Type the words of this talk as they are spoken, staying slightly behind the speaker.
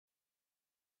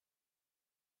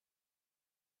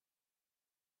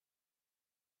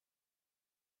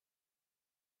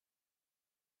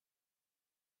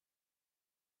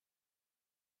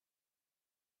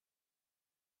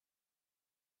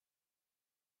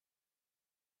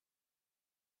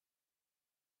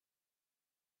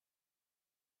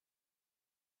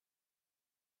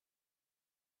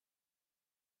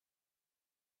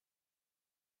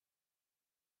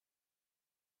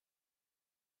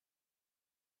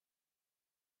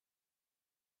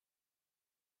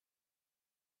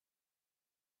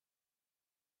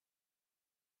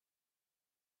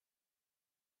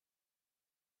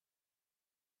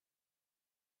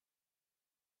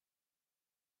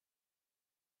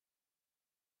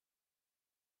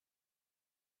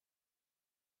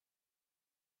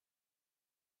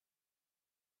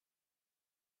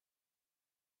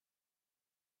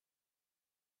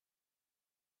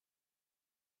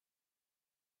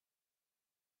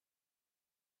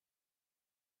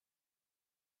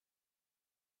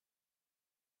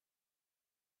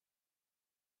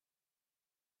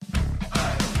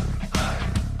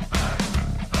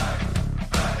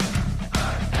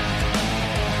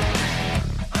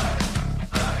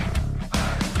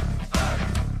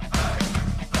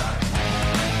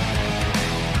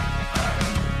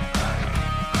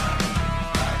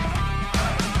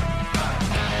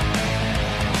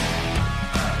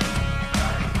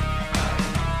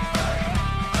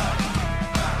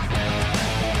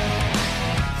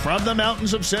From the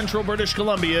mountains of central British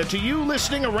Columbia to you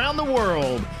listening around the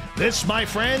world, this, my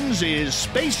friends, is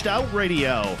Spaced Out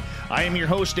Radio. I am your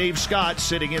host, Dave Scott,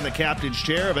 sitting in the captain's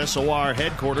chair of SOR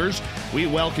headquarters. We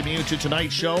welcome you to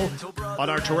tonight's show on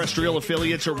our terrestrial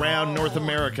affiliates around North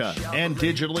America and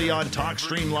digitally on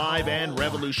TalkStream Live and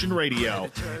Revolution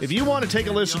Radio. If you want to take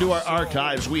a listen to our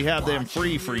archives, we have them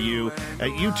free for you at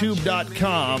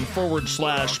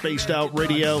youtube.com/Spaced Out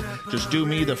Radio. Just do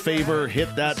me the favor,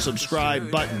 hit that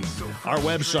subscribe button. Our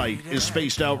website is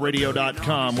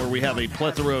spacedoutradio.com, where we have a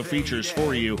plethora of features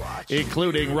for you,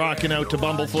 including rocking out to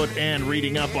Bumblefoot and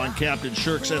reading up on Captain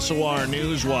Shirk's SOR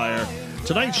Newswire.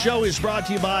 Tonight's show is brought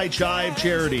to you by Chive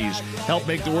Charities. Help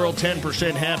make the world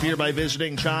 10% happier by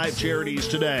visiting Chive Charities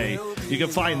today. You can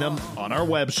find them on our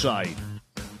website.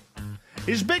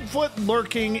 Is Bigfoot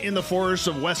lurking in the forests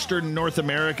of western North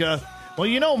America? Well,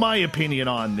 you know my opinion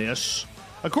on this.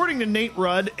 According to Nate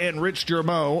Rudd and Rich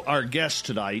Germeau, our guests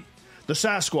tonight, the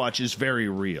Sasquatch is very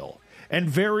real and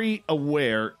very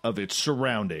aware of its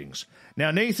surroundings. Now,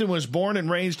 Nathan was born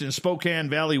and raised in Spokane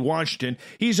Valley, Washington.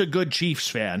 He's a good Chiefs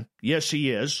fan. Yes,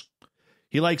 he is.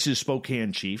 He likes his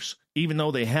Spokane Chiefs, even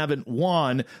though they haven't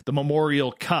won the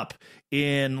Memorial Cup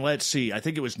in, let's see, I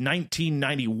think it was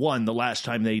 1991 the last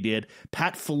time they did.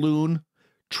 Pat Falloon,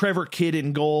 Trevor Kidd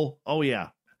in goal. Oh,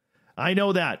 yeah. I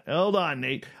know that. Hold on,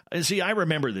 Nate. See, I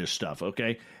remember this stuff,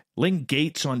 okay? Link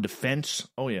Gates on defense.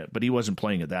 Oh, yeah, but he wasn't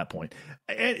playing at that point.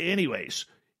 Anyways,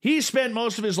 he spent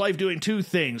most of his life doing two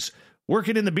things: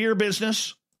 working in the beer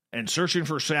business and searching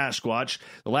for Sasquatch.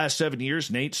 The last 7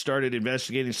 years, Nate started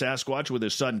investigating Sasquatch with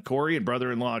his son Corey and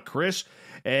brother-in-law Chris.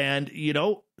 And, you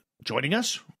know, joining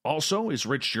us also is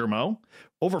Rich Germeau.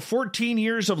 Over 14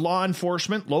 years of law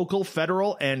enforcement, local,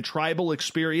 federal, and tribal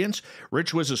experience.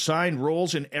 Rich was assigned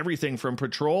roles in everything from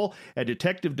patrol and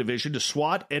detective division to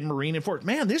SWAT and Marine Enforcement.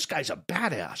 Man, this guy's a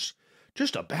badass.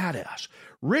 Just a badass.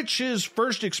 Rich's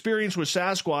first experience with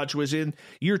Sasquatch was in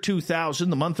year 2000,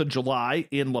 the month of July,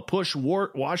 in LaPush,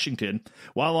 Washington,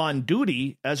 while on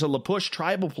duty as a LaPush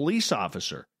Tribal Police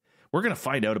Officer. We're going to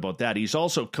find out about that. He's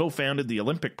also co-founded the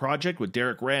Olympic Project with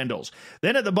Derek Randles.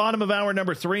 Then at the bottom of hour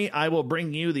number 3, I will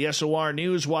bring you the SOR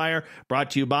Newswire,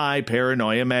 brought to you by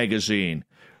Paranoia Magazine.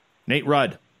 Nate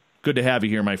Rudd, good to have you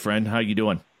here, my friend. How you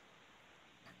doing?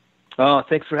 Oh,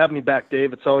 thanks for having me back,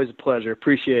 Dave. It's always a pleasure.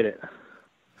 Appreciate it.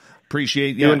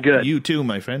 Appreciate Doing good. You too,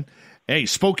 my friend. Hey,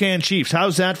 Spokane Chiefs,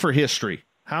 how's that for history?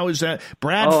 How is that?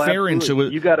 Brad Ferentz,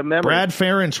 you got a memory. Brad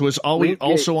Ferentz was always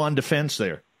also on defense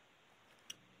there.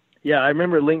 Yeah, I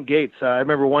remember Link Gates. I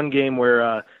remember one game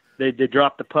where they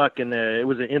dropped the puck and it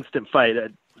was an instant fight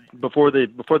before the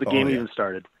game even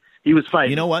started. He was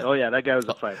fighting. You know what? Oh yeah, that guy was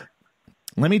a fighter.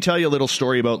 Let me tell you a little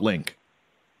story about Link.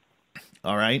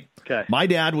 All right. Okay. My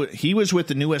dad, he was with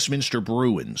the New Westminster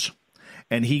Bruins,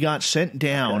 and he got sent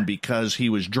down because he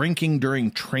was drinking during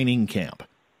training camp.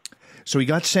 So he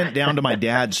got sent down to my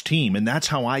dad's team, and that's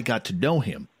how I got to know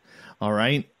him. All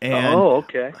right. And,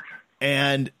 okay.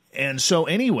 And so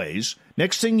anyways,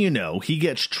 next thing you know, he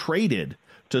gets traded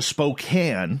to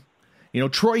Spokane. You know,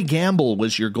 Troy Gamble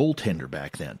was your goaltender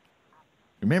back then.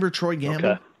 Remember Troy Gamble?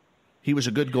 Okay. He was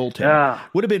a good goaltender. Yeah.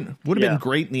 Would have been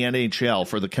great in the NHL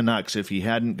for the Canucks if he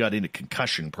hadn't got into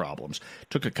concussion problems.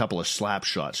 Took a couple of slap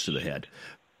shots to the head.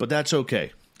 But that's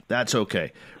okay. That's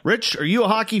okay. Rich, are you a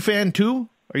hockey fan too?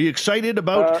 Are you excited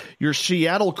about your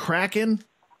Seattle Kraken?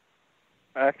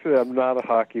 Actually, I'm not a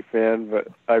hockey fan, but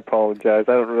I apologize.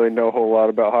 I don't really know a whole lot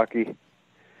about hockey.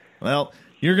 Well,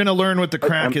 you're going to learn with the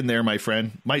Kraken there, my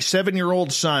friend. My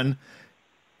 7-year-old son,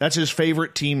 that's his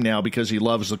favorite team now because he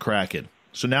loves the Kraken.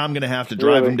 So now I'm going to have to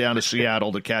drive him down to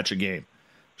Seattle to catch a game.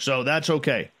 So that's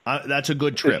okay. That's a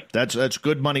good trip. That's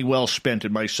good money well spent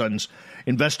in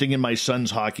investing in my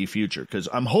son's hockey future, because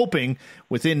I'm hoping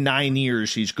within 9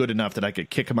 years he's good enough that I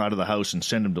could kick him out of the house and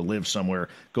send him to live somewhere,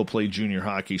 go play junior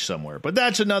hockey somewhere. But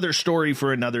that's another story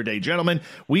for another day. Gentlemen,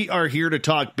 we are here to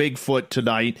talk Bigfoot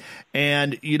tonight.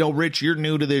 And, you know, Rich, you're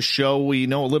new to this show. We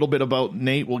know a little bit about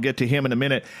Nate. We'll get to him in a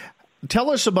minute.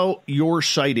 Tell us about your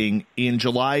sighting in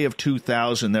July of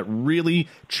 2000 that really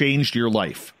changed your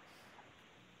life.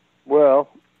 Well,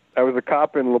 I was a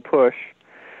cop in LaPush.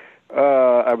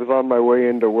 I was on my way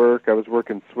into work. I was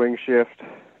working swing shift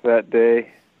that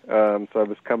day. So I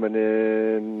was coming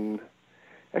in.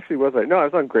 Actually, was I? No, I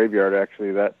was on graveyard,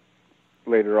 actually, that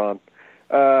later on.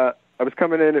 I was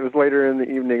coming in. It was later in the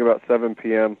evening, about 7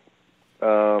 p.m.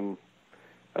 I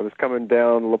was coming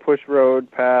down LaPush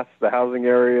Road, past the housing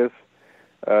areas,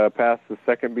 past the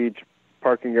Second Beach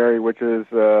parking area, which is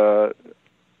the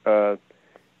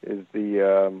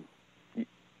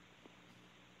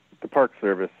Park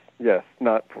Service. Yes,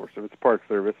 not Forest Service, Park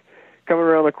Service. coming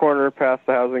around the corner past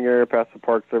the housing area, past the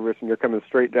Park Service, and you're coming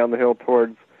straight down the hill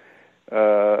towards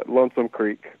Lonesome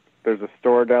Creek. There's a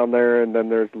store down there, and then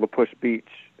there's LaPush Beach,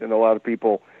 and a lot of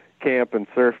people camp and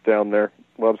surf down there.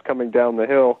 Well, I was coming down the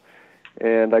hill,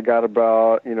 and I got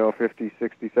about, 50,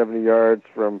 60, 70 yards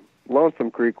from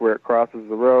Lonesome Creek where it crosses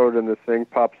the road, and this thing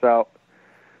pops out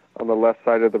on the left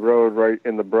side of the road right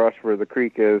in the brush where the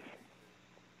creek is.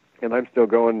 And I'm still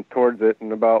going towards it,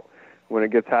 and about when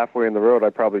it gets halfway in the road, I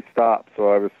probably stop.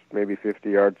 So I was maybe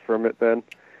 50 yards from it then,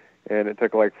 and it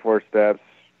took like 4 steps,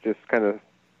 just kind of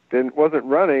wasn't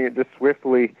running, it just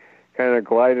swiftly kind of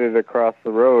glided across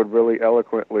the road really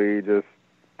eloquently, just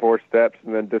 4 steps,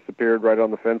 and then disappeared right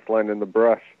on the fence line in the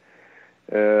brush.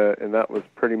 And that was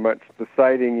pretty much the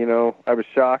sighting. I was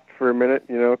shocked for a minute,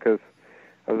 because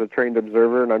I was a trained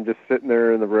observer, and I'm just sitting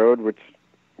there in the road, which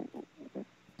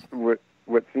what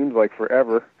seems like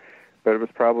forever, but it was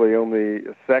probably only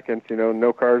seconds.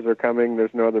 No cars are coming,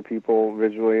 there's no other people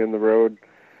visually in the road,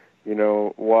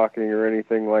 walking or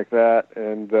anything like that.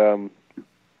 And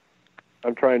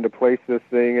I'm trying to place this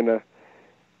thing in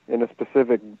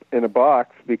a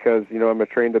box because, I'm a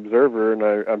trained observer and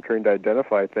I'm trained to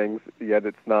identify things, yet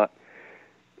it's not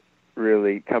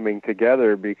really coming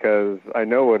together because I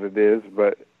know what it is,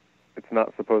 but it's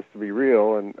not supposed to be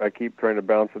real, and I keep trying to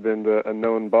bounce it into a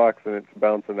known box, and it's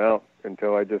bouncing out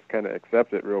until I just kind of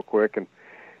accept it real quick, and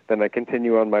then I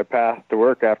continue on my path to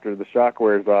work after the shock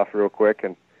wears off real quick,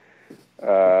 and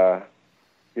I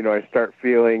start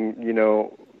feeling,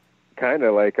 kind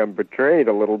of like I'm betrayed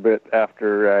a little bit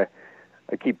after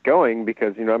I keep going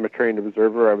because, I'm a trained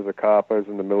observer. I was a cop. I was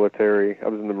in the military. I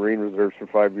was in the Marine Reserves for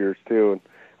 5 years, too, and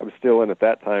I was still in at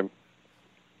that time.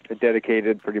 I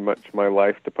dedicated pretty much my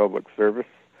life to public service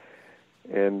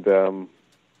and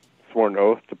sworn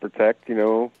oath to protect,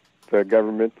 the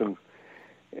government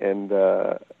and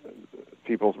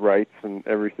people's rights and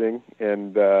everything.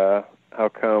 And how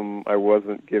come I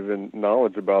wasn't given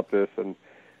knowledge about this? And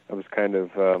I was kind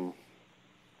of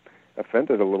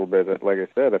offended a little bit. Like I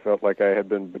said, I felt like I had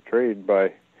been betrayed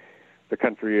by the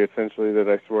country, essentially, that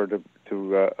I swore to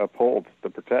uphold, to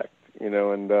protect, and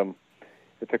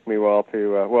it took me a while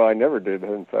to, I never did.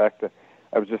 In fact,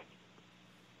 I was just,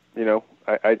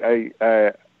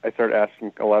 I started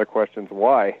asking a lot of questions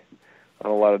why on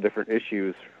a lot of different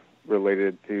issues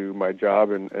related to my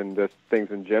job and just things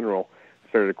in general.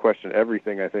 Started to question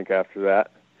everything, I think, after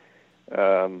that.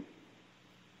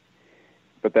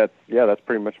 But that's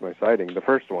pretty much my sighting, the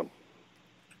first one.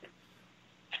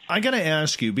 I got to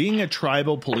ask you, being a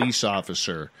tribal police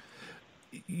officer,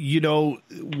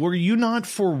 were you not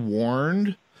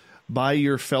forewarned by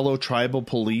your fellow tribal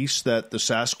police that the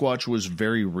Sasquatch was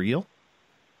very real?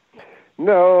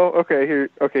 No. Here's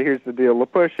the deal.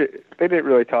 LaPush, they didn't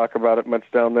really talk about it much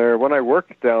down there. When I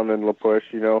worked down in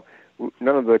LaPush,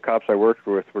 none of the cops I worked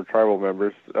with were tribal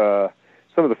members.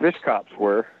 Some of the fish cops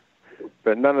were,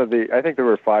 but none of I think there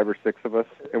were 5 or 6 of us,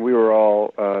 and we were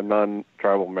all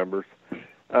non-tribal members.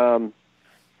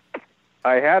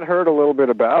 I had heard a little bit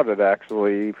about it,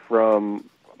 actually, from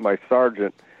my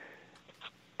sergeant,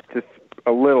 just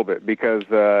a little bit, because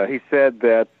he said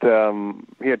that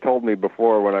he had told me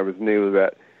before when I was new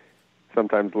that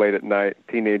sometimes late at night,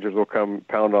 teenagers will come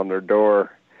pound on their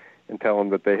door and tell them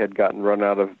that they had gotten run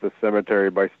out of the cemetery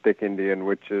by Stick Indian,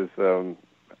 which is a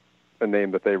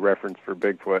name that they reference for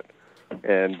Bigfoot,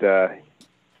 and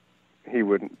he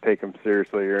wouldn't take them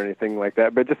seriously or anything like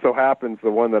that. But it just so happens the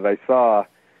one that I saw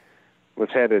was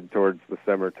headed towards the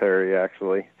cemetery,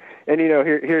 actually. And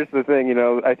here's the thing.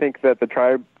 I think that the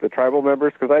tribal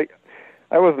members, because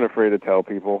I wasn't afraid to tell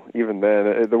people even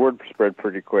then. The word spread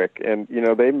pretty quick, and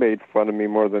they made fun of me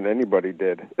more than anybody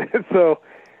did. So,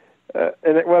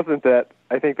 and it wasn't that.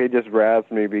 I think they just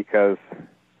razzed me because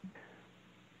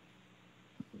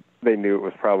they knew it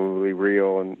was probably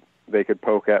real, and they could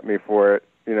poke at me for it.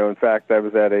 In fact, I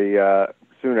was at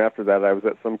soon after that, I was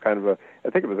at some kind of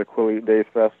I think it was a Quileute Days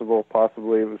festival,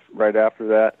 possibly. It was right after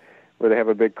that, where they have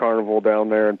a big carnival down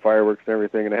there and fireworks and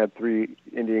everything, and I had 3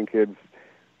 Indian kids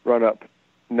run up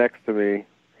next to me.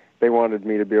 They wanted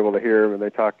me to be able to hear them, and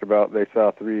they talked about they saw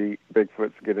 3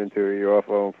 Bigfoots get into a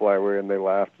UFO and fly away, and they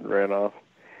laughed and ran off.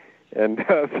 And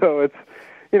so it's,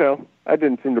 it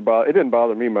didn't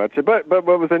bother me much. But what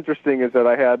was interesting is that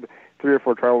I had 3 or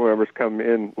 4 tribal members come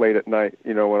in late at night,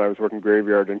 when I was working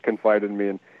graveyard, and confide in me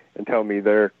and tell me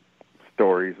their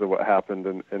stories of what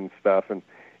happened and stuff. And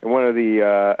one of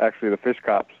actually the fish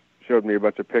cops showed me a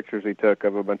bunch of pictures he took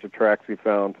of a bunch of tracks he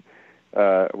found.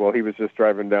 He was just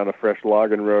driving down a fresh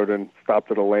logging road and stopped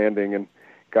at a landing and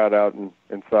got out and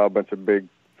saw a bunch of big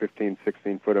 15,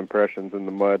 16-foot impressions in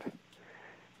the mud.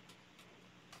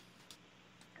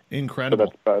 Incredible.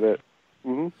 So that's about it.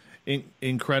 Mm-hmm.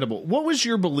 Incredible. What was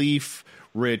your belief,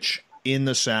 Rich, in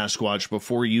the Sasquatch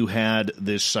before you had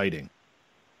this sighting?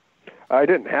 I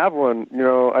didn't have one. You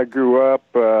know, I grew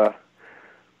up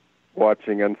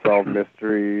watching Unsolved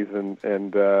Mysteries and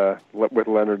with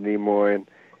Leonard Nimoy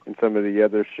and some of the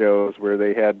other shows where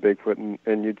they had Bigfoot,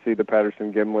 and you'd see the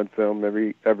Patterson-Gimlin film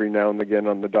every now and again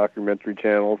on the documentary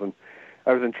channels, and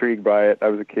I was intrigued by it. I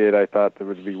was a kid. I thought it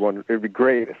would be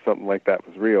great if something like that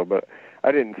was real, but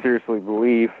I didn't seriously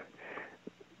believe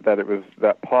that it was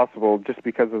that possible, just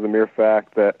because of the mere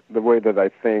fact that the way that I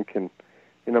think, and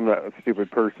you know, I'm not a stupid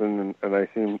person, and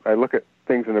I look at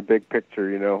things in a big picture.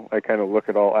 You know, I kind of look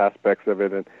at all aspects of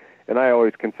it, and I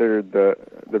always considered the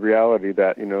reality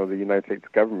that, you know, the United States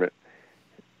government,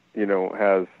 you know,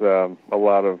 has a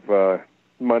lot of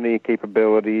money,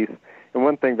 capabilities. And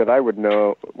one thing that I would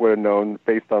have known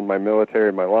based on my military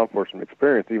and my law enforcement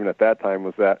experience, even at that time,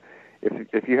 was that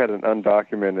if you had an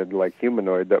undocumented, like,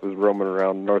 humanoid that was roaming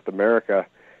around North America,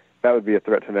 that would be a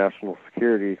threat to national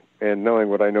security. And knowing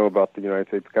what I know about the United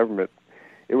States government,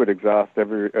 it would exhaust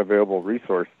every available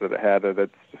resource that it had at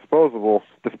its disposal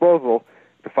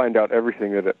to find out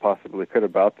everything that it possibly could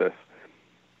about this.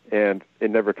 And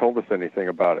it never told us anything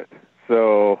about it.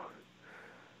 So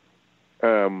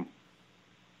I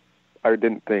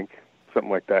didn't think something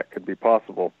like that could be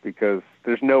possible, because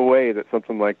there's no way that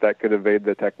something like that could evade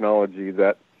the technology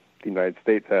that the United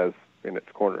States has in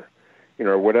its corner, you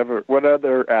know, or what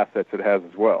other assets it has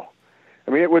as well.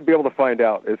 I mean, it would be able to find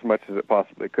out as much as it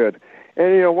possibly could.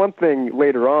 And, you know, one thing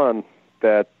later on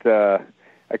that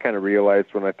I kind of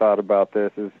realized when I thought about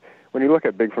this is when you look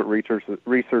at Bigfoot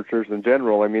researchers in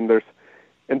general, I mean,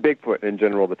 and Bigfoot in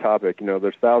general, the topic, you know,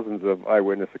 there's thousands of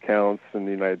eyewitness accounts in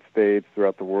the United States,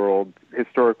 throughout the world.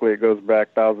 Historically, it goes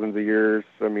back thousands of years.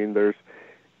 I mean,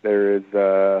 there is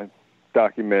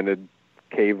documented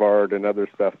cave art and other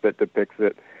stuff that depicts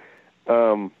it.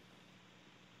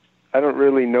 I don't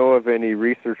really know of any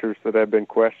researchers that have been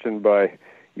questioned by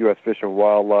U.S. Fish and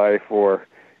Wildlife or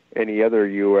any other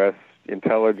U.S.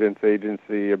 intelligence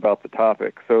agency about the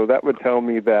topic. So that would tell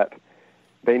me that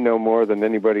they know more than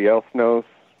anybody else knows,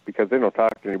 because they don't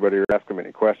talk to anybody or ask them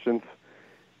any questions.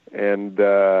 And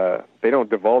they don't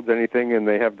divulge anything, and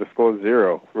they have disclosed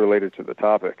zero related to the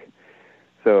topic.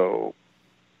 So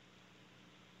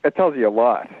it tells you a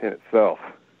lot in itself.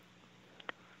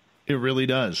 It really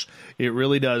does. It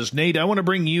really does. Nate, I want to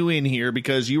bring you in here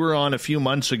because you were on a few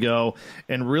months ago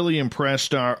and really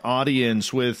impressed our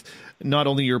audience with not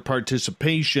only your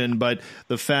participation, but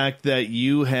the fact that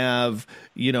you have,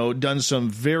 you know, done some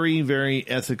very, very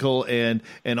ethical and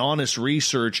honest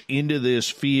research into this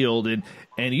field. And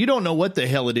you don't know what the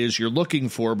hell it is you're looking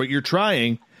for, but you're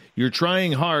trying. You're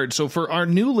trying hard. So for our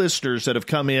new listeners that have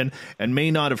come in and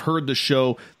may not have heard the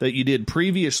show that you did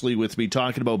previously with me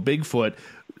talking about Bigfoot,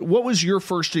 what was your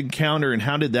first encounter and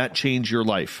how did that change your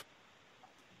life?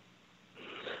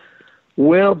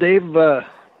 Well, Dave,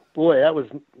 boy,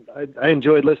 I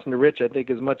enjoyed listening to Rich, I think,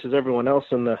 as much as everyone else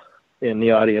in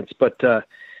the audience. But,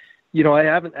 you know, I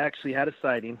haven't actually had a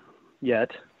sighting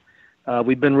yet.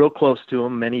 We've been real close to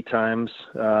them many times.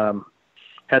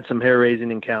 Had some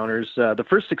hair-raising encounters. The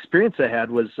first experience I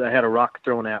had was I had a rock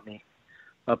thrown at me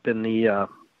up in the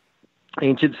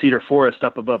ancient cedar forest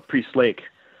up above Priest Lake,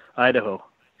 Idaho.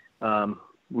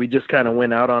 We just kind of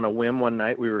went out on a whim one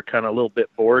night. We were kind of a little bit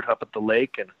bored up at the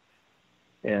lake,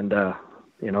 and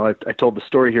you know, I told the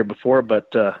story here before,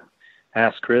 but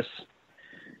asked Chris,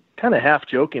 kind of half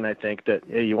joking, I think, that,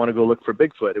 hey, you want to go look for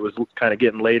Bigfoot? It was kind of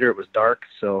getting later. It was dark,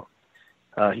 so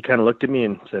he kind of looked at me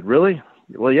and said, really?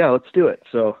 Well, yeah, let's do it.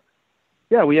 So,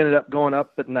 yeah, we ended up going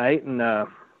up at night and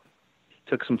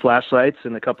took some flashlights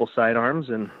and a couple sidearms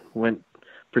and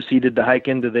proceeded to hike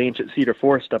into the ancient cedar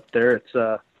forest up there.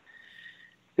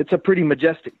 It's a pretty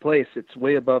majestic place. It's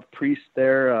way above Priest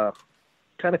there,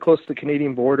 kind of close to the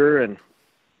Canadian border, and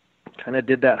kind of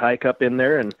did that hike up in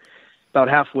there. And about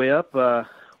halfway up,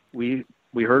 we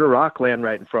heard a rock land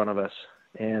right in front of us,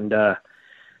 and it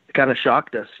kind of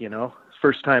shocked us, you know.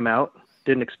 First time out,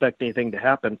 didn't expect anything to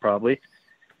happen probably,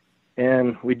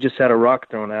 and we just had a rock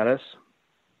thrown at us,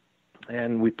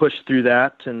 and we pushed through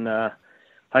that and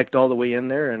hiked all the way in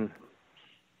there. And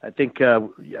I think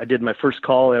I did my first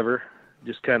call ever,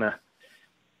 just kind of,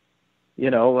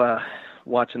 you know,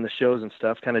 watching the shows and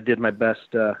stuff, kind of did my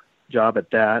best job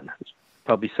at that. It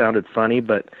probably sounded funny,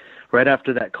 but right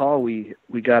after that call, we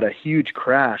got a huge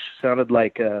crash. Sounded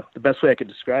like, the best way I could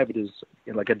describe it is,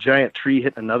 you know, like a giant tree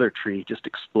hitting another tree, just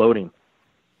exploding.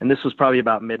 And this was probably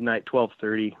about midnight,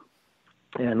 12:30.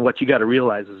 And what you got to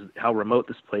realize is how remote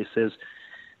this place is.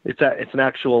 It's an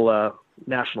actual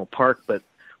national park, but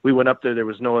we went up there. There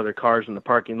was no other cars in the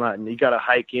parking lot, and you got to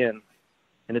hike in,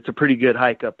 and it's a pretty good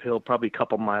hike uphill, probably a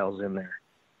couple miles in there.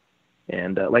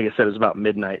 And like I said, it was about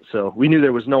midnight, so we knew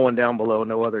there was no one down below,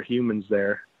 no other humans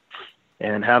there.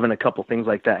 And having a couple things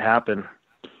like that happen,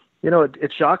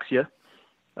 it shocks you.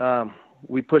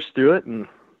 We pushed through it, and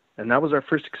that was our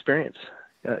first experience,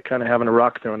 kind of having a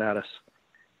rock thrown at us.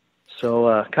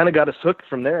 So kind of got us hooked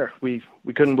from there. We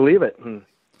couldn't believe it, and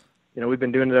we've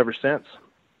been doing it ever since.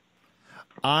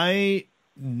 I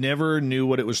never knew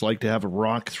what it was like to have a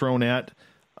rock thrown at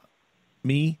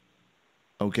me,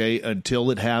 until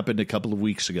it happened a couple of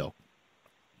weeks ago.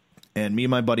 And me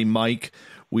and my buddy Mike,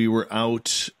 we were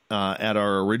out at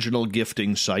our original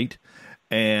gifting site,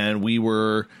 and we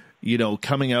were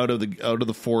coming out of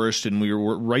the forest, and we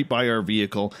were right by our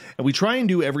vehicle, and we try and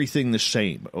do everything the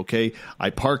same. I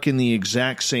park in the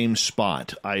exact same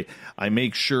spot. I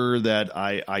make sure that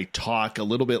I talk a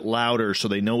little bit louder so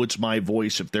they know it's my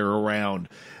voice if they're around.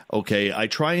 I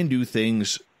try and do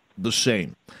things the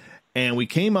same. And we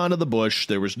came out of the bush.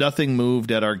 There was nothing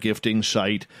moved at our gifting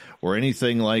site or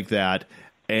anything like that.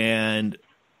 And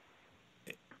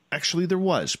actually there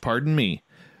was, pardon me.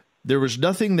 There was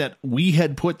nothing that we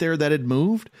had put there that had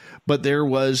moved, but there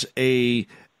was a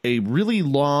really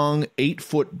long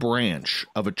 8-foot branch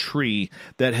of a tree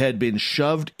that had been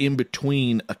shoved in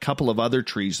between a couple of other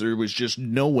trees. There was just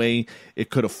no way it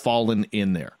could have fallen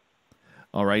in there.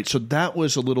 All right, so that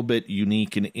was a little bit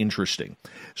unique and interesting.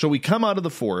 So we come out of the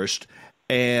forest,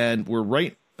 and we're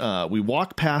right. We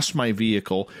walk past my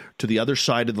vehicle to the other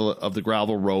side of the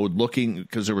gravel road, looking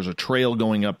because there was a trail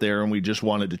going up there, and we just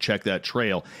wanted to check that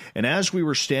trail. And as we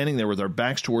were standing there with our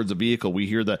backs towards the vehicle, we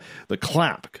hear the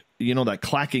clap, that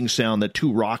clacking sound that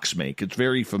two rocks make. It's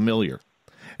very familiar,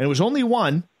 and it was only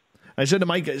one. I said to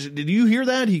Mike, did you hear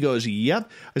that? He goes,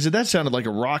 yep. I said, that sounded like a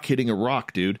rock hitting a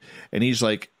rock, dude. And he's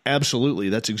like, absolutely.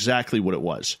 That's exactly what it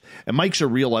was. And Mike's a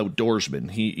real outdoorsman.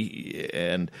 He's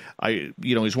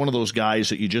one of those guys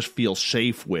that you just feel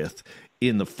safe with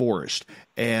in the forest.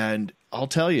 And I'll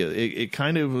tell you, it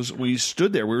kind of was, we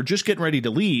stood there. We were just getting ready to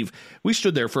leave. We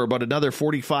stood there for about another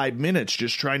 45 minutes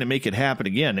just trying to make it happen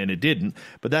again, and it didn't.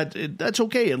 But that's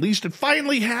okay. At least it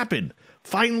finally happened.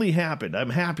 I'm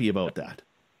happy about that.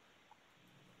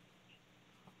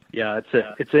 Yeah,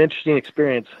 it's an interesting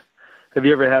experience. Have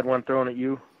you ever had one thrown at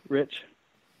you, Rich?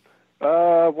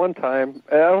 One time.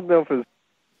 I don't know if it was,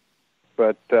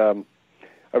 but I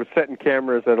was setting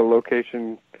cameras at a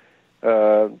location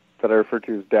that I refer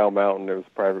to as Dow Mountain. It was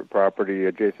private property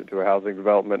adjacent to a housing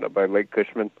development up by Lake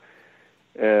Cushman.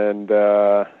 And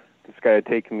this guy had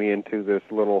taken me into this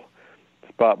little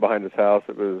spot behind his house.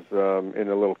 It was in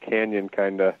a little canyon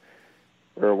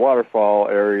or a waterfall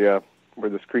area where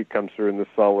this creek comes through in this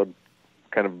solid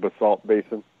kind of basalt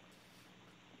basin.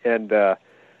 And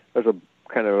there's a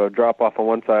kind of a drop-off on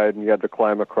one side, and you had to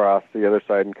climb across the other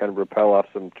side and kind of rappel off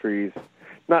some trees,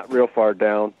 not real far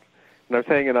down. And I was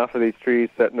hanging off of these trees,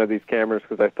 setting up these cameras,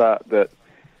 because I thought that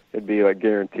it'd be like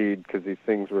guaranteed, because these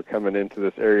things were coming into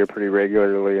this area pretty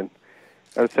regularly. And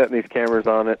I was setting these cameras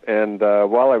on it, and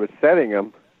while I was setting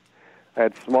them, I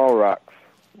had small rocks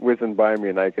whizzing by me,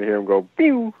 and I could hear them go,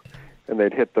 pew! And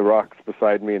they'd hit the rocks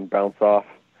beside me and bounce off,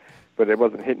 but it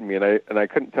wasn't hitting me, and I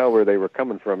couldn't tell where they were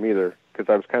coming from either, because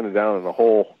I was kind of down in a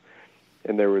hole,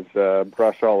 and there was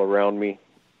brush all around me,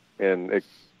 and it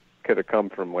could have come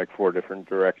from like 4 different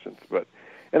directions,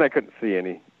 and I couldn't see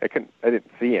any. I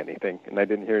didn't see anything, and I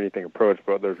didn't hear anything approach,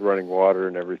 but there's running water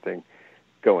and everything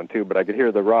going too. But I could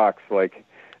hear the rocks, like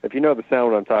if you know the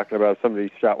sound I'm talking about, somebody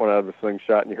shot one out of a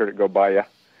slingshot and you heard it go by you.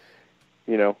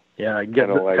 Yeah, I get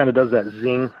it. Kind of does that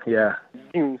zing. Yeah.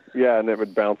 Yeah, and it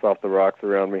would bounce off the rocks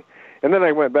around me. And then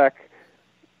I went back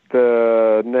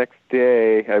the next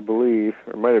day, I believe,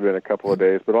 or it might have been a couple of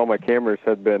days, but all my cameras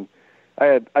had been,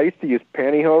 I used to use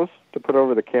pantyhose to put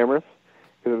over the cameras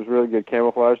because it was really good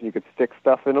camouflage and you could stick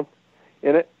stuff in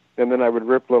it. And then I would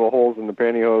rip little holes in the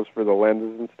pantyhose for the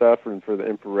lenses and stuff and for the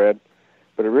infrared.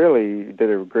 But it really did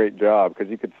a great job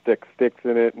because you could stick sticks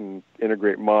in it and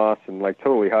integrate moss and like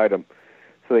totally hide them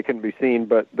so they couldn't be seen.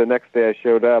 But the next day I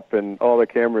showed up and all the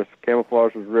cameras,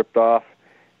 camouflage was ripped off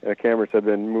and the cameras had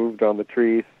been moved on the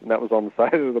trees, and that was on the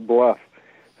side of the bluff.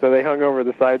 So they hung over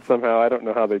the side somehow. I don't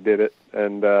know how they did it,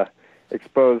 and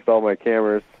exposed all my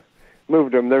cameras,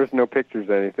 moved them. There was no pictures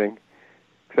of anything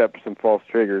except some false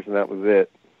triggers, and that was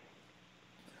it.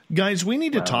 Guys, we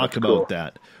need to talk about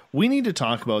that. We need to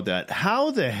talk about that.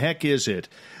 How the heck is it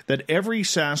that every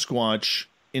Sasquatch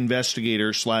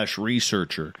investigator /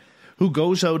 researcher who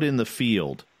goes out in the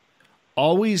field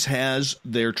always has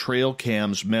their trail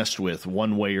cams messed with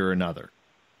one way or another?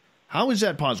 How is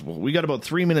that possible? We got about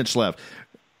 3 minutes left.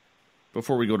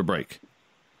 before we go to break.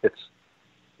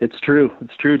 It's true.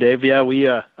 It's true, Dave.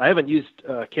 Yeah, I haven't used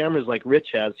cameras like Rich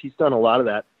has. He's done a lot of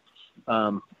that.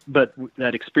 But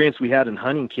that experience we had in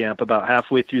hunting camp, about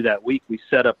halfway through that week, we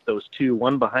set up those two,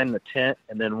 one behind the tent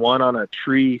and then one on a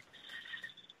tree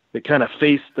that kind of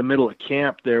faced the middle of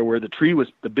camp there where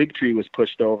the big tree was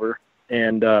pushed over.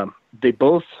 And they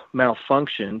both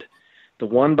malfunctioned. The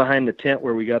one behind the tent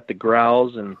where we got the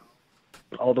growls and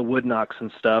all the wood knocks and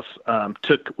stuff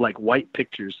took like white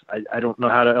pictures. I don't know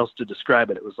how else to describe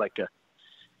it. It was like a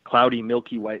cloudy,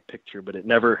 milky white picture, but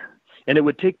and it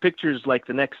would take pictures like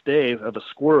the next day of a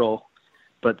squirrel,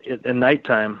 but at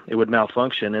nighttime it would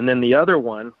malfunction. And then the other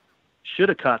one should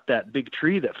have caught that big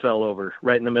tree that fell over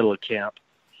right in the middle of camp.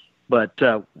 But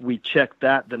we checked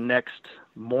that the next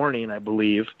morning, I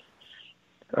believe,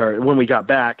 or when we got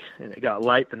back, and it got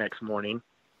light the next morning.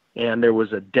 And there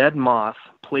was a dead moth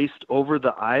placed over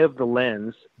the eye of the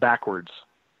lens backwards,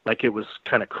 like it was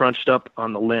kind of crunched up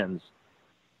on the lens,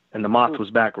 and the moth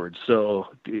was backwards. So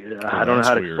I don't know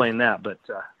how to explain that, but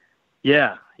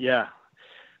yeah.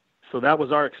 So that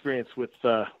was our experience with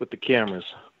the cameras,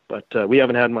 but we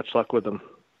haven't had much luck with them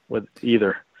with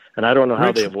either, and I don't know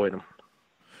how they avoid them.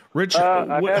 Rich,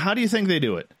 how do you think they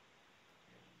do it?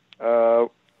 Hang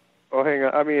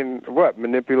on. I mean, what?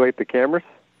 Manipulate the cameras?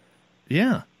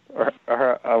 Yeah.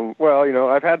 Well,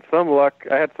 I've had some luck.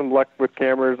 I had some luck with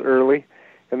cameras early,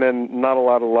 and then not a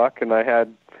lot of luck. And I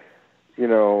had,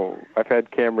 I've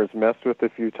had cameras messed with a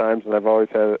few times, and I've always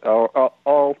had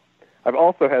I've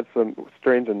also had some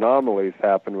strange anomalies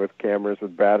happen with cameras,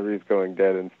 with batteries going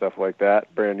dead and stuff like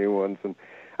that, brand new ones. And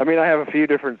I mean, I have a few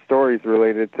different stories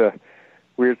related to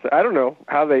weird. I don't know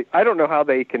how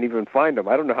they can even find them.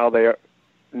 I don't know how they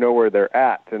know where they're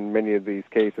at in many of these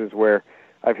cases where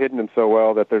I've hidden them so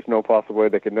well that there's no possible way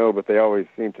they could know, but they always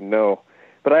seem to know.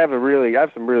 But I have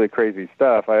some really crazy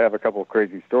stuff. I have a couple of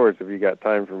crazy stories if you got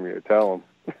time for me to tell them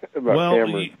about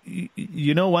cameras.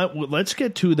 You know what? Let's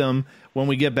get to them when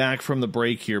we get back from the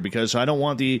break here, because I don't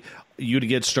want you to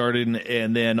get started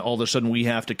and then all of a sudden we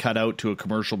have to cut out to a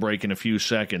commercial break in a few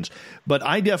seconds. But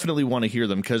I definitely want to hear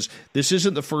them, because this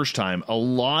isn't the first time. A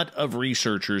lot of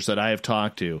researchers that I have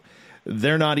talked to,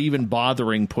 they're not even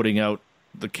bothering putting out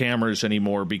the cameras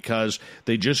anymore because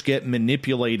they just get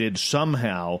manipulated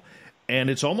somehow, and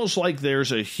it's almost like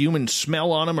there's a human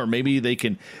smell on them, or maybe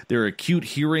their acute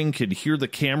hearing could hear the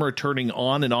camera turning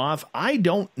on and off. I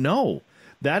don't know.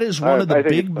 That is one of the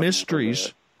big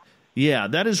mysteries. Yeah,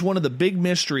 that is one of the big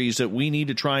mysteries that we need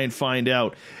to try and find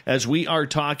out as we are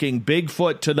talking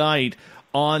Bigfoot tonight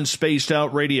on Spaced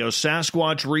Out Radio.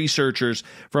 Sasquatch researchers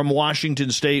from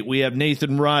Washington State. We have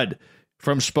Nathan Rudd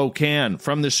from Spokane.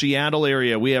 From the Seattle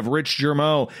area, we have Rich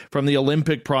Germeau from the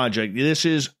Olympic Project. This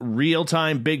is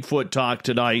real-time Bigfoot talk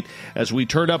tonight as we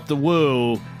turn up the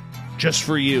woo just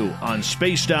for you on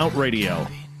Spaced Out Radio.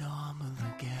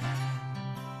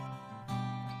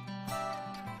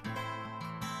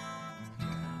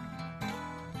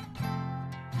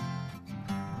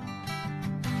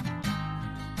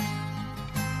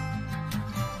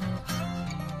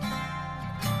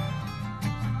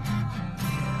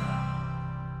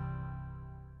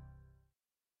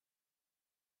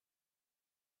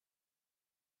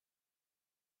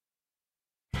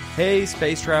 Hey,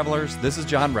 space travelers, this is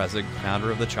John Resig, founder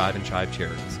of the Chive and Chive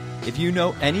Charities. If you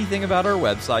know anything about our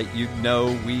website, you'd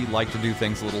know we like to do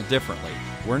things a little differently.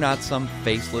 We're not some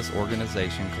faceless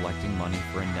organization collecting money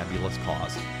for a nebulous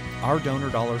cause. Our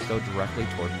donor dollars go directly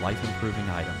toward life-improving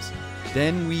items.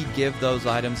 Then we give those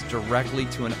items directly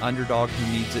to an underdog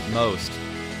who needs it most.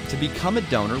 To become a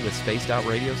donor with Spaced Out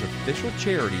Radio's official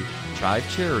charity, Chive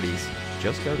Charities,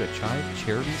 just go to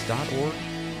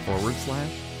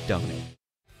chivecharities.org/donate.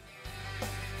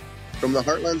 From the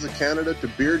heartlands of Canada to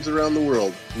beards around the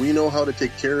world, we know how to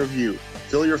take care of you.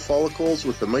 Fill your follicles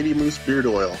with the Mighty Moose Beard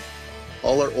Oil.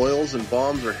 All our oils and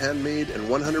balms are handmade and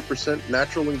 100%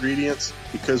 natural ingredients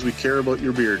because we care about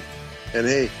your beard. And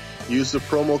hey, use the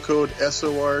promo code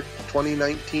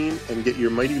SOR2019 and get your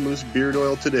Mighty Moose Beard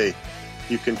Oil today.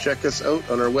 You can check us out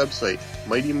on our website,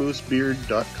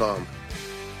 mightymoosebeard.com.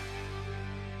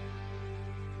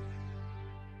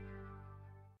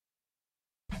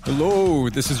 Hello,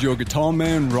 this is your guitar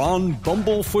man, Ron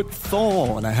Bumblefoot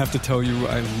Thorne, and I have to tell you,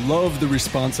 I love the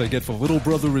response I get for Little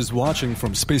Brother is Watching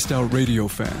from Spaced Out Radio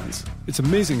fans. It's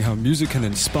amazing how music can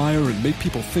inspire and make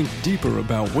people think deeper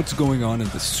about what's going on in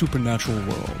the supernatural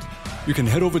world. You can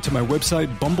head over to my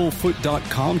website,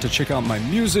 bumblefoot.com, to check out my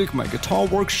music, my guitar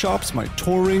workshops, my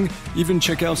touring, even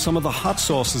check out some of the hot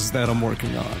sauces that I'm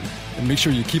working on. And make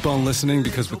sure you keep on listening,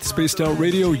 because with Spaced Out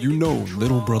Radio, you know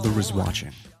Little Brother is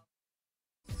watching.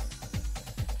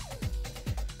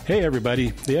 Hey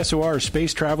everybody, the SOR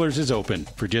Space Travelers is open.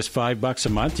 For just $5 a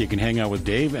month, you can hang out with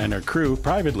Dave and our crew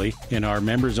privately in our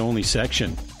members-only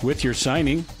section. With your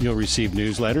signing, you'll receive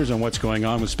newsletters on what's going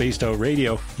on with Spaced Out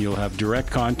Radio. You'll have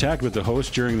direct contact with the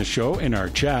host during the show in our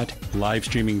chat, live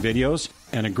streaming videos,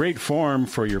 and a great forum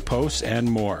for your posts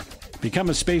and more. Become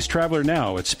a space traveler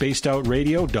now at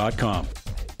spacedoutradio.com.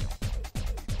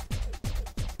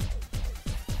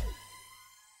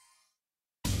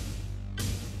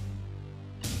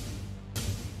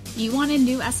 You wanted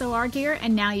new SOR gear,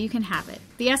 and now you can have it.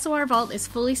 The SOR Vault is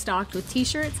fully stocked with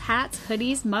t-shirts, hats,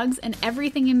 hoodies, mugs, and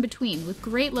everything in between, with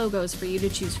great logos for you to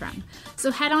choose from.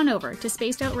 So head on over to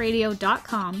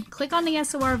spacedoutradio.com, click on the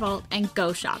SOR Vault, and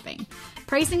go shopping.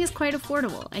 Pricing is quite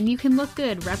affordable, and you can look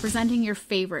good representing your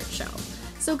favorite show.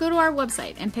 So go to our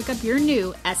website and pick up your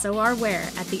new SOR wear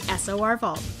at the SOR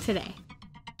Vault today.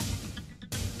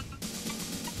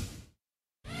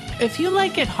 If you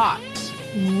like it hot,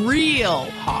 real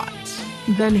hot,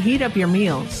 then heat up your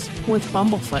meals with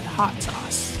Bumblefoot hot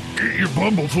sauce. Get your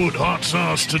Bumblefoot hot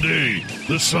sauce today.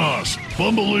 The sauce,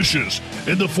 Bumblicious,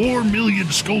 and the 4 million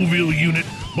Scoville unit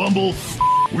Bumble.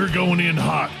 We're going in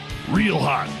hot, real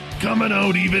hot, coming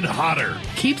out even hotter.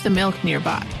 Keep the milk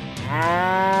nearby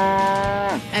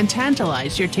and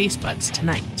tantalize your taste buds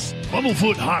tonight.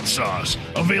 Bumblefoot hot sauce,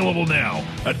 available now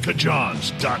at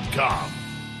kajans.com.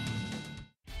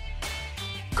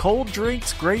 Cold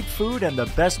drinks, great food, and the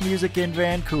best music in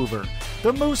Vancouver.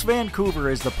 The Moose Vancouver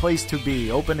is the place to be,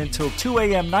 open until 2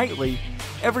 a.m. nightly.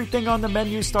 Everything on the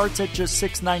menu starts at just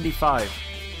 $6.95.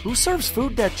 Who serves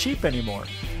food that cheap anymore?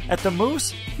 At the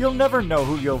Moose, you'll never know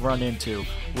who you'll run into.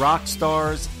 Rock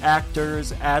stars,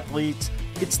 actors, athletes.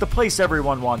 It's the place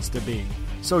everyone wants to be.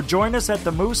 So join us at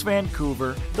the Moose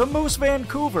Vancouver,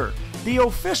 the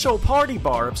official party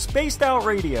bar of Spaced Out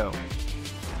Radio.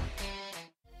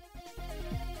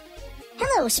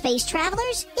 Hello, Space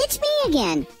Travelers. It's me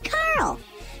again, Carl.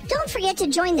 Don't forget to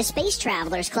join the Space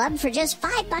Travelers Club for just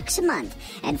 $5 a month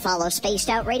and follow Spaced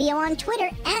Out Radio on Twitter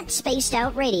at Spaced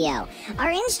Out Radio.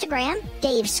 Our Instagram,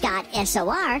 Dave Scott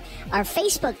SOR. Our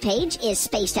Facebook page is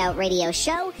Spaced Out Radio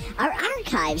Show. Our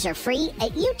archives are free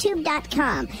at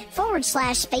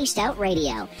youtube.com/Spaced Out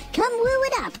Radio. Come woo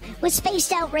it up with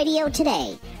Spaced Out Radio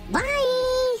today. Bye!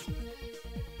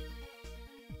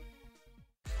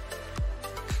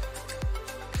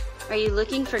 Are you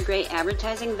looking for great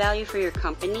advertising value for your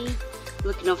company?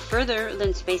 Look no further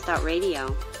than Spaced Out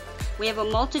Radio. We have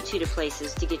a multitude of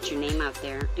places to get your name out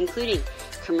there, including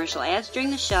commercial ads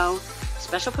during the show,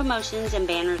 special promotions, and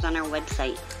banners on our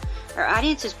website. Our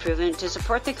audience is proven to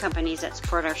support the companies that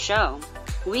support our show.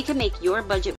 We can make your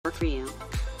budget work for you.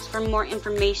 So for more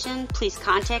information, please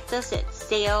contact us at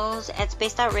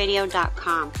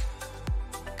sales@spacedoutradio.com.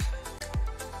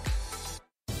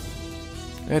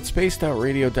 At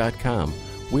spacedoutradio.com,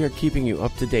 we are keeping you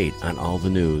up to date on all the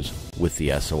news with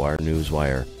the SOR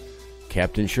Newswire.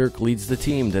 Captain Shirk leads the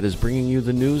team that is bringing you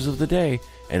the news of the day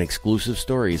and exclusive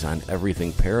stories on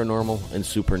everything paranormal and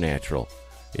supernatural.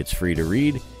 It's free to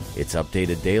read, it's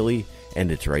updated daily,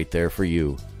 and it's right there for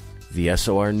you. The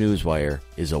SOR Newswire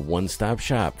is a one-stop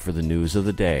shop for the news of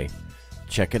the day.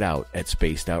 Check it out at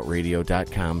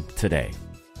spacedoutradio.com today.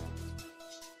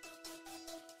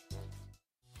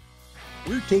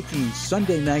 We're taking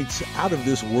Sunday nights out of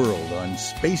this world on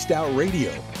Spaced Out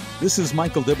Radio. This is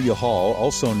Michael W. Hall,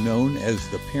 also known as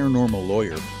the Paranormal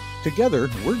Lawyer.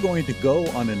 Together, we're going to go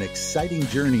on an exciting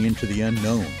journey into the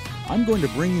unknown. I'm going to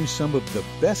bring you some of the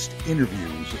best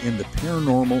interviews in the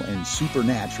paranormal and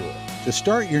supernatural to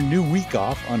start your new week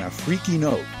off on a freaky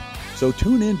note. So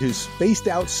tune in to Spaced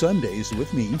Out Sundays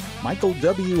with me, Michael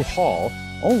W. Hall,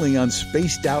 only on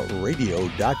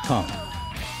spacedoutradio.com.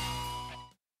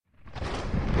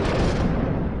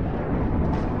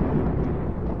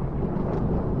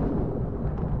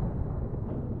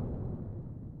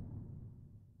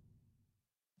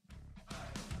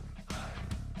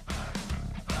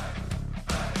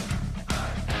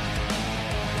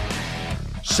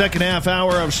 Second half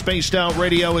hour of Spaced Out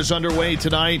Radio is underway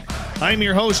tonight. I'm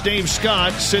your host, Dave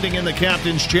Scott, sitting in the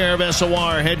captain's chair of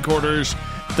SOR headquarters.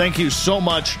 Thank you so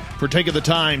much for taking the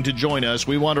time to join us.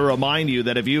 We want to remind you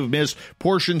that if you've missed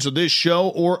portions of this show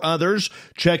or others,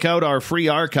 check out our free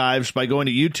archives by going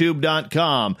to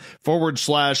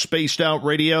youtube.com/Spaced Out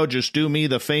Radio. Just do me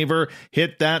the favor,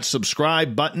 hit that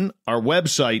subscribe button. Our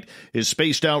website is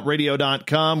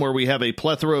spacedoutradio.com, where we have a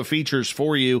plethora of features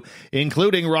for you,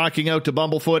 including rocking out to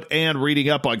Bumblefoot and reading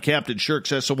up on Captain Shirk's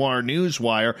SOR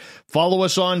Newswire. Follow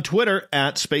us on Twitter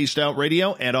at Spaced Out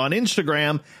Radio and on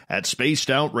Instagram at Spaced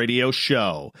Out Radio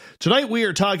Show. Tonight we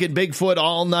are talking Bigfoot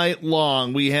all night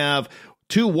long. We have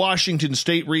two Washington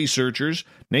State researchers,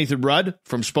 Nathan Rudd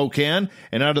from Spokane,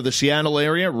 and out of the Seattle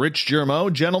area, Rich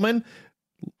Germeau. Gentlemen,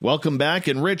 welcome back.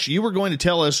 And Rich, you were going to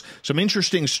tell us some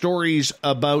interesting stories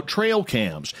about trail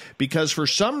cams, because for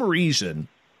some reason,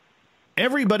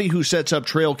 everybody who sets up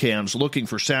trail cams looking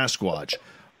for Sasquatch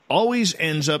always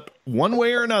ends up, one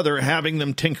way or another, having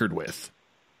them tinkered with.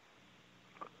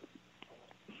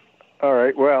 All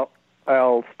right, well,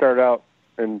 I'll start out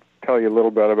and tell you a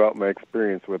little bit about my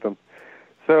experience with them.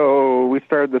 So we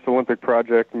started this Olympic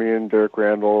project, me and Derek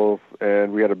Randles,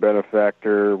 and we had a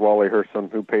benefactor, Wally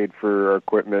Hersom, who paid for our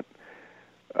equipment,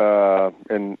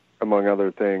 and among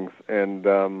other things. And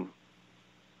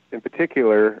in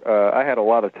particular, I had a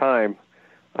lot of time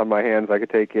on my hands. I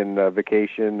could take in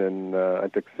vacation, and I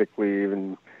took sick leave,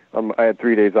 and I had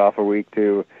 3 days off a week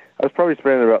too. I was probably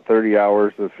spending about 30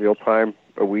 hours of field time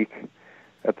a week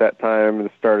at that time.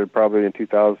 It started probably in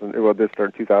 2000. Well, this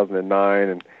started in 2009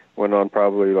 and went on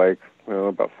probably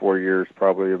about 4 years,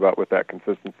 probably about with that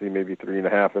consistency, maybe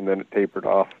 3.5, and then it tapered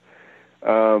off. But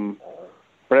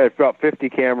I had about 50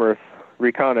 cameras,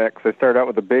 Recon X. I started out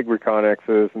with the big Recon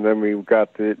X's, and then we got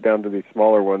down to these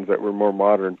smaller ones that were more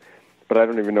modern. But I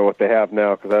don't even know what they have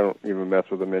now because I don't even mess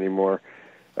with them anymore.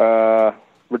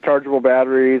 Rechargeable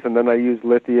batteries, and then I use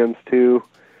lithiums too,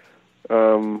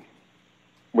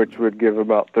 which would give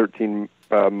about 13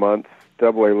 months.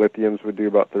 AA lithiums would do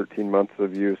about 13 months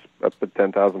of use, up to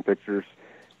 10,000 pictures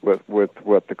with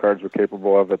what the cards were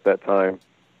capable of at that time.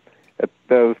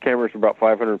 Those cameras were about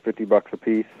 $550 a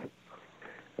piece.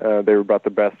 They were about the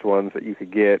best ones that you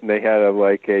could get, and they had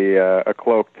a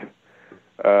cloaked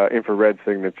infrared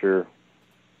signature.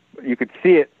 You could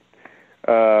see it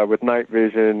with night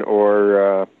vision,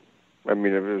 or it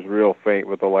was real faint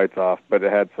with the lights off, but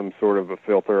it had some sort of a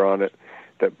filter on it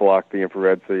that blocked the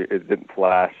infrared, so it didn't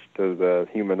flash to the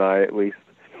human eye, at least.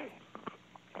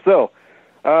 So,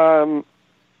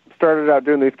 started out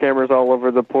doing these cameras all over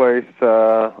the place,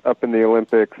 up in the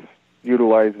Olympics,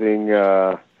 utilizing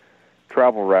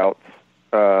travel routes.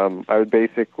 I would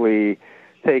basically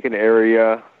take an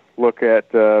area, look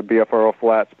at BFRO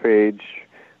Flats page,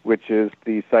 which is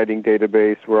the sighting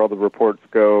database where all the reports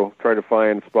go, try to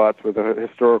find spots with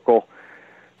historical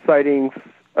sightings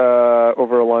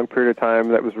over a long period of time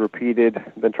that was repeated,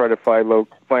 then try to find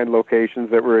locations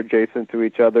that were adjacent to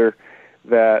each other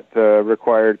that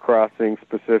required crossing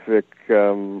specific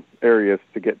areas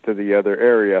to get to the other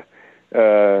area.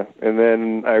 And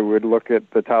then I would look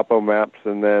at the topo maps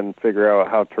and then figure out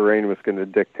how terrain was going to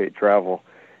dictate travel,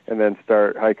 and then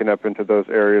start hiking up into those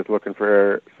areas looking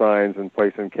for signs and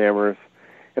placing cameras,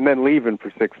 and then leaving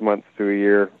for 6 months to a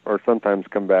year, or sometimes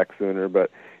come back sooner.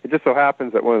 But it just so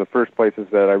happens that one of the first places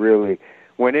that I really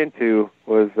went into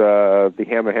was the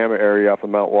Hamma area off of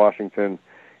Mount Washington,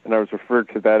 and I was referred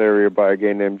to that area by a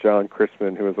guy named John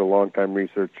Chrisman, who was a longtime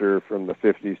researcher from the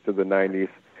 50s to the 90s.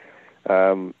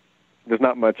 There's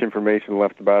not much information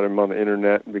left about him on the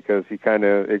internet because he kind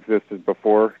of existed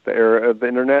before the era of the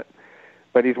internet.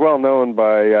 But he's well known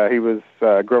by, he was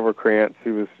Grover Krantz,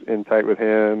 who was in tight with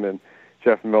him, and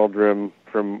Jeff Meldrum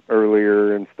from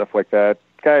earlier and stuff like that.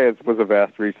 Guy was a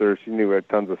vast researcher. He knew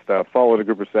tons of stuff. Followed a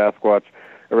group of Sasquatch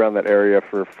around that area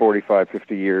for 45,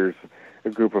 50 years, a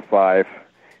group of 5.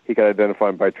 He got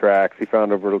identified by tracks. He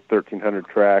found over 1,300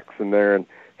 tracks in there, and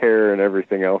hair and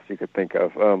everything else you could think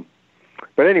of.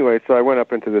 But anyway, so I went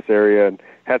up into this area and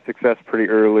had success pretty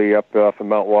early up off of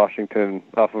Mount Washington,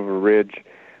 off of a ridge.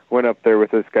 Went up there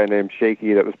with this guy named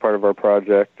Shaky that was part of our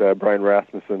project, Brian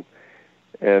Rasmussen,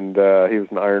 and he was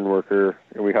an iron worker,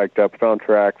 and we hiked up, found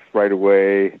tracks right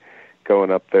away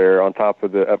going up there. On top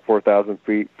of at 4,000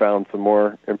 feet, found some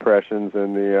more impressions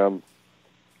in the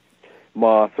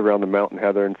moss around the mountain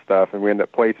heather and stuff, and we ended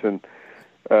up placing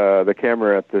the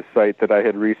camera at this site that I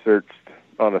had researched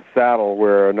on a saddle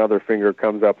where another finger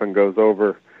comes up and goes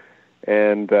over,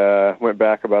 and went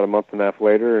back about a month and a half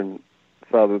later and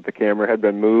saw that the camera had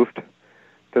been moved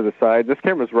to the side. This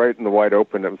camera was right in the wide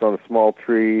open. It was on a small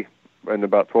tree and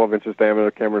about 12 inches diameter.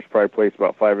 The camera was probably placed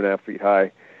about 5.5 feet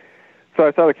high. So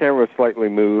I saw the camera was slightly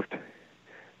moved.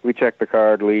 We checked the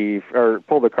card, leave, or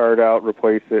pull the card out,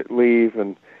 replace it, leave,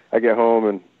 and I get home,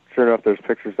 and sure enough, there's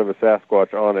pictures of a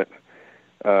Sasquatch on it.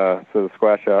 So the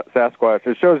Sasquatch,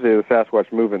 it shows you the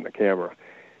Sasquatch moving the camera.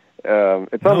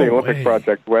 It's on the Olympic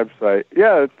Project website.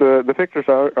 Yeah, the pictures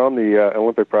are on the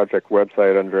Olympic Project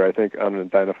website under, I think,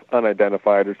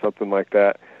 unidentified or something like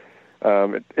that.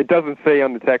 It doesn't say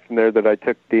on the text in there that I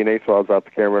took DNA swabs out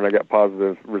the camera and I got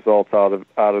positive results out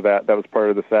of that. That was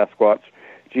part of the Sasquatch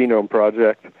Genome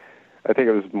Project. I think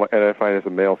it was identified as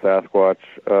a male Sasquatch.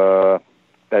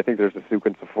 I think there's a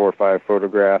sequence of 4 or 5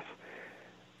 photographs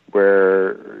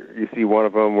where you see one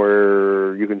of them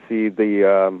where you can see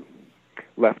the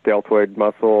left deltoid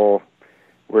muscle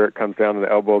where it comes down and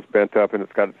the elbow's bent up and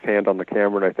it's got its hand on the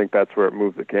camera, and I think that's where it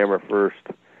moved the camera first.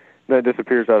 Then it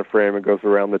disappears out of frame and goes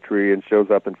around the tree and shows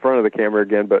up in front of the camera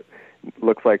again, but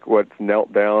looks like what's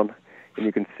knelt down, and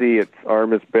you can see its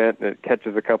arm is bent and it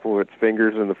catches a couple of its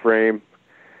fingers in the frame.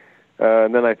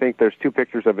 And then I think there's 2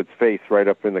 pictures of its face right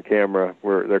up in the camera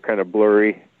where they're kind of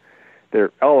blurry.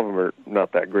 All of them are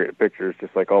not that great at pictures,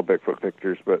 just like all Bigfoot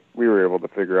pictures, but we were able to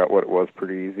figure out what it was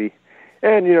pretty easy.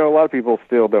 And, a lot of people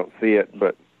still don't see it,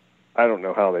 but I don't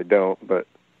know how they don't. But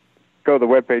go to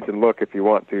the webpage and look if you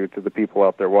want to the people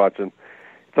out there watching.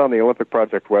 It's on the Olympic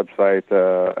Project website.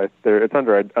 It's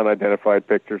under unidentified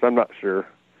pictures. I'm not sure.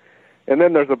 And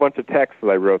then there's a bunch of text that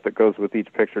I wrote that goes with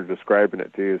each picture describing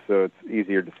it to you, so it's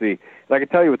easier to see. And I can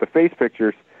tell you with the face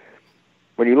pictures,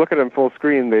 when you look at them full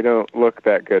screen, they don't look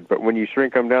that good. But when you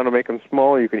shrink them down and make them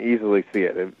small, you can easily see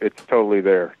it. It's totally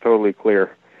there, totally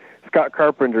clear. Scott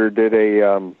Carpenter did he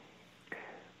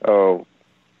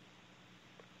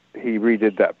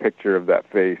redid that picture of that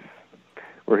face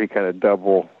where he kind of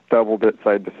doubled it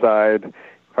side to side.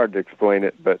 Hard to explain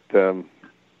it, but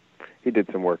he did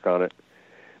some work on it.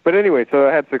 But anyway, so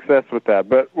I had success with that.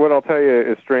 But what I'll tell you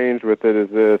is strange with it is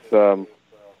this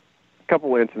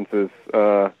couple instances.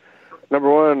 Number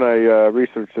one, I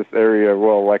researched this area,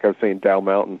 well, like I was saying, Dow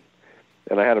Mountain,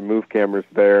 and I had to move cameras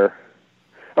there.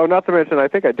 Oh, not to mention, I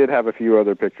think I did have a few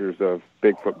other pictures of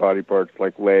Bigfoot body parts,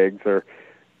 like legs or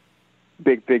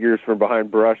big figures from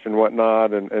behind brush and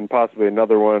whatnot, and possibly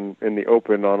another one in the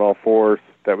open on all fours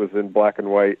that was in black and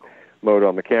white mode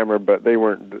on the camera, but they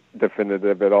weren't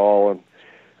definitive at all, and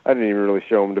I didn't even really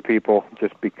show them to people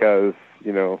just because,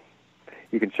 you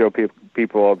can show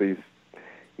people all these,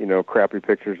 crappy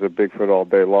pictures of Bigfoot all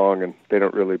day long, and they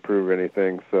don't really prove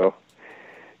anything. So,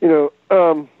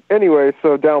 anyway,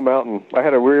 so Dow Mountain, I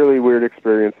had a really weird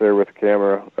experience there with the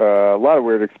camera. A lot of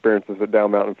weird experiences at Dow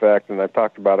Mountain, in fact, and I've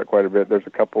talked about it quite a bit. There's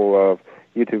a couple of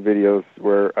YouTube videos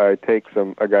where I take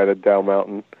a guy to Dow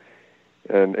Mountain,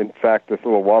 and in fact, this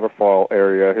little waterfall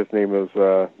area, his name is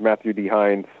Matthew D.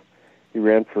 Hines. He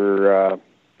ran for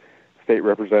state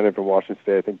representative in Washington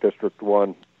State, I think District 1.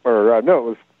 It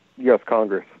was U.S.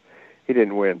 Congress. He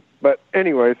didn't win. But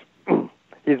anyways,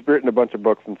 he's written a bunch of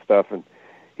books and stuff, and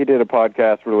he did a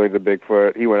podcast related to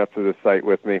Bigfoot. He went up to the site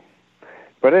with me.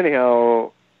 But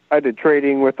anyhow, I did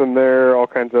trading with them there, all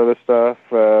kinds of other stuff.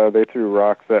 They threw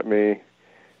rocks at me.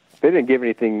 They didn't give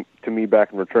anything to me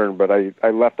back in return, but I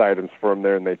left items for them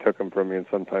there, and they took them from me, and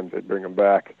sometimes they'd bring them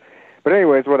back. But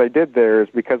anyways, what I did there is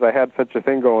because I had such a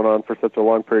thing going on for such a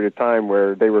long period of time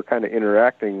where they were kind of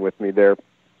interacting with me there,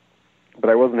 but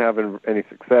I wasn't having any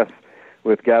success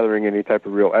with gathering any type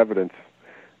of real evidence.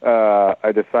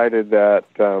 I decided that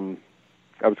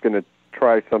I was going to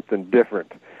try something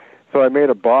different. So I made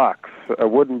a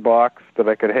wooden box that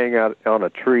I could hang out on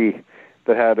a tree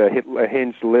that had a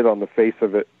hinged lid on the face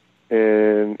of it.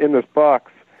 And in this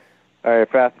box, I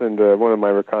fastened one of my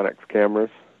Recon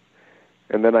cameras.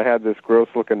 And then I had this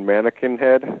gross-looking mannequin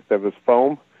head that was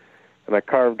foam, and I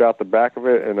carved out the back of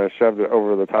it, and I shoved it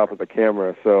over the top of the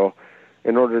camera. So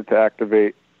in order to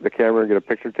activate the camera and get a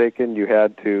picture taken, you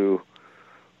had to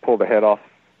pull the head off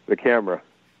the camera,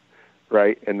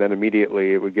 right? And then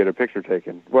immediately it would get a picture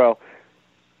taken. Well,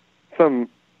 some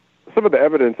of the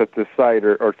evidence at this site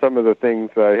or some of the things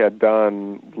I had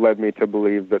done led me to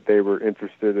believe that they were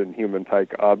interested in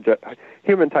human-type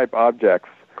objects.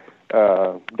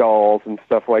 Dolls and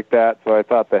stuff like that, so I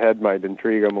thought the head might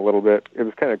intrigue them a little bit. It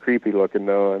was kind of creepy looking,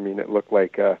 though. I mean, it looked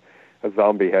like a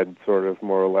zombie head, sort of,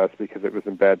 more or less, because it was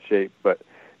in bad shape. But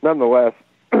nonetheless,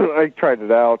 I tried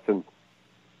it out, and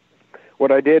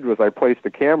what I did was I placed a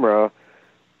camera,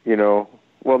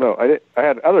 I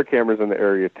had other cameras in the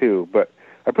area, too, but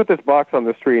I put this box on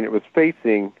this tree, and it was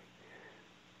facing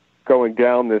going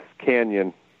down this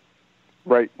canyon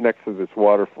right next to this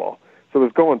waterfall. So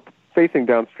it was facing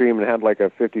downstream and had like a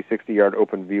 50, 60-yard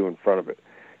open view in front of it.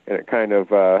 And it kind of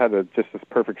had just this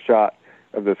perfect shot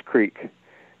of this creek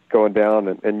going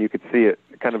down, and you could see it,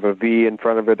 kind of a V in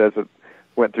front of it as it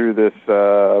went through this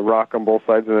rock on both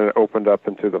sides, and then it opened up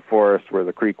into the forest where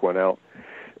the creek went out.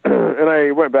 And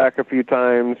I went back a few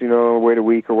times, wait a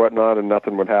week or whatnot, and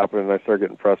nothing would happen, and I started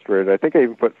getting frustrated. I think I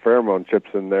even put pheromone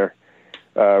chips in there,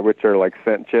 which are like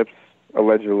scent chips.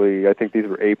 Allegedly, I think these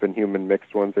were ape and human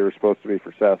mixed ones. They were supposed to be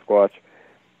for Sasquatch,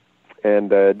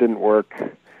 and it didn't work.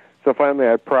 So finally,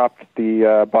 I propped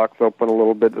the box open a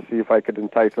little bit to see if I could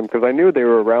entice them, because I knew they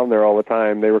were around there all the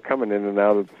time. They were coming in and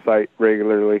out of the site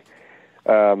regularly.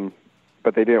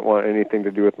 but they didn't want anything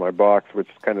to do with my box, which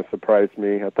kind of surprised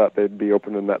me. I thought they'd be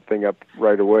opening that thing up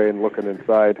right away and looking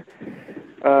inside.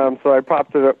 So I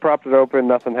propped it open,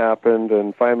 nothing happened,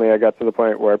 and finally I got to the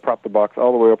point where I propped the box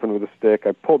all the way open with a stick.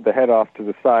 I pulled the head off to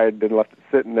the side and left it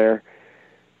sitting there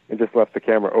and just left the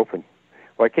camera open.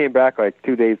 Well, I came back like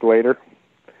 2 days later,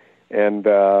 and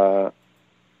I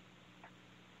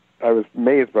was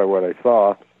amazed by what I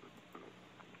saw.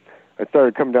 I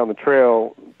started coming down the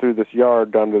trail through this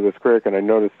yard down to this creek, and I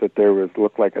noticed that there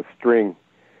looked like a string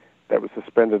that was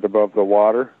suspended above the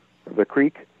water of the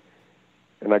creek.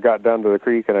 And I got down to the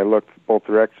creek, and I looked both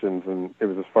directions, and it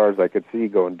was as far as I could see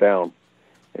going down.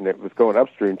 And it was going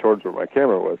upstream towards where my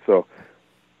camera was. So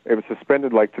it was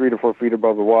suspended like 3 to 4 feet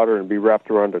above the water and be wrapped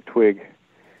around a twig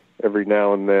every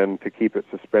now and then to keep it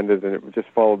suspended, and it would just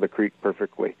follow the creek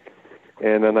perfectly.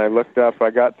 And then I looked up,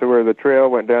 I got to where the trail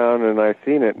went down, and I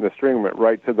seen it, and the string went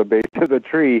right to the base of the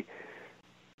tree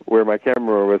where my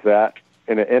camera was at,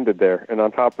 and it ended there. And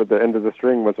on top of the end of the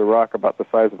string was a rock about the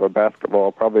size of a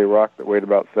basketball, probably a rock that weighed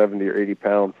about 70 or 80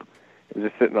 pounds. It was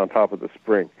just sitting on top of the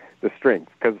string.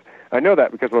 Because I know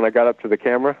that because when I got up to the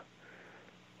camera,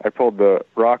 I pulled the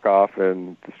rock off,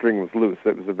 and the string was loose.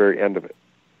 It was the very end of it.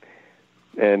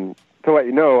 And to let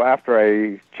you know, after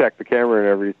I checked the camera and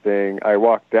everything, I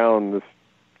walked down this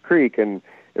creek, and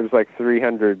it was like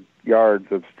 300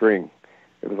 yards of string.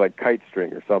 It was like kite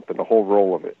string or something, a whole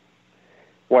roll of it.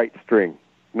 White string,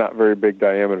 not very big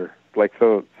diameter. Like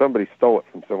so somebody stole it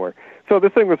from somewhere. So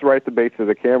this thing was right at the base of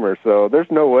the camera, so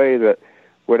there's no way that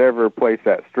whatever placed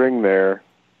that string there,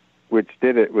 which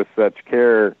did it with such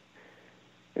care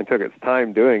and took its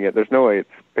time doing it, there's no way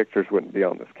its pictures wouldn't be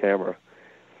on this camera.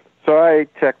 So I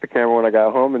checked the camera when I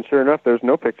got home, and sure enough, there's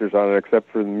no pictures on it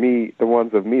except for the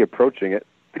ones of me approaching it.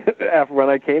 After when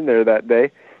I came there that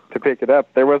day to pick it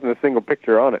up, there wasn't a single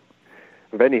picture on it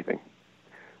of anything,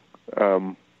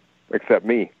 except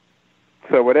me.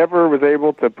 So whatever was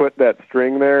able to put that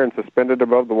string there and suspend it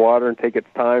above the water and take its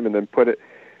time and then put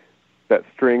that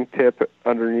string tip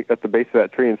underneath at the base of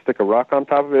that tree and stick a rock on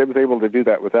top of it, it was able to do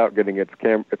that without getting its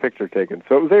picture taken.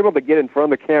 So it was able to get in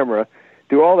front of the camera,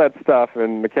 do all that stuff,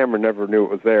 and the camera never knew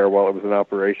it was there while it was in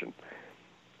operation.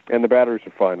 And the batteries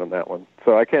are fine on that one.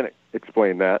 So I can't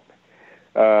explain that.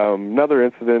 Another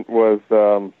incident was,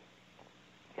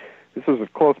 this was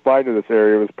close by to this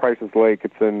area. It was Price's Lake.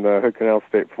 It's in Hood Canal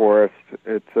State Forest.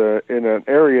 It's in an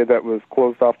area that was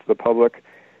closed off to the public.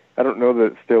 I don't know that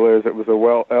it still is. It was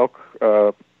a elk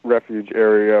refuge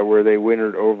area where they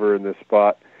wintered over in this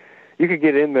spot. You could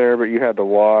get in there, but you had to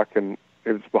walk, and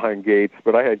it was behind gates.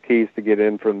 But I had keys to get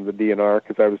in from the DNR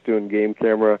because I was doing game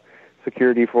camera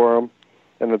security for them.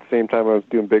 And at the same time, I was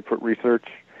doing Bigfoot research.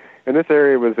 And this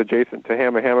area was adjacent to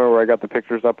Hamma Hamma, where I got the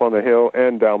pictures up on the hill,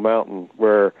 and Down Mountain,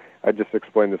 where I just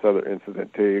explained this other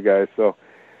incident to you guys. So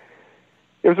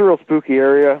it was a real spooky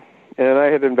area, and I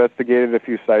had investigated a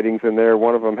few sightings in there.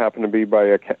 One of them happened to be by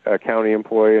a county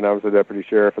employee, and I was a deputy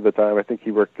sheriff at the time. I think he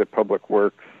worked at Public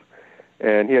Works,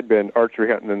 and he had been archery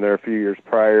hunting in there a few years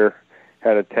prior,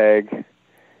 had a tag,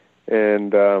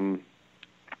 and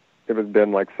it had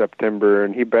been like September,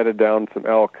 and he bedded down some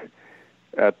elk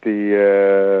at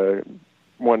the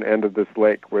one end of this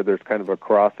lake where there's kind of a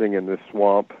crossing in this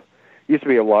swamp. Used to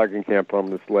be a logging camp on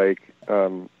this lake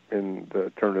in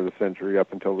the turn of the century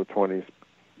up until the 20s,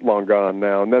 long gone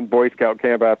now. And then Boy Scout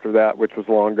camp after that, which was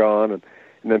long gone, and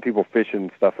then people fishing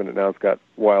and stuff in it now. It's got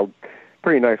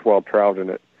pretty nice wild trout in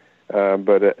it,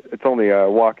 but it's only a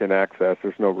walk-in access.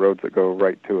 There's no roads that go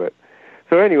right to it.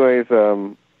 So anyways,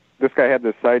 this guy had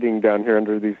this sighting down here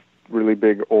under these really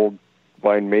big old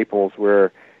vine maples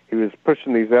where he was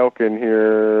pushing these elk in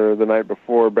here the night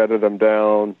before, bedded them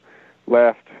down,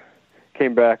 left,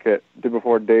 came back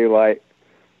before daylight,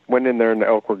 went in there and the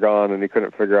elk were gone, and he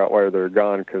couldn't figure out why they were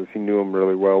gone because he knew them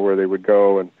really well where they would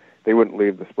go, and they wouldn't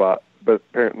leave the spot. But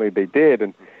apparently they did,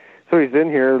 and so he's in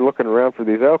here looking around for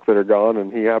these elk that are gone,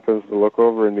 and he happens to look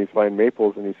over in these vine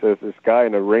maples, and he says this guy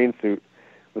in a rain suit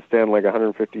was standing like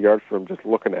 150 yards from him just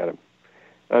looking at him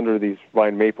under these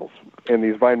vine maples. And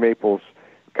these vine maples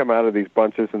come out of these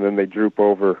bunches, and then they droop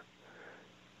over,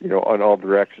 on all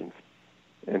directions.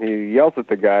 And he yells at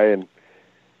the guy, and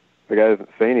the guy doesn't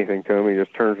say anything to him. He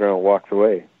just turns around and walks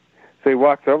away. So he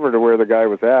walks over to where the guy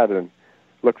was at and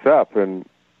looks up, and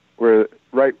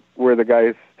right where the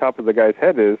guy's top of the guy's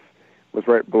head was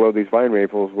right below these vine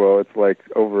maples. Well, it's like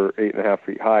over 8.5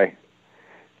 feet high.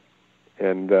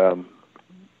 And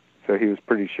so he was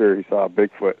pretty sure he saw a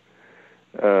Bigfoot.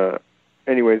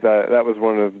 Anyways, that was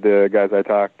one of the guys I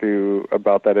talked to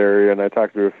about that area, and I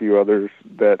talked to a few others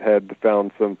that had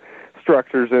found some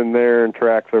structures in there and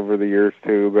tracks over the years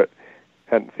too, but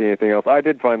hadn't seen anything else. I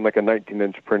did find like a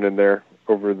 19-inch print in there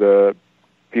over the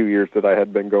few years that I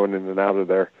had been going in and out of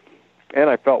there. And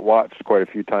I felt watched quite a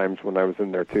few times when I was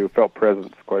in there, too. Felt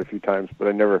presence quite a few times, but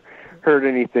I never heard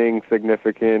anything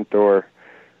significant or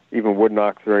even wood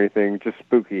knocks or anything, just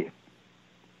spooky.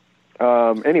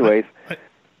 Anyways.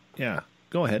 Yeah,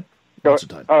 go ahead.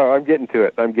 Oh, I'm getting to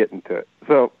it.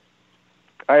 So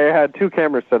I had 2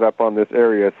 cameras set up on this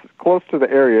area, close to the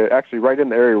area, actually right in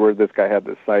the area where this guy had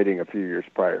this sighting a few years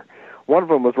prior. One of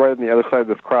them was right on the other side of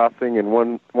this crossing, and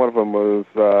one of them was,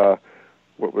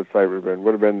 what would side would have been?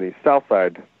 Would have been the south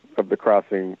side of the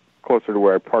crossing, closer to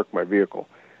where I parked my vehicle.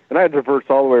 And I had to traverse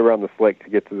all the way around this lake to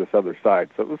get to this other side.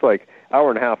 So it was like an hour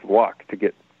and a half walk to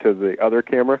get to the other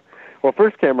camera. Well,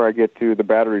 first camera I get to, the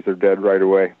batteries are dead right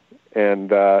away.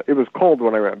 And it was cold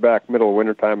when I went back, middle of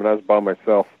wintertime, and I was by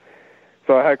myself.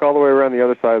 So I hike all the way around the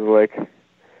other side of the lake.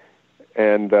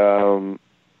 And,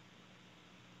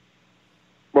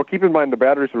 well, keep in mind the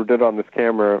batteries were dead on this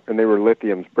camera, and they were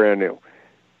lithiums, brand new.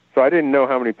 So I didn't know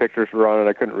how many pictures were on it.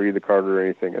 I couldn't read the card or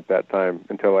anything at that time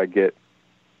until I get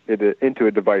it into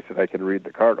a device that I could read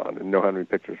the card on and know how many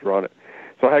pictures were on it.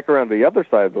 So I hike around the other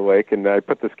side of the lake, and I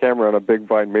put this camera on a big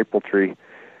vine maple tree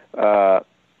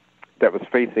that was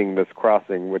facing this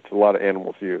crossing, which a lot of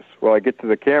animals use. Well, I get to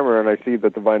the camera, and I see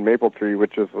that the vine maple tree,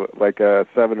 which is like a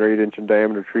 7 or 8 inch in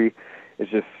diameter tree, is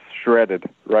just shredded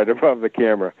right above the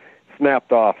camera,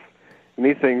 snapped off. And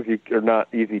these things are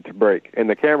not easy to break. And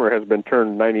the camera has been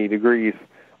turned 90 degrees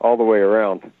all the way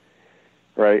around,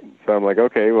 right? So I'm like,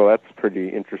 okay, well, that's pretty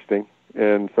interesting.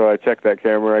 And so I check that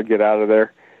camera, I get out of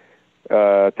there,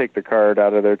 take the card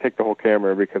out of there, take the whole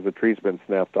camera because the tree's been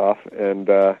snapped off, and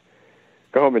go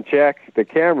home and check the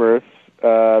cameras.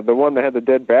 The one that had the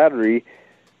dead battery,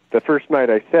 the first night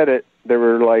I set it, there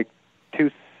were like 2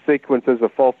 sequences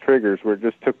of false triggers where it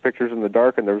just took pictures in the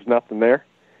dark and there was nothing there.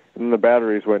 And then the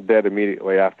batteries went dead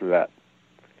immediately after that.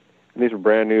 And these were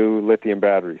brand new lithium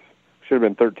batteries. Should have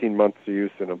been 13 months of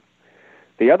use in them.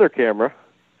 The other camera,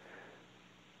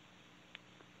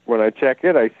 when I check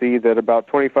it, I see that about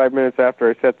 25 minutes after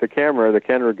I set the camera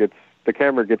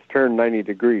gets turned 90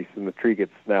 degrees and the tree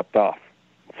gets snapped off.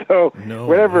 So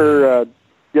whatever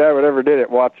did it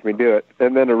watched me do it.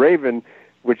 And then a raven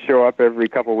would show up every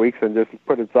couple of weeks and just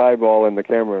put its eyeball in the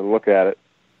camera and look at it.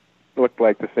 It looked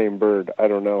like the same bird. I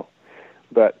don't know.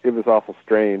 But it was awful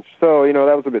strange. So,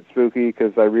 that was a bit spooky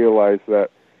because I realized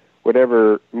that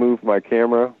whatever moved my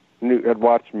camera had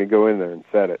watched me go in there and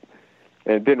set it.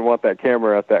 And it didn't want that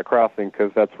camera at that crossing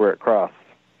because that's where it crossed.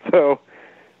 So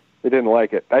it didn't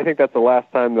like it. I think that's the last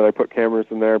time that I put cameras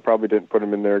in there. Probably didn't put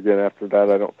them in there again after that,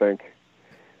 I don't think.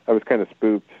 I was kind of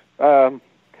spooked. That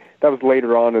was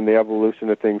later on in the evolution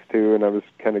of things, too, and I was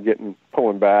kind of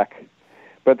pulling back.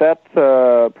 But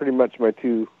that's pretty much my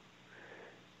 2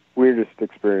 weirdest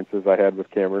experiences I had with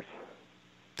cameras.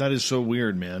 That is so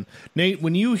weird, man. Nate,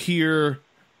 when you hear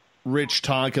Rich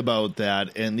talk about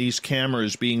that and these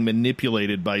cameras being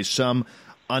manipulated by some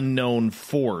unknown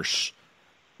force,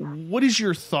 what is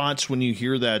your thoughts when you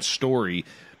hear that story,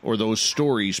 or those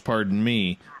stories, pardon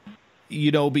me?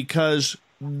 Because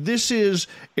this is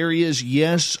areas,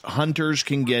 yes, hunters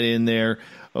can get in there,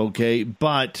 okay,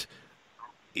 but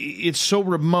it's so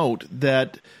remote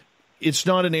that it's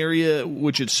not an area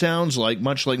which it sounds like,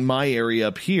 much like my area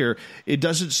up here, it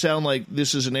doesn't sound like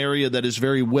this is an area that is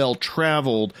very well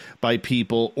traveled by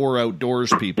people or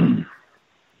outdoors people.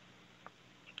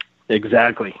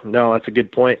 Exactly. No, that's a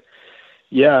good point.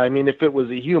 Yeah, I mean, if it was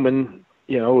a human,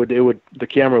 the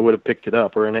camera would have picked it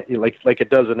up, or like it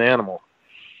does an animal.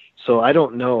 So I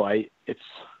don't know. I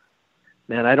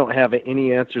don't have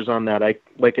any answers on that.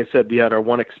 Like I said, we had our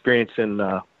one experience in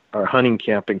our hunting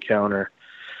camp encounter.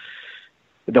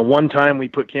 The one time we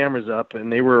put cameras up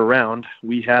and they were around,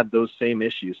 we had those same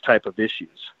type of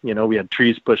issues. We had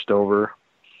trees pushed over.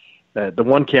 The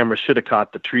one camera should have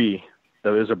caught the tree.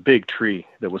 There was a big tree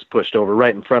that was pushed over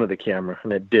right in front of the camera,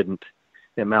 and it didn't.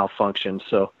 It malfunctioned.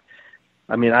 So,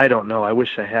 I mean, I don't know. I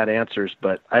wish I had answers,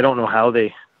 but I don't know how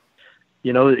they,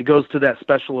 it goes to that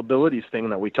special abilities thing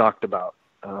that we talked about.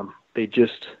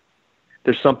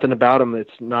 There's something about them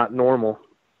that's not normal.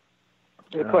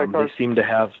 It's like they seem to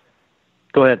have.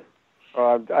 Go ahead.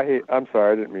 I'm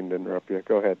sorry. I didn't mean to interrupt you.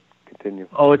 Go ahead. Continue.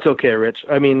 Oh, it's okay, Rich.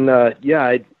 I mean,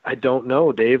 I don't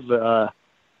know, Dave. I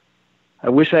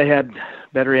wish I had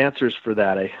better answers for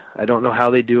that. I don't know how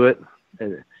they do it.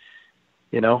 I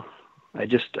don't know.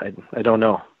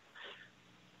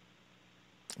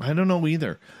 I don't know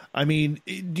either. I mean,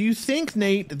 do you think,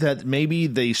 Nate, that maybe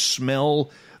they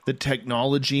smell the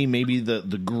technology, maybe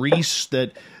the grease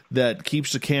that that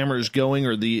keeps the cameras going,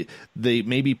 or they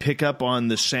maybe pick up on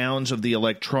the sounds of the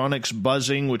electronics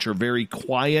buzzing, which are very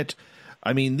quiet.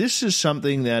 I mean, this is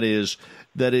something that is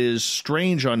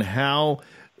strange on how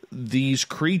these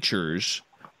creatures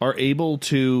are able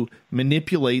to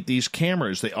manipulate these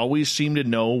cameras. They always seem to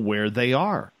know where they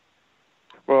are.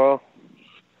 Well,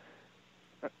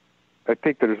 I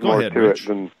think there's more to Rich. it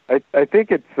than I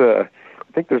think it's. I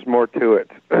think there's more to it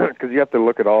because you have to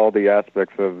look at all the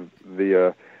aspects of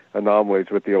the anomalies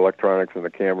with the electronics and the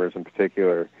cameras in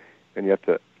particular, and you have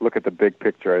to look at the big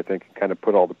picture. I think and kind of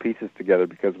put all the pieces together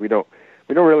because we don't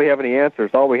really have any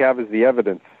answers. All we have is the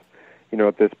evidence,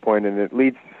 at this point, and it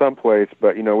leads to someplace.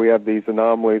 But we have these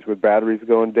anomalies with batteries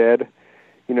going dead,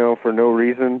 for no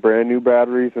reason, brand new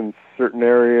batteries in certain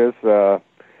areas. The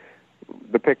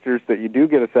pictures that you do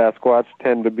get of Sasquatch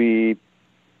tend to be,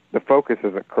 the focus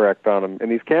isn't correct on them.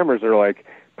 And these cameras are like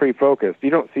pre-focused. You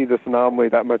don't see this anomaly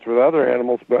that much with other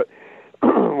animals, but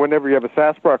whenever you have a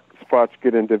Sasquatch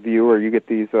get into view, or you get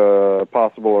these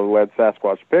possible alleged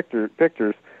Sasquatch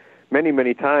pictures, many,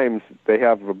 many times they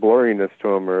have a blurriness to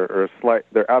them or a slight,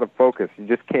 they're out of focus. You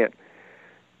just can't,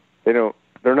 they're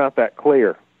not that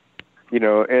clear.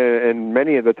 And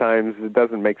many of the times it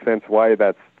doesn't make sense why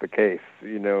that's the case.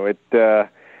 And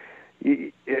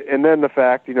then the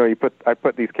fact, I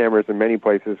put these cameras in many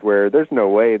places where there's no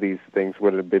way these things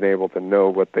would have been able to know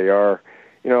what they are.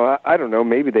 I don't know,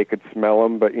 maybe they could smell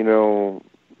them, but,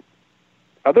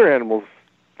 other animals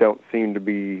don't seem to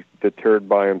be deterred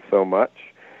by them so much.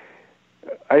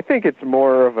 I think it's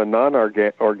more of a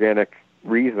non-organic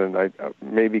reason,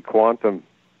 maybe quantum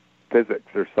physics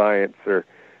or science or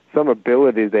some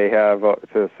ability they have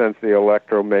to sense the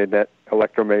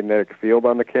electromagnetic field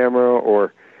on the camera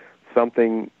or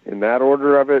something in that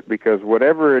order of it, because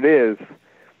whatever it is,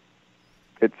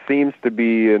 it seems to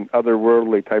be an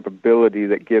otherworldly type ability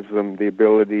that gives them the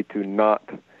ability to not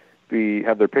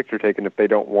have their picture taken if they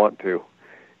don't want to,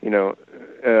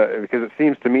 because it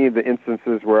seems to me the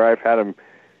instances where I've had them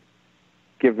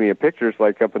give me a pictures,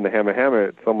 like up in the Hamma,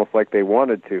 it's almost like they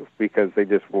wanted to, because they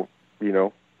just will,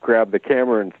 grabbed the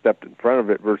camera and stepped in front of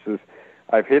it, versus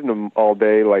I've hidden them all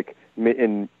day, like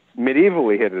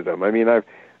medievally hidden them. I mean, I've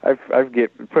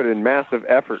put in massive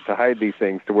effort to hide these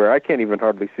things to where I can't even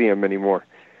hardly see them anymore,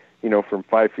 from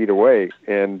 5 feet away,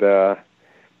 and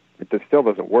it still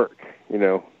doesn't work.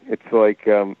 It's like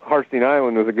Harsteen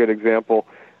Island was a good example.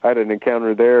 I had an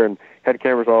encounter there and had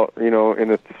cameras all,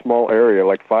 in a small area,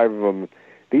 like 5 of them.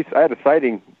 I had a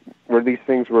sighting where these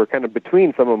things were kind of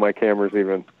between some of my cameras,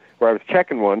 even where I was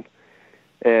checking one,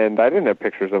 and I didn't have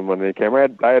pictures of them on the camera.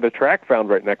 I had a track found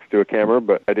right next to a camera,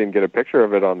 but I didn't get a picture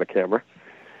of it on the camera.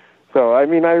 So, I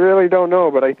mean, I really don't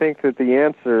know, but I think that the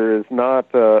answer is not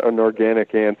an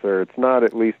organic answer. It's not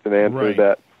at least an answer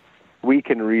that we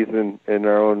can reason in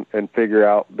our own and figure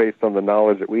out based on the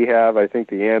knowledge that we have. I think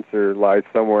the answer lies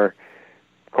somewhere,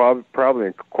 probably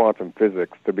in quantum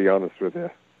physics, to be honest with you.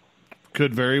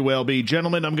 Could very well be.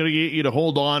 Gentlemen, I'm going to get you to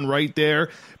hold on right there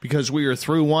because we are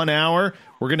through 1 hour.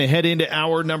 We're going to head into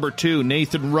hour number 2.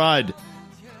 Nathan Rudd,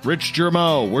 Rich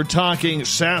Germeau. We're talking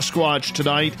Sasquatch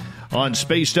tonight on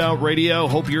Spaced Out Radio.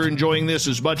 Hope you're enjoying this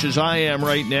as much as I am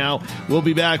right now. We'll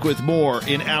be back with more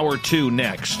in hour 2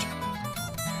 next.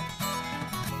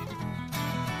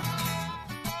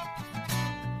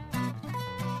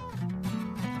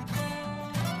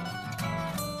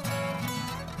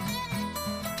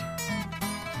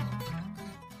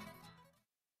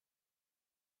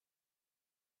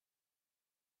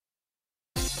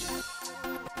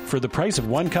 For the price of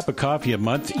 1 cup of coffee a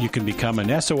month, you can become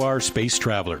an SOR Space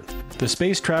Traveler. The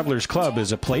Space Travelers Club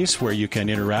is a place where you can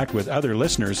interact with other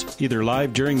listeners, either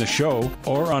live during the show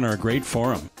or on our great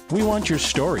forum. We want your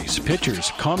stories,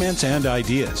 pictures, comments, and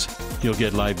ideas. You'll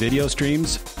get live video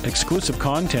streams, exclusive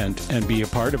content, and be a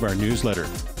part of our newsletter.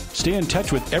 Stay in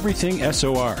touch with everything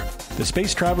SOR. The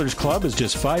Space Travelers Club is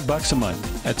just $5 a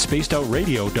month at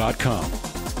spacedoutradio.com.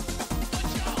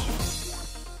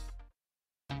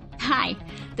 Hi,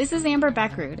 this is Amber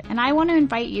Beckrud, and I want to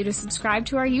invite you to subscribe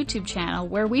to our YouTube channel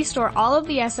where we store all of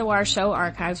the SOR show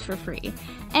archives for free.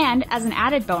 And as an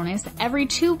added bonus, every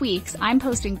 2 weeks I'm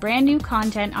posting brand new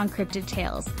content on Cryptid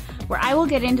Tales, where I will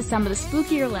get into some of the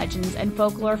spookier legends and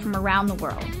folklore from around the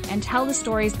world and tell the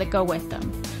stories that go with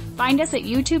them. Find us at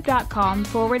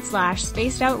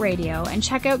youtube.com/spacedoutradio and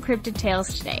check out Cryptid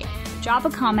Tales today. Drop a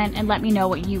comment and let me know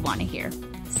what you want to hear.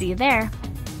 See you there.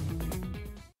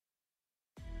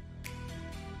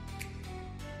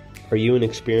 Are you an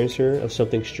experiencer of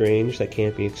something strange that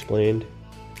can't be explained?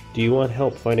 Do you want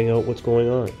help finding out what's going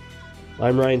on?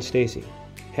 I'm Ryan Stacy,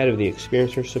 head of the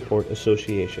Experiencer Support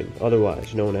Association,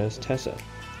 otherwise known as TESSA.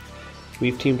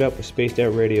 We've teamed up with Spaced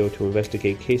Out Radio to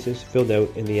investigate cases filled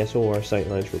out in the SOR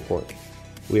Sightlines report.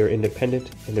 We are independent,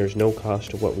 and there's no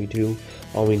cost to what we do.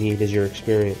 All we need is your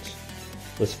experience.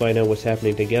 Let's find out what's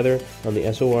happening together on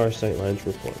the SOR Sightlines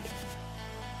report.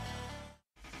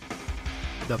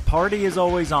 The party is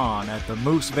always on at the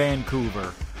Moose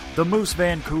Vancouver. The Moose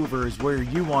Vancouver is where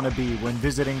you want to be when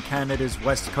visiting Canada's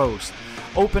West Coast.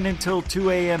 Open until 2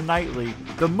 a.m. nightly,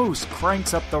 the Moose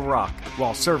cranks up the rock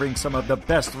while serving some of the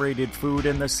best-rated food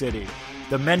in the city.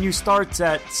 The menu starts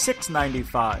at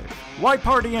 $6.95. Why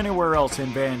party anywhere else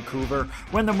in Vancouver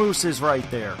when the Moose is right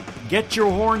there? Get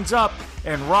your horns up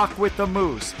and rock with the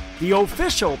Moose, the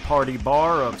official party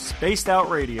bar of Spaced Out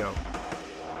Radio.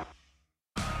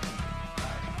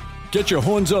 Get your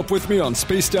horns up with me on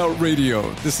Spaced Out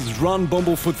Radio. This is Ron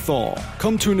Bumblefoot Thal.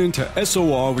 Come tune in to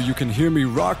SOR where you can hear me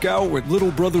rock out with Little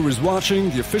Brother Is Watching,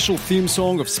 the official theme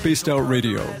song of Spaced Out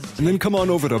Radio. And then come on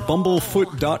over to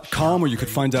bumblefoot.com where you can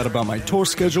find out about my tour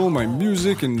schedule, my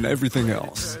music, and everything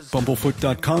else.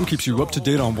 Bumblefoot.com keeps you up to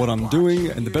date on what I'm doing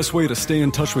and the best way to stay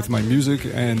in touch with my music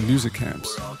and music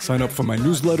camps. Sign up for my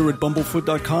newsletter at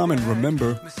bumblefoot.com and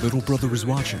remember, Little Brother Is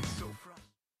Watching.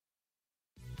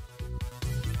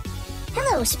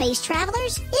 Hello, Space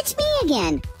Travelers. It's me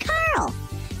again, Carl.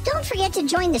 Don't forget to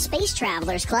join the Space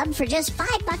Travelers Club for just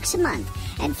 $5 a month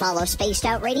and follow Spaced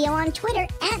Out Radio on Twitter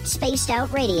at Spaced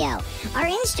Out Radio. Our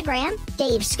Instagram,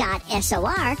 Dave Scott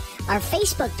SOR. Our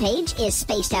Facebook page is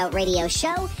Spaced Out Radio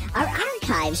Show. Our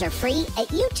archives are free at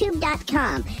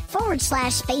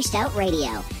youtube.com/Spaced Out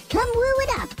Radio. Come woo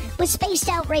it up with Spaced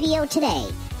Out Radio today.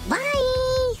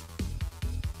 Bye!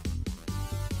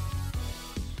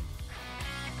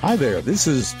 Hi there, this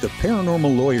is the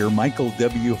paranormal lawyer Michael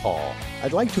W. Hall.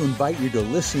 I'd like to invite you to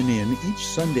listen in each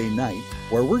Sunday night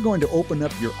where we're going to open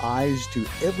up your eyes to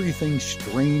everything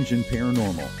strange and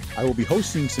paranormal. I will be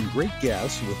hosting some great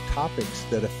guests with topics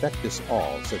that affect us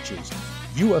all, such as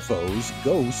UFOs,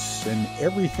 ghosts, and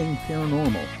everything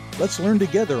paranormal. Let's learn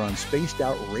together on Spaced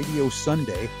Out Radio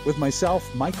Sunday with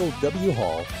myself, Michael W.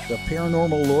 Hall, the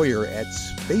paranormal lawyer at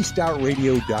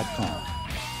spacedoutradio.com.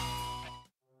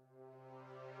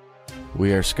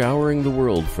 We are scouring the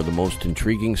world for the most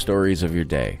intriguing stories of your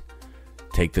day.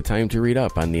 Take the time to read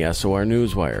up on the SOR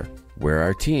Newswire, where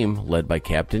our team, led by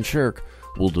Captain Shirk,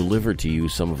 will deliver to you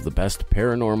some of the best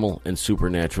paranormal and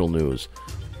supernatural news,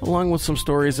 along with some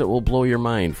stories that will blow your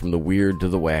mind from the weird to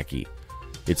the wacky.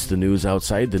 It's the news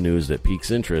outside the news that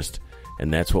piques interest, and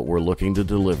that's what we're looking to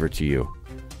deliver to you.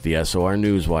 The SOR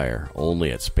Newswire,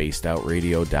 only at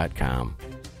spacedoutradio.com.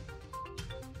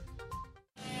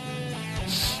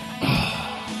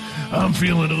 I'm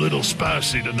feeling a little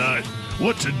spicy tonight.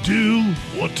 What to do?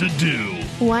 What to do?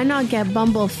 Why not get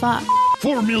Bumblefuck?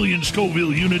 4 million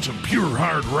Scoville units of pure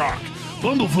hard rock.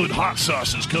 Bumblefoot hot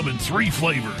sauces come in 3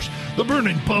 flavors. The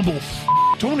burning Bumble.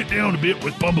 Tone it down a bit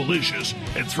with Bumblicious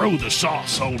and throw the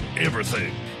sauce on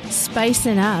everything. Spice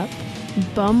it up.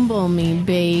 Bumble me,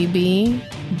 baby.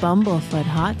 Bumblefoot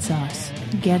hot sauce.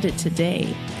 Get it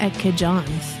today at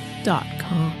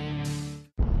kajans.com.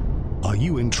 Are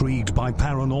you intrigued by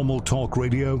Paranormal Talk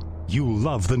Radio? You'll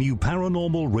love the new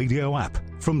Paranormal Radio app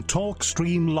from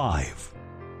TalkStream Live.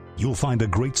 You'll find a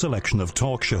great selection of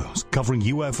talk shows covering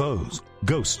UFOs,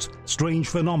 ghosts, strange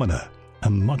phenomena,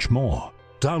 and much more.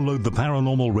 Download the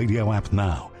Paranormal Radio app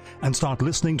now and start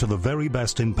listening to the very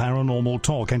best in paranormal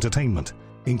talk entertainment,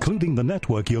 including the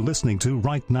network you're listening to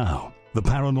right now, the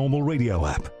Paranormal Radio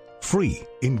app, free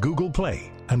in Google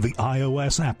Play and the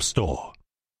iOS App Store.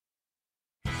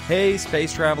 Hey,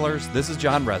 space travelers, this is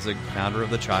John Resig, founder of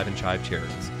the Chive and Chive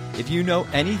Charities. If you know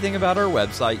anything about our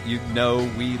website, you know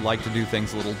we like to do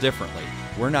things a little differently.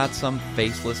 We're not some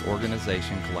faceless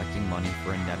organization collecting money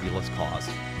for a nebulous cause.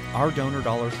 Our donor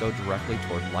dollars go directly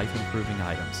toward life-improving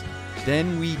items.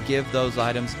 Then we give those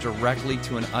items directly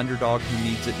to an underdog who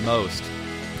needs it most.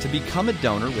 To become a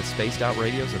donor with Spaced Out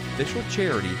Radio's official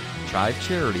charity, Chive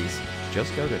Charities,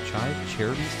 just go to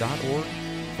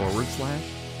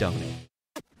chivecharities.org/donate.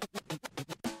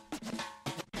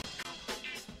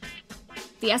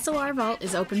 The SOR Vault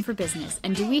is open for business,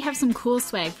 and do we have some cool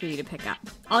swag for you to pick up?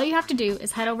 All you have to do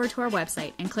is head over to our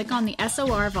website and click on the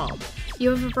SOR Vault.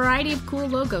 You have a variety of cool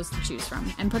logos to choose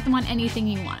from, and put them on anything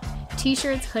you want.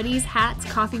 T-shirts, hoodies, hats,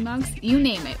 coffee mugs, you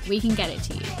name it, we can get it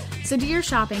to you. So do your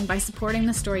shopping by supporting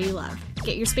the store you love.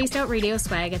 Get your Spaced Out Radio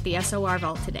swag at the SOR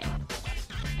Vault today.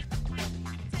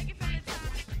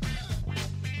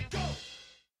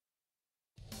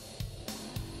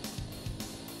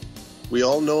 We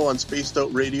all know on Spaced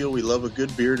Out Radio we love a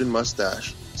good beard and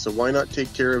mustache, so why not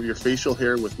take care of your facial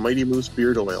hair with Mighty Moose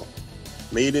Beard Oil?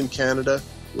 Made in Canada,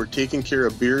 we're taking care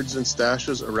of beards and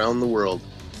stashes around the world.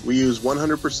 We use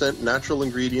 100% natural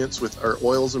ingredients with our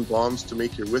oils and balms to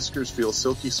make your whiskers feel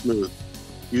silky smooth.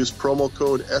 Use promo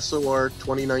code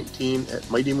SOR2019 at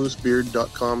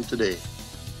MightyMooseBeard.com today.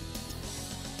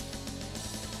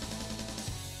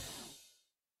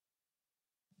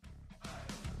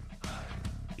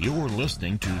 You're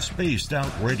listening to Spaced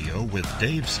Out Radio with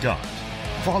Dave Scott.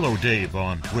 Follow Dave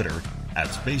on Twitter at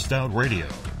Spaced Out Radio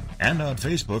and on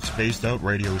Facebook, Spaced Out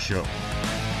Radio Show.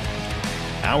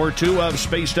 Hour 2 of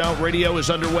Spaced Out Radio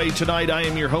is underway tonight. I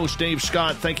am your host, Dave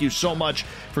Scott. Thank you so much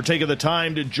for taking the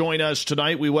time to join us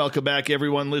tonight. We welcome back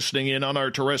everyone listening in on our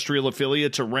terrestrial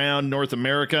affiliates around North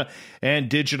America and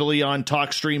digitally on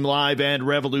TalkStream Live and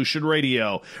Revolution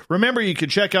Radio. Remember, you can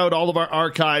check out all of our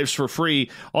archives for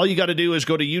free. All you got to do is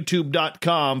go to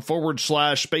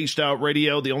youtube.com/Spaced Out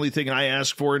Radio. The only thing I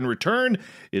ask for in return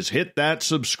is hit that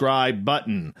subscribe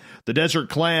button. The Desert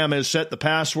Clam has set the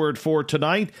password for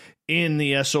tonight in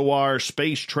the SOR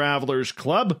Space Travelers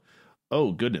Club.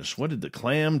 Oh, goodness, what did the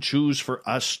clam choose for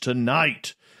us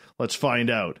tonight? Let's find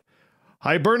out.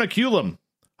 Hibernaculum.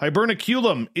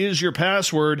 Hibernaculum is your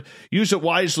password. Use it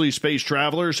wisely, Space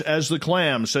Travelers, as the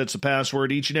clam sets the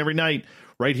password each and every night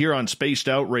right here on Spaced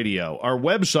Out Radio. Our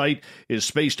website is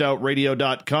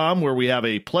spacedoutradio.com, where we have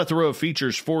a plethora of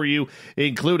features for you,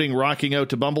 including rocking out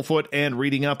to Bumblefoot and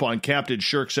reading up on Captain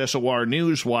Shirk's SOR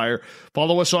Newswire.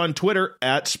 Follow us on Twitter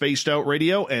at Spaced Out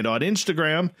Radio and on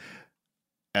Instagram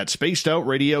at Spaced Out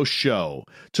Radio Show.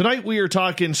 Tonight we are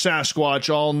talking Sasquatch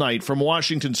all night from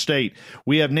Washington State.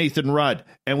 We have Nathan Rudd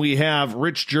and we have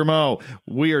Rich Germeau.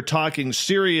 We are talking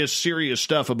serious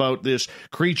stuff about this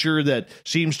creature that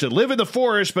seems to live in the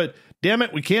forest, but damn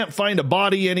it, we can't find a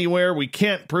body anywhere. We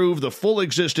can't prove the full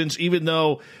existence, even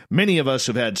though many of us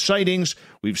have had sightings.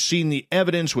 We've seen the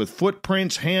evidence with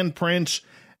footprints, handprints,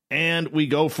 and we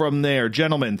go from there.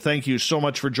 Gentlemen, thank you so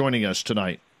much for joining us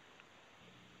tonight.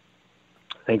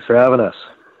 Thanks for having us.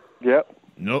 Yep.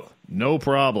 No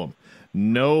problem.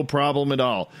 No problem at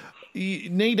all.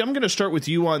 Nate, I'm going to start with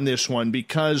you on this one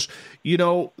because, you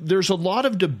know, there's a lot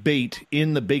of debate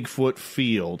in the Bigfoot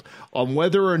field on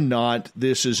whether or not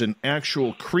this is an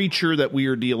actual creature that we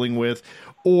are dealing with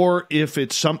or if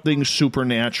it's something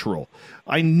supernatural.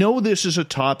 I know this is a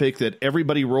topic that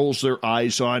everybody rolls their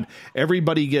eyes on.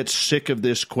 Everybody gets sick of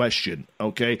this question,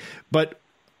 okay? But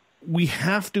we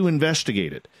have to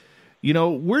investigate it. You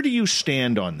know, where do you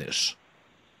stand on this?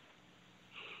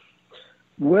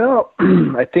 Well,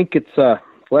 I think it's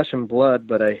flesh and blood,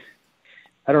 but I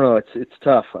don't know. It's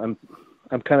tough. I'm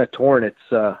kind of torn. It's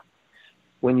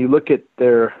when you look at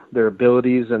their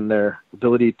abilities and their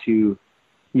ability to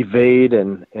evade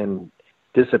and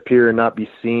disappear and not be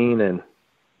seen, and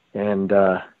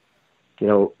you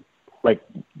know, like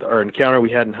our encounter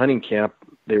we had in hunting camp,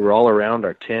 they were all around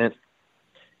our tent.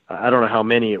 I don't know how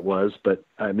many it was, but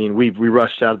I mean, we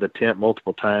rushed out of the tent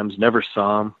multiple times, never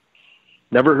saw them,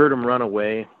 never heard them run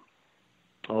away.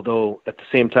 Although at the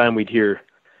same time, we'd hear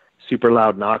super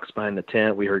loud knocks behind the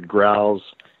tent. We heard growls.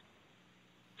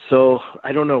 So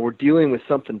I don't know. We're dealing with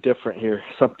something different here.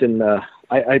 Something,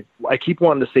 I keep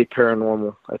wanting to say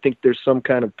paranormal. I think there's some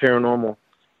kind of paranormal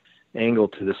angle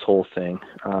to this whole thing.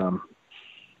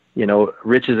 You know,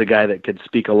 Rich is a guy that could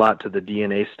speak a lot to the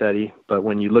DNA study, but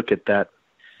when you look at that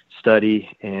study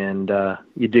and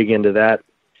you dig into that,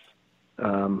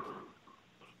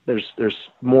 there's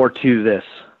more to this.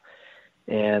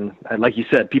 And like you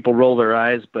said, people roll their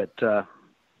eyes, but I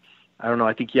don't know.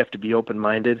 I think you have to be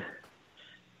open-minded.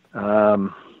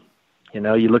 You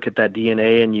know, you look at that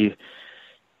DNA and you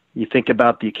think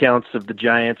about the accounts of the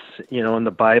giants, you know, in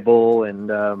the Bible, and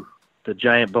the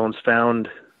giant bones found,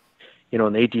 you know,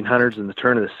 in the 1800s and the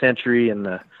turn of the century, and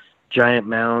the giant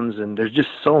mounds. And there's just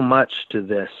so much to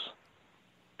this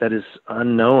that is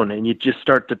unknown. And you just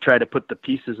start to try to put the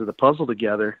pieces of the puzzle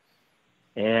together.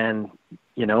 And,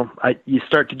 you know, you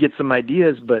start to get some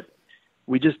ideas, but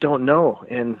we just don't know.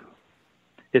 And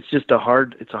it's just a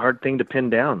hard thing to pin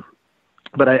down.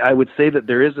 But I would say that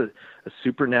there is a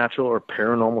supernatural or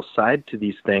paranormal side to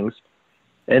these things.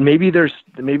 And maybe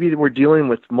we're dealing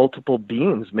with multiple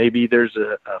beings. Maybe there's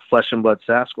a flesh and blood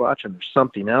Sasquatch and there's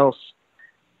something else.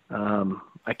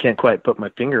 I can't quite put my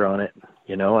finger on it.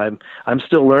 You know, I'm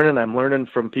still learning. I'm learning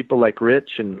from people like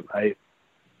Rich, and I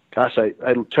try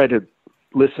to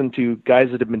listen to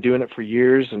guys that have been doing it for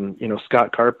years, and, you know,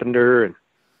 Scott Carpenter and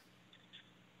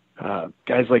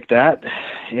guys like that.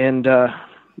 And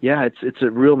yeah, it's a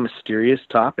real mysterious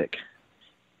topic.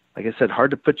 Like I said,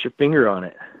 hard to put your finger on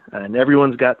it. And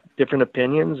everyone's got different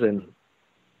opinions, and,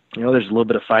 you know, there's a little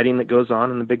bit of fighting that goes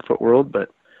on in the Bigfoot world, but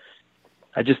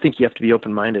I just think you have to be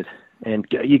open-minded, and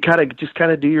you gotta just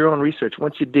kind of do your own research.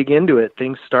 Once you dig into it,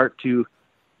 things start to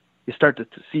you start to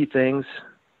see things,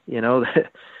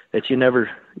 that you never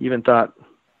even thought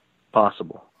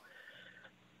possible.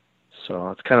 So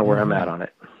that's kind of where I'm at on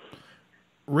it.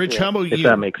 Rich, how about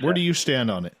you? Where do you stand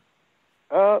on it?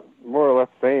 More or less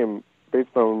same. Based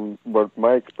on what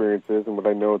my experience is and what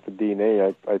I know with the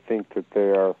DNA, I think that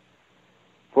they are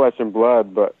flesh and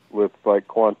blood, but with like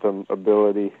quantum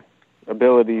abilities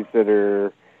that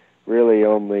are really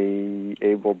only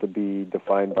able to be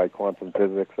defined by quantum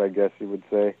physics, I guess you would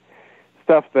say.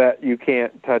 Stuff that you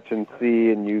can't touch and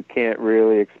see, and you can't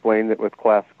really explain it with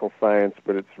classical science,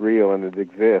 but it's real and it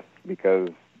exists because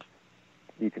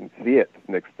you can see it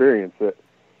and experience it,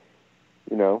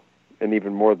 and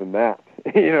even more than that,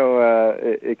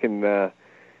 it can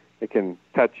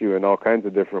touch you in all kinds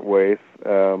of different ways.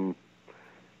 It's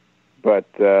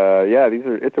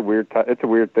a weird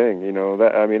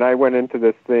thing, I went into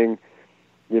this thing,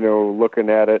 looking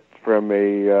at it from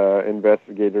a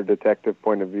investigator detective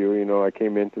point of view. I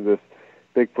came into this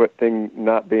Bigfoot thing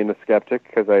not being a skeptic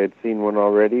because I had seen one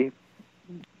already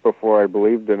before I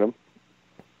believed in him.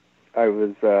 I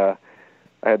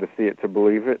had to see it to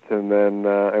believe it, and then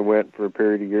I went for a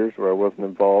period of years where I wasn't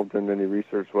involved in any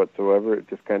research whatsoever. It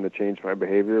just kind of changed my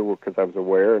behavior because I was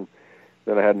aware, and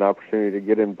then I had an opportunity to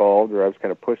get involved, or I was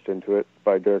kind of pushed into it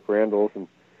by Derek Randles, and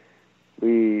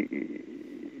we,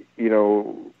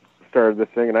 started this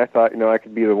thing, and I thought, I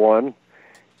could be the one.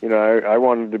 I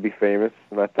wanted to be famous,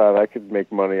 and I thought I could make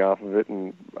money off of it,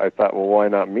 and I thought, well, why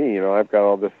not me? I've got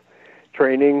all this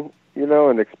training,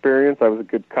 and experience. I was a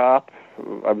good cop.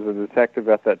 I was a detective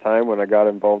at that time when I got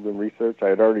involved in research. I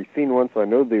had already seen one, so I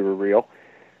knew they were real.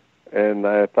 And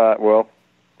I thought, well,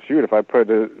 shoot, if I put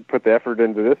the effort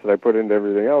into this that I put into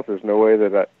everything else, there's no way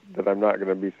that I'm not going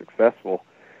to be successful.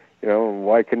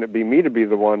 Why couldn't it be me to be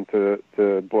the one to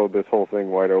blow this whole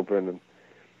thing wide open? And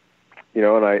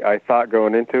and I thought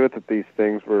going into it that these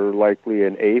things were likely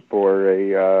an ape or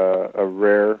a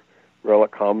rare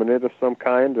relic hominid of some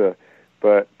kind.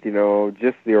 But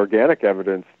just the organic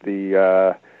evidence,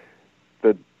 the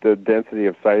density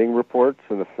of sighting reports,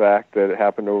 and the fact that it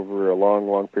happened over a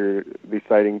long period. These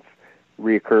sightings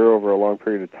reoccur over a long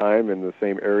period of time in the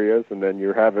same areas, and then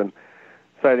you're having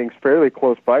sightings fairly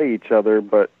close by each other,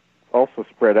 but also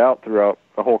spread out throughout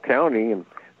the whole county. And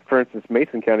for instance,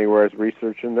 Mason County, where I was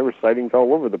researching, there were sightings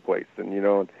all over the place. And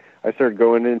I started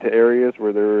going into areas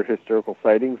where there were historical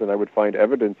sightings, and I would find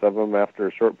evidence of them after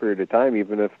a short period of time,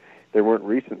 even if there weren't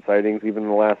recent sightings, even in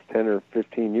the last 10 or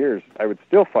 15 years, I would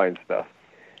still find stuff.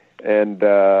 And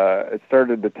it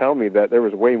started to tell me that there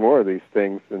was way more of these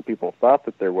things than people thought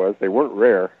that there was. They weren't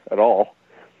rare at all.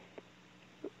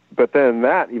 But then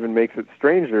that even makes it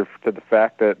stranger to the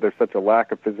fact that there's such a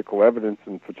lack of physical evidence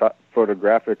and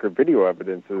photographic or video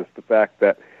evidence, is the fact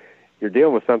that you're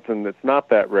dealing with something that's not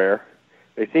that rare.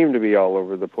 They seem to be all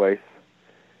over the place.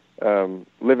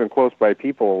 Living close by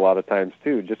people a lot of times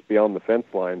too, just beyond the fence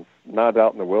lines, not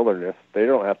out in the wilderness. They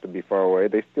don't have to be far away.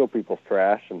 They steal people's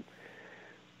trash and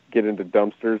get into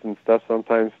dumpsters and stuff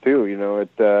sometimes too,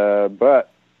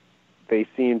 but they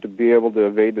seem to be able to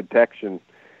evade detection,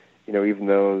 even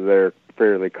though they're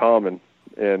fairly common.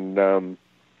 And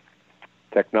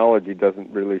technology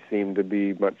doesn't really seem to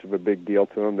be much of a big deal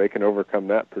to them. They can overcome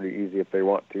that pretty easy if they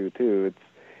want to too. It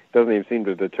doesn't even seem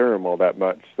to deter them all that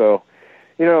much. So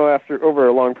after over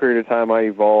a long period of time, I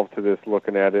evolved to this,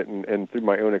 looking at it, and through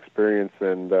my own experience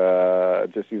and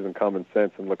just using common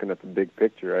sense and looking at the big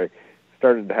picture, I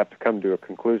started to have to come to a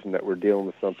conclusion that we're dealing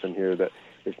with something here that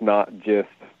is not just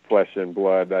flesh and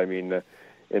blood. I mean,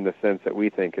 in the sense that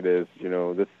we think it is.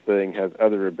 This thing has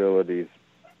other abilities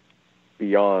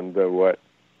beyond what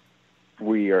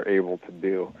we are able to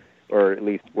do, or at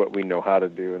least what we know how to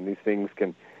do. And these things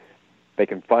can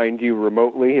find you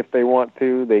remotely if they want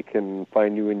to. They can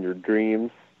find you in your dreams.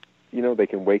 They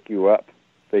can wake you up.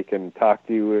 They can talk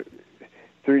to you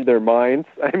through their minds.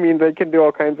 I mean, they can do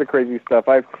all kinds of crazy stuff.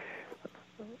 I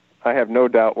have no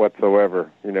doubt whatsoever.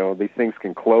 These things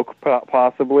can cloak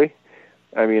possibly.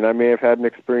 I mean, I may have had an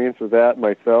experience with that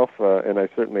myself, and I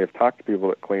certainly have talked to people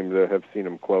that claim to have seen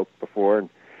them cloaked before. And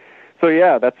so,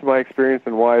 yeah, that's my experience,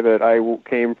 and why that I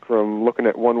came from looking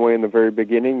at one way in the very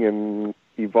beginning and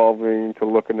evolving to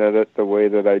looking at it the way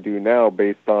that I do now,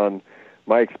 based on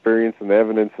my experience and the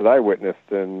evidence that I witnessed.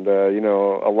 And,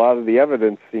 a lot of the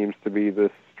evidence seems to be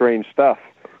this strange stuff.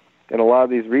 And a lot of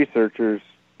these researchers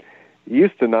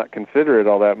used to not consider it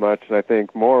all that much, and I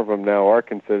think more of them now are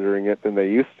considering it than they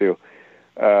used to.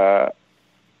 But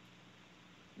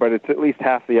it's at least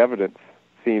half the evidence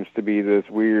seems to be this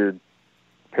weird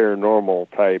paranormal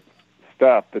type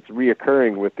stuff that's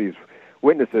reoccurring with these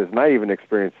witnesses. And I even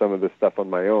experienced some of this stuff on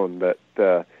my own that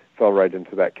fell right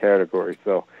into that category.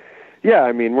 So, Yeah,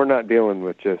 I mean, we're not dealing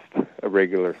with just a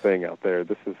regular thing out there.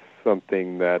 This is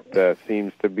something that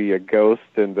seems to be a ghost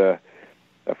and a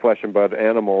flesh and blood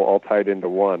animal all tied into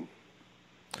one.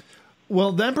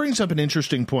 Well, that brings up an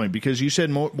interesting point, because you said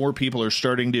more people are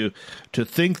starting to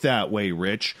think that way,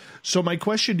 Rich. So my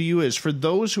question to you is, for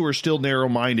those who are still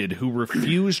narrow-minded, who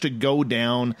refuse to go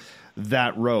down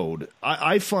that road,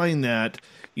 I find that,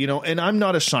 and I'm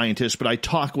not a scientist, but I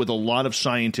talk with a lot of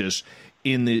scientists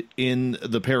in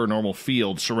the paranormal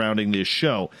field surrounding this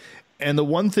show. And the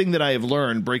one thing that I have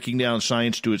learned, breaking down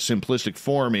science to its simplistic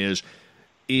form,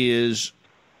 is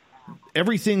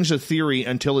everything's a theory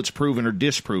until it's proven or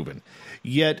disproven.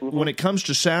 Yet, when it comes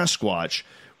to Sasquatch,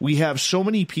 we have so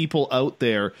many people out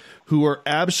there who are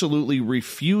absolutely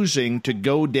refusing to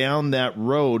go down that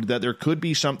road, that there could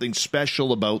be something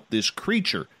special about this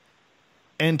creature.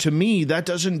 And to me, that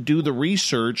doesn't do the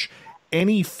research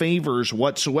any favors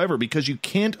whatsoever, because you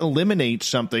can't eliminate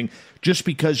something just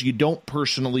because you don't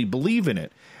personally believe in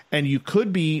it. And you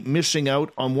could be missing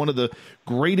out on one of the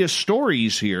greatest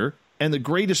stories here and the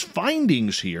greatest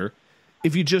findings here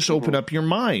if you just open up your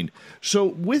mind. So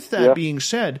with that being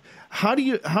said, how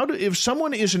do if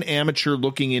someone is an amateur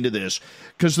looking into this,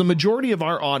 because the majority of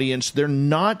our audience, they're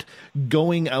not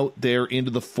going out there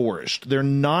into the forest, they're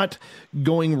not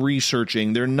going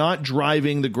researching, they're not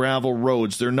driving the gravel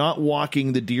roads, they're not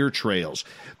walking the deer trails,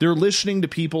 they're listening to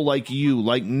people like you,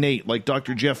 like Nate, like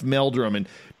Dr. Jeff Meldrum and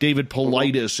David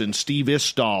Politis and Steve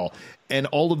Istall and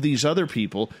all of these other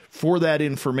people for that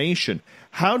information.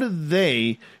 How do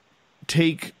they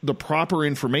take the proper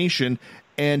information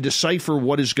and decipher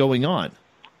what is going on?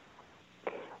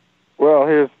 Well,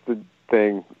 here's the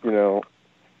thing,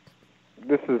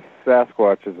 this is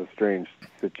Sasquatch is a strange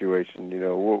situation.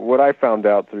 What I found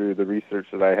out through the research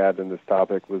that I had in this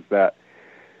topic was that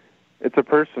it's a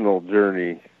personal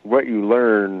journey. What you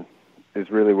learn is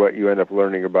really what you end up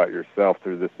learning about yourself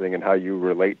through this thing and how you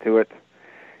relate to it.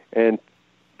 And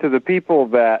to the people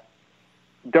that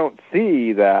don't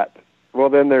see that, well,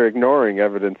 then they're ignoring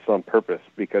evidence on purpose,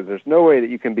 because there's no way that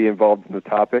you can be involved in the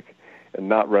topic and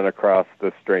not run across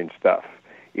this strange stuff,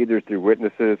 either through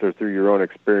witnesses or through your own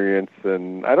experience.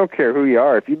 And I don't care who you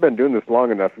are. If you've been doing this long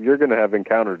enough, you're going to have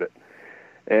encountered it.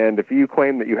 And if you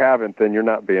claim that you haven't, then you're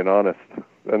not being honest.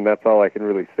 And that's all I can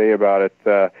really say about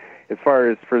it. As far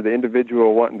as for the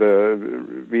individual wanting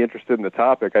to be interested in the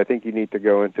topic, I think you need to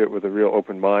go into it with a real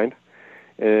open mind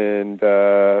and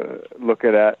look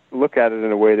at it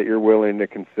in a way that you're willing to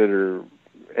consider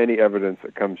any evidence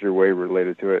that comes your way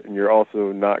related to it, and you're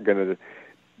also not going to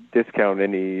discount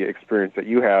any experience that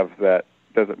you have that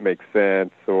doesn't make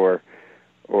sense or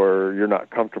you're not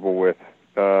comfortable with,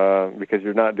 because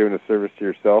you're not doing a service to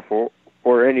yourself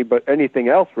or anything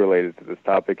else related to this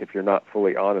topic if you're not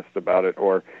fully honest about it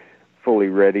or fully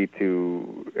ready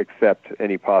to accept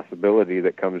any possibility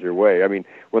that comes your way. I mean,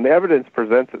 when the evidence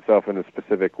presents itself in a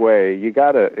specific way, you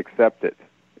got to accept it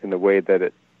in the way that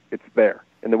it's there,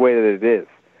 in the way that it is.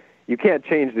 You can't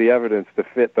change the evidence to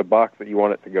fit the box that you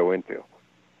want it to go into.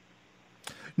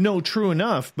 No, true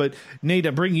enough. But Nate,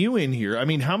 I bring you in here. I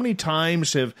mean, how many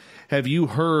times have you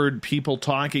heard people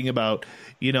talking about,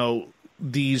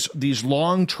 these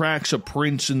long tracks of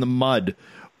prints in the mud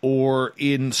or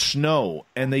in snow,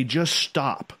 and they just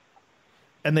stop,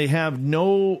 and they have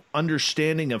no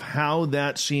understanding of how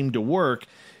that seemed to work,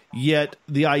 yet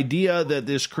the idea that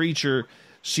this creature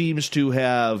seems to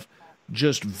have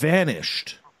just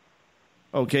vanished.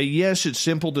 Okay, yes, it's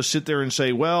simple to sit there and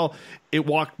say, well, it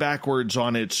walked backwards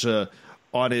on its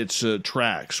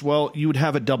tracks. Well, you would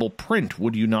have a double print,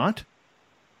 would you not,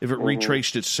 if it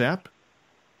retraced its step?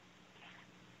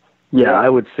 Yeah, I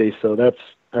would say so. That's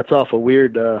awful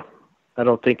weird. I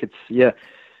don't think it's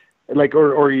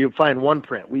or you find one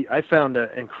print. I found an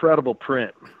incredible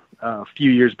print a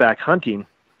few years back hunting.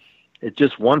 It's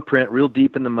just one print, real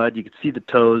deep in the mud. You could see the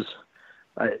toes.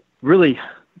 Really,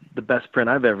 the best print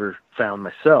I've ever found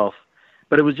myself.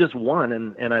 But it was just one,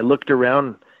 and I looked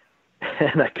around,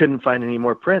 and I couldn't find any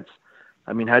more prints.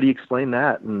 I mean, how do you explain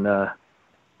that?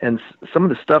 And some of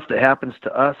the stuff that happens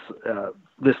to us,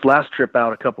 this last trip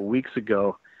out a couple weeks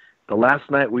ago. The last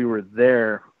night we were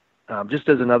there, just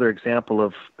as another example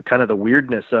of kind of the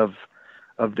weirdness of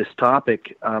this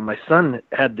topic, my son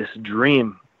had this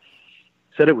dream,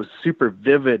 said it was super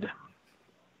vivid,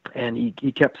 and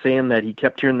he kept saying that he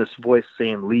kept hearing this voice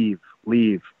saying, leave,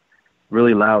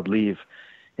 really loud, leave.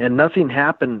 And nothing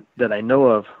happened that I know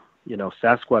of,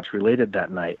 Sasquatch related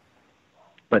that night,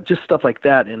 but just stuff like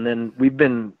that. And then we've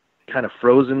been kind of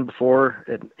frozen before,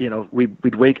 and,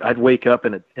 I'd wake up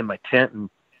in my tent and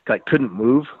I couldn't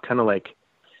move, kind of like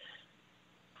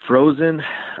frozen.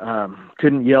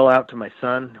 Couldn't yell out to my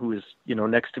son, who was,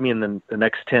 next to me in the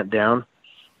next tent down.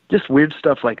 Just weird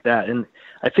stuff like that. And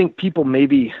I think people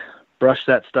maybe brush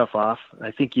that stuff off.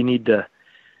 I think you need to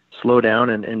slow down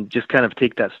and just kind of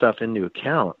take that stuff into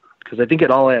account, because I think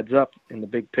it all adds up in the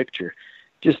big picture.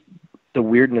 Just the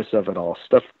weirdness of it all,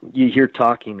 stuff you hear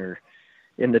talking or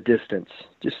in the distance,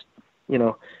 just,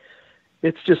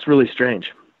 it's just really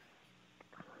strange.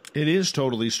 It is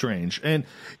totally strange. And,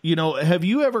 have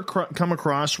you ever come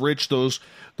across, Rich, those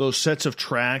sets of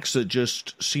tracks that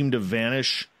just seem to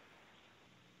vanish?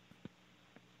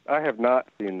 I have not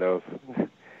seen those,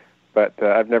 but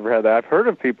I've never had that. I've heard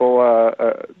of people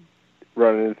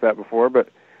running into that before, but,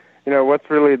 what's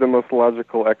really the most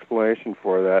logical explanation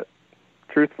for that?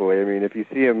 Truthfully, I mean, if you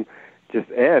see them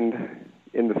just end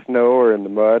in the snow or in the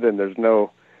mud and there's no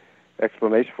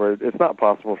explanation for it, it's not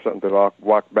possible for something to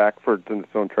walk backwards in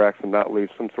its own tracks and not leave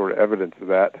some sort of evidence of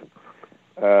that.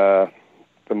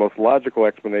 The most logical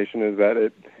explanation is that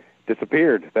it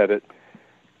disappeared, that it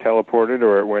teleported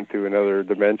or it went to another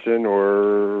dimension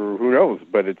or who knows,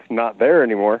 but it's not there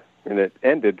anymore, and it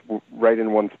ended right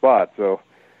in one spot. So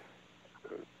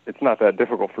it's not that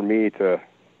difficult for me to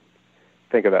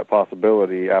think of that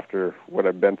possibility after what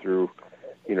I've been through,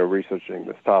 researching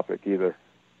this topic either.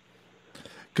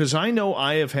 Because I know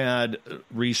I have had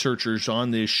researchers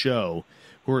on this show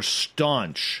who are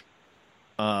staunch,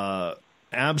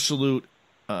 absolute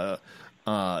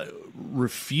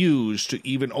refuse to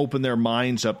even open their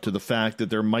minds up to the fact that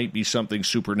there might be something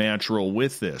supernatural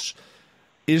with this.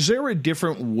 Is there a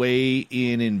different way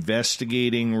in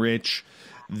investigating, Rich,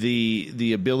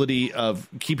 the ability of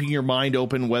keeping your mind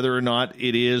open, whether or not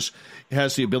it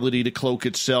has the ability to cloak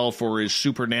itself or is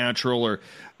supernatural or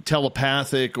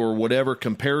telepathic or whatever,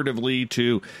 comparatively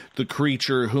to the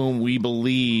creature whom we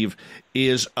believe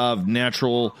is of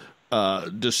natural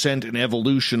descent and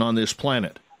evolution on this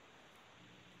planet?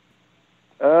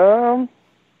 Hang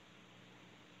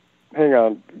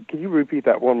on. Can you repeat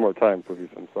that one more time, please?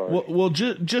 I'm sorry. Well,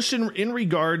 just in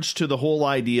regards to the whole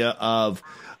idea of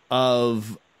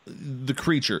the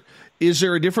creature, is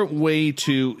there a different way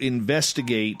to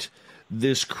investigate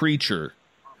this creature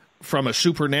from a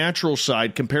supernatural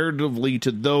side comparatively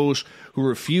to those who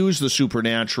refuse the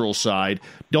supernatural side,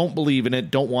 don't believe in it,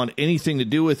 don't want anything to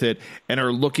do with it, and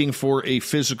are looking for a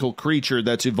physical creature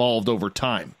that's evolved over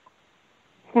time?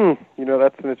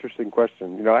 That's an interesting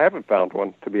question. I haven't found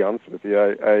one, to be honest with you.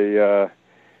 I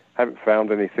haven't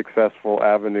found any successful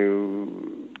avenue.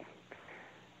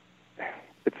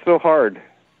 It's so hard.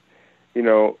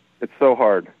 It's so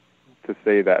hard to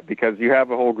say that, because you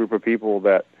have a whole group of people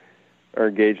that are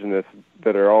engaged in this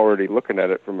that are already looking at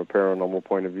it from a paranormal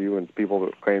point of view, and people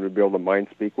that claim to be able to mind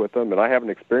speak with them. And I haven't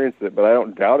experienced it, but I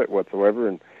don't doubt it whatsoever.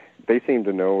 And they seem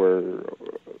to know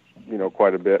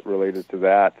quite a bit related to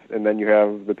that. And then you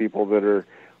have the people that are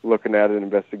looking at it and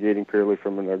investigating purely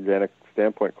from an organic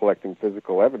standpoint, collecting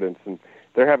physical evidence, and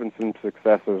they're having some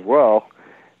success as well.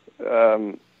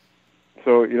 So,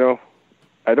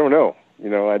 I don't know.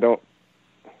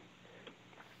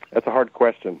 That's a hard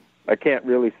question. I can't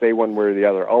really say one way or the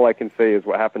other. All I can say is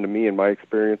what happened to me in my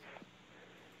experience,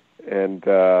 and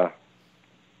I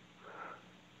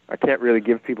can't really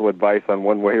give people advice on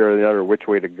one way or the other which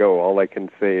way to go. All I can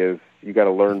say is you got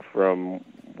to learn from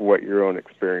what your own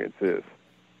experience is.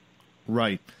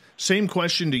 Right. Same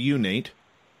question to you, Nate.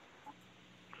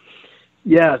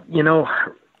 Yeah,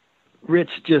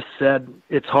 Rich just said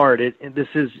it's hard.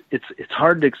 It's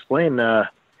hard to explain. I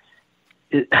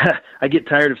get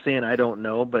tired of saying I don't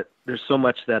know, but there's so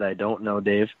much that I don't know,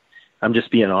 Dave. I'm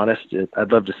just being honest.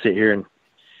 I'd love to sit here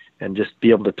and just be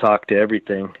able to talk to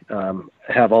everything,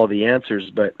 have all the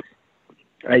answers, but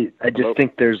I just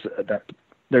think there's a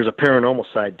paranormal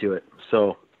side to it.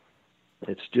 So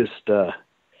it's just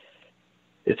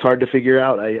it's hard to figure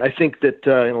out. I think that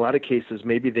in a lot of cases,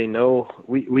 maybe they know.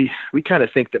 We kind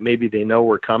of think that maybe they know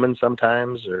we're coming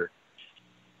sometimes, or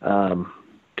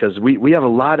because we have a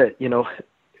lot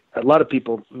of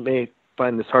people may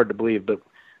find this hard to believe, but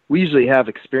we usually have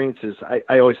experiences.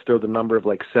 I always throw the number of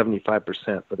like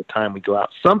 75% for the time we go out.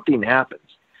 Something happens.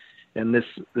 And this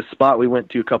spot we went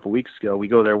to a couple weeks ago, we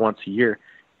go there once a year.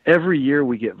 Every year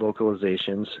we get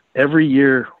vocalizations. Every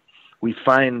year we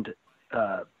find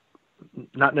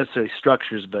not necessarily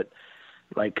structures, but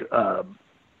like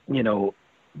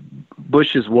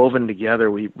bushes woven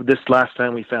together. This last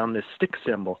time we found this stick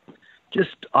symbol.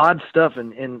 Just odd stuff.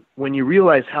 And when you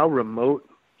realize how remote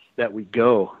that we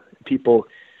go, people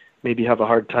maybe have a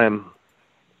hard time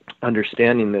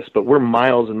understanding this, but we're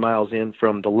miles and miles in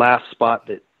from the last spot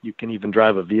that you can even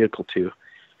drive a vehicle to.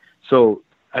 So,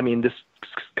 I mean, this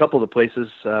couple of the places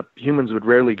humans would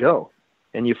rarely go,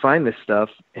 and you find this stuff,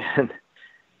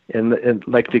 and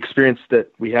like the experience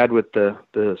that we had with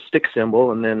the stick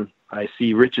symbol, and then I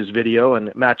see Rich's video, and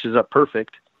it matches up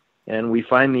perfect, and we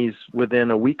find these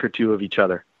within a week or two of each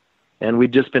other, and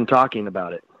we've just been talking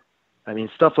about it. I mean,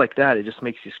 stuff like that, it just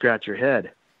makes you scratch your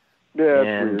head. Yeah,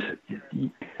 and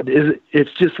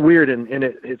it's just weird, and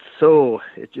it's so,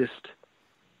 it just,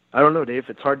 I don't know, Dave,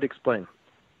 it's hard to explain.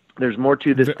 There's more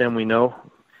to this than we know.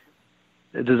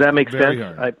 Does that make Very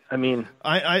sense? hard. I mean,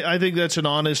 I think that's an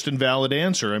honest and valid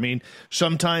answer. I mean,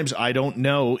 sometimes I don't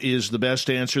know is the best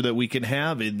answer that we can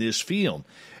have in this field.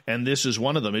 And this is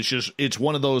one of them. It's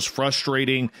one of those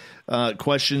frustrating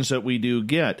questions that we do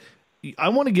get. I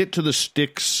want to get to the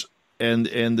sticks and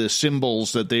the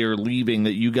symbols that they are leaving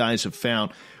that you guys have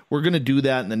found. We're going to do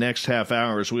that in the next half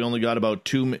hour, as we only got about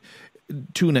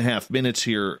 2.5 minutes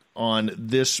here on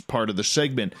this part of the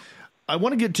segment. I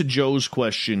want to get to Joe's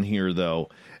question here, though,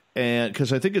 and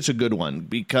because I think it's a good one,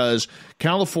 because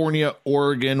California,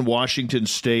 Oregon, Washington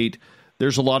State,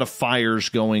 there's a lot of fires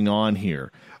going on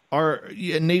here.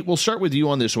 Nate, we'll start with you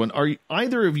on this one. Are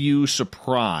either of you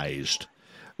surprised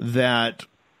that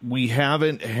we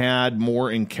haven't had more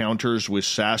encounters with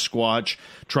Sasquatch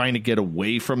trying to get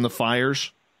away from the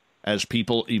fires as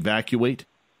people evacuate?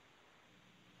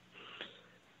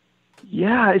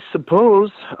 Yeah, I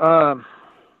suppose.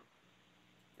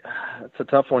 That's a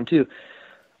tough one too.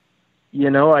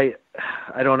 You know, I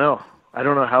don't know. I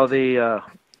don't know how they,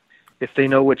 if they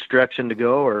know which direction to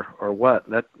go or what.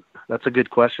 That's a good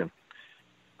question.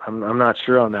 I'm not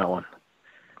sure on that one.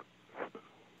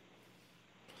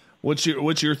 What's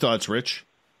your thoughts, Rich?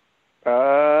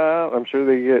 I'm sure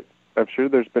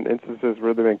there's been instances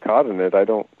where they've been caught in it. I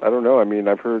don't know. I mean,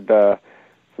 I've heard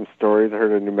some stories. I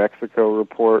heard a New Mexico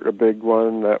report, a big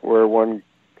one, where one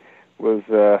was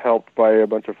helped by a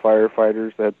bunch of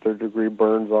firefighters that had third-degree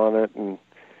burns on it, and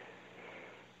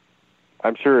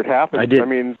I'm sure it happens. I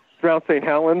mean, around St.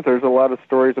 Helens, there's a lot of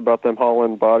stories about them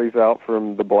hauling bodies out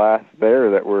from the blast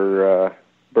there that were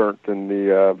burnt in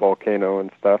the volcano and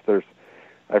stuff.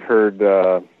 I've heard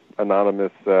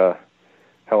anonymous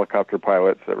helicopter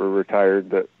pilots that were retired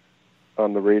that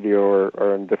on the radio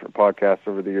or on different podcasts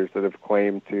over the years that have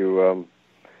claimed to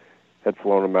had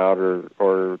flown them out,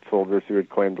 or soldiers who had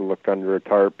claimed to look under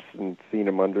tarps and seen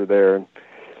them under there. And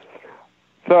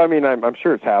so, I mean, I'm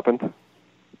sure it's happened.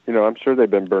 You know, I'm sure they've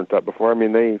been burnt up before. I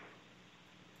mean,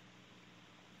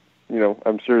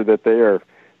 I'm sure that they are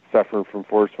suffering from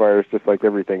forest fires just like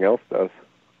everything else does.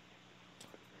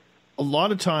 A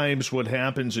lot of times what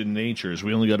happens in nature is,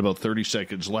 we only got about 30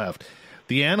 seconds left,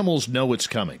 the animals know it's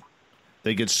coming.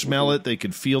 They can smell it. They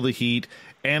can feel the heat.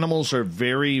 Animals are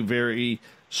very, very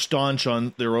staunch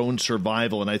on their own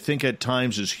survival, and I think at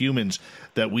times as humans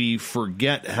that we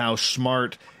forget how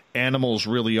smart animals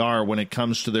really are when it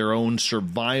comes to their own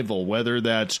survival, whether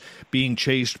that's being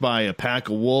chased by a pack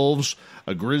of wolves,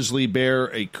 a grizzly bear,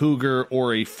 a cougar,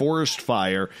 or a forest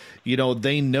fire. You know,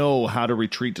 they know how to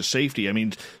retreat to safety. I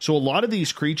mean, so a lot of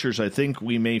these creatures, I think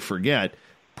we may forget,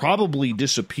 probably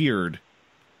disappeared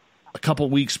a couple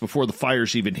weeks before the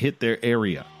fires even hit their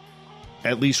area.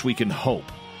 At least we can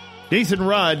hope. Nathan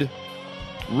Rudd,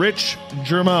 Rich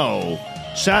Germeau,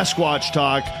 Sasquatch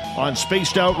Talk on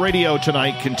Spaced Out Radio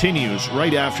tonight continues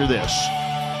right after this.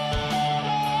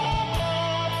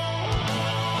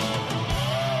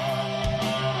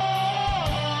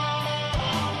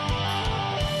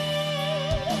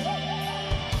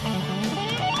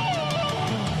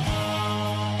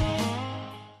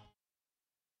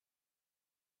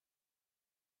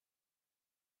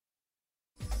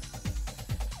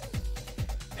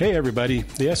 Hey everybody,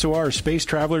 the SOR Space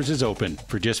Travelers is open.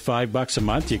 For just $5 a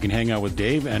month, you can hang out with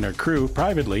Dave and our crew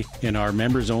privately in our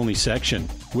members-only section.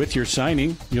 With your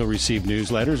signing, you'll receive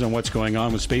newsletters on what's going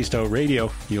on with Spaced Out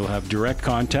Radio. You'll have direct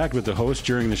contact with the host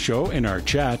during the show in our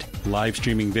chat, live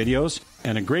streaming videos,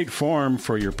 and a great forum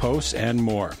for your posts and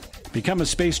more. Become a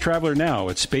space traveler now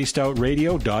at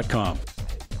spacedoutradio.com.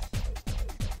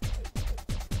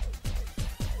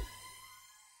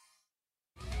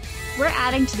 We're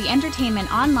adding to the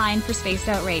entertainment online for Spaced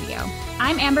Out Radio.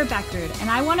 I'm Amber Beckrud,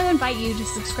 and I want to invite you to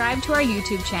subscribe to our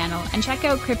YouTube channel and check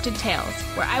out Cryptid Tales,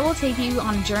 where I will take you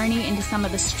on a journey into some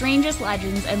of the strangest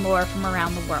legends and lore from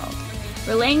around the world,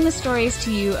 relaying the stories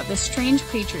to you of the strange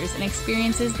creatures and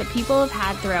experiences that people have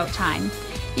had throughout time.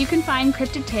 You can find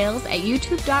Cryptid Tales at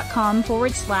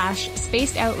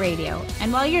youtube.com/Spaced Out Radio.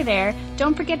 And while you're there,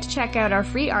 don't forget to check out our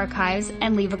free archives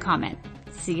and leave a comment.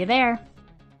 See you there.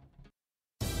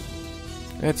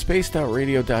 At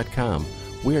spacedoutradio.com,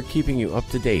 we are keeping you up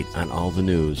to date on all the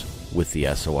news with the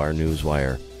SOR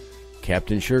Newswire.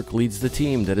 Captain Shirk leads the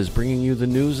team that is bringing you the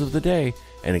news of the day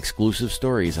and exclusive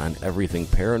stories on everything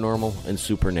paranormal and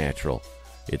supernatural.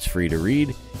 It's free to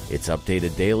read, it's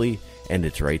updated daily, and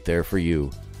it's right there for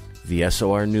you. The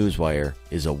SOR Newswire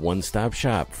is a one-stop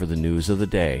shop for the news of the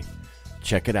day.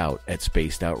 Check it out at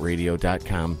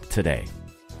spacedoutradio.com today.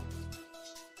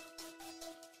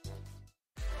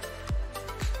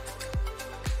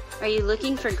 Are you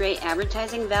looking for great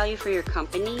advertising value for your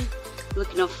company?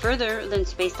 Look no further than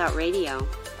Spaced Out Radio.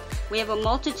 We have a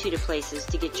multitude of places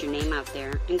to get your name out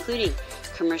there, including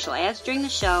commercial ads during the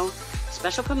show,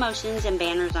 special promotions, and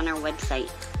banners on our website.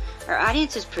 Our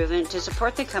audience is proven to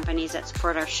support the companies that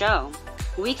support our show.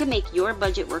 We can make your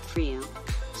budget work for you.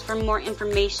 So for more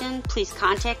information, please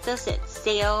contact us at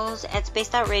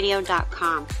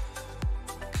sales@spacedoutradio.com.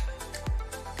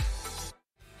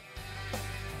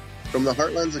 From the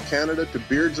heartlands of Canada to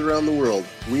beards around the world,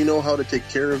 we know how to take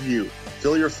care of you.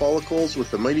 Fill your follicles with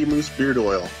the Mighty Moose Beard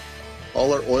Oil.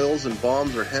 All our oils and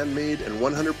balms are handmade and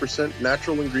 100%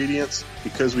 natural ingredients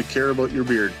because we care about your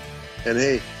beard. And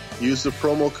hey, use the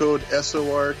promo code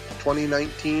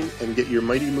SOR2019 and get your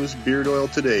Mighty Moose Beard Oil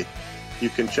today. You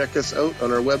can check us out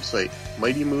on our website,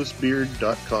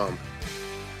 mightymoosebeard.com.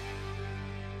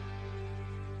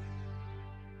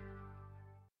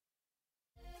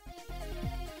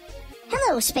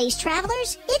 Hello, space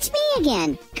travelers. It's me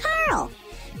again, Carl.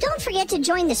 Don't forget to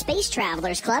join the Space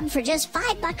Travelers Club for just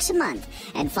 $5 a month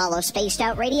and follow Spaced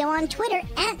Out Radio on Twitter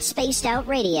at Spaced Out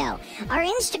Radio. Our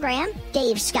Instagram,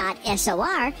 Dave Scott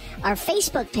SOR. Our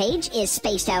Facebook page is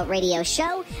Spaced Out Radio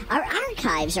Show. Our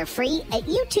archives are free at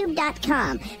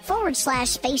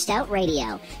youtube.com/Spaced Out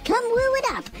Radio. Come woo it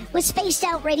up with Spaced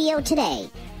Out Radio today.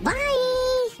 Bye!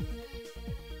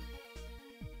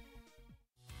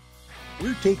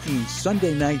 We're taking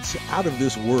Sunday nights out of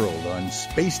this world on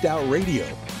Spaced Out Radio.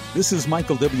 This is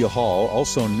Michael W. Hall,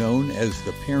 also known as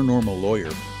the Paranormal Lawyer.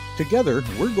 Together,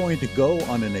 we're going to go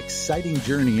on an exciting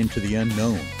journey into the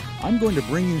unknown. I'm going to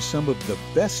bring you some of the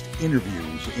best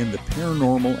interviews in the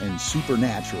paranormal and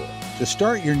supernatural to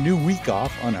start your new week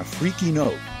off on a freaky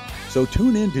note. So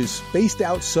tune in to Spaced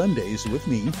Out Sundays with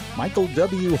me, Michael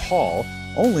W. Hall,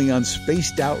 only on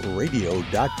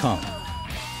spacedoutradio.com.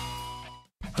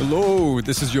 Hello,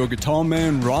 this is your guitar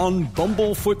man, Ron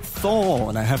Bumblefoot Thal,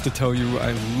 and I have to tell you,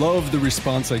 I love the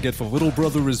response I get for Little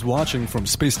Brother is Watching from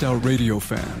Spaced Out Radio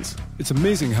fans. It's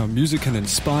amazing how music can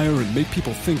inspire and make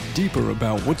people think deeper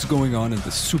about what's going on in the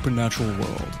supernatural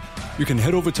world. You can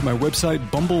head over to my website,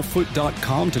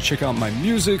 bumblefoot.com, to check out my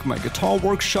music, my guitar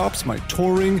workshops, my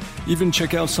touring, even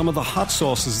check out some of the hot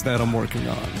sauces that I'm working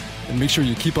on. And make sure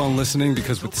you keep on listening,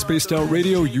 because with Spaced Out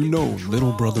Radio, you know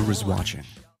Little Brother is watching.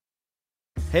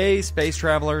 Hey, space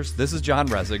travelers, this is John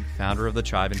Resig, founder of the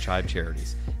Chive and Chive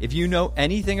Charities. If you know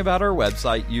anything about our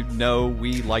website, you know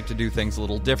we like to do things a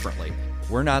little differently.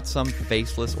 We're not some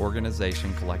faceless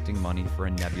organization collecting money for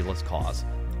a nebulous cause.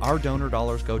 Our donor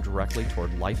dollars go directly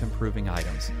toward life-improving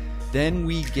items. Then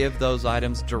we give those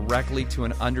items directly to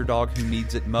an underdog who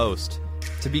needs it most.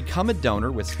 To become a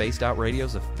donor with Spaced Out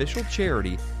Radio's official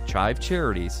charity, Chive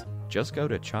Charities, just go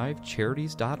to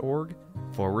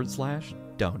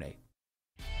chivecharities.org/donate.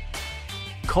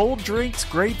 Cold drinks,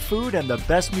 great food, and the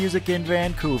best music in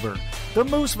Vancouver. The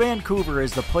Moose Vancouver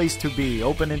is the place to be,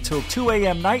 open until 2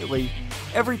 a.m. nightly.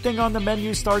 Everything on the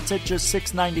menu starts at just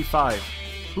 $6.95.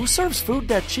 Who serves food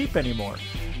that cheap anymore?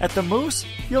 At the Moose,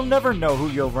 you'll never know who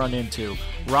you'll run into.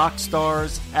 Rock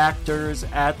stars, actors,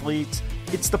 athletes.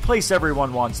 It's the place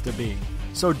everyone wants to be.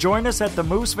 So join us at the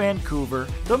Moose Vancouver,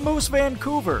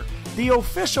 the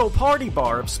official party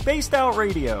bar of Spaced Out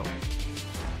Radio.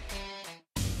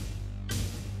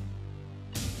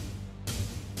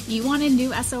 You wanted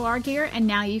new SOR gear, and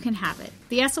now you can have it.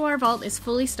 The SOR Vault is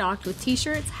fully stocked with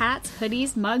t-shirts, hats,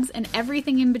 hoodies, mugs, and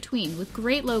everything in between, with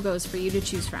great logos for you to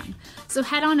choose from. So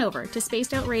head on over to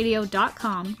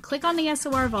spacedoutradio.com, click on the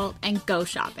SOR Vault, and go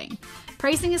shopping.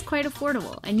 Pricing is quite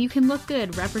affordable, and you can look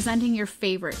good representing your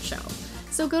favorite show.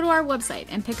 So go to our website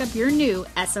and pick up your new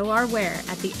SOR wear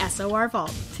at the SOR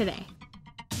Vault today.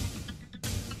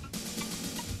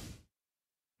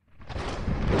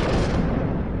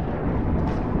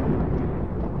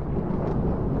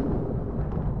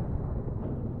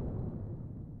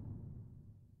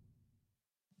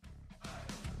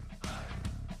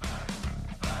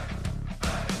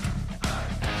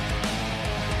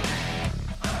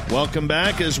 Welcome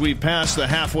back as we pass the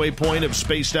halfway point of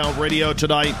Spaced Out Radio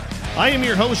tonight. I am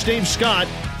your host, Dave Scott.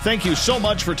 Thank you so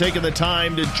much for taking the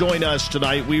time to join us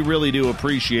tonight. We really do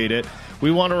appreciate it. We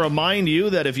want to remind you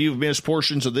that if you've missed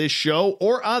portions of this show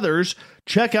or others,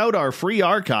 Check out our free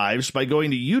archives by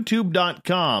going to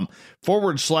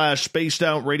youtube.com/Spaced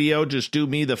Out Radio. Just do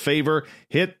me the favor,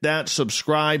 hit that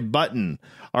subscribe button.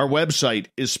 Our website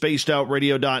is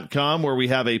spacedoutradio.com, where we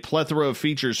have a plethora of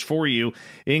features for you,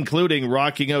 including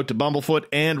rocking out to Bumblefoot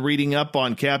and reading up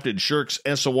on Captain Shirk's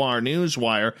SOR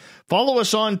Newswire. Follow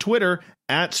us on Twitter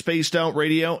at Spaced Out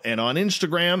Radio and on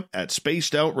Instagram at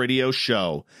Spaced Out Radio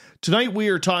Show. Tonight we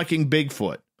are talking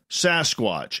Bigfoot,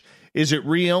 Sasquatch. Is it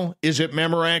real? Is it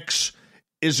Memorex?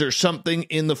 Is there something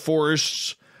in the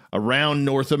forests around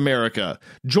North America?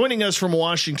 Joining us from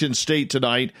Washington State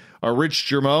tonight are Rich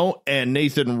Germeau and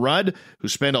Nathan Rudd, who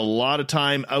spent a lot of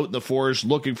time out in the forest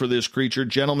looking for this creature.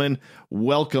 Gentlemen,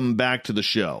 welcome back to the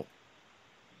show.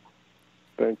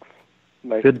 Thanks.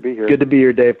 Nice to be here. Good to be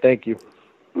here, Dave. Thank you.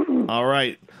 All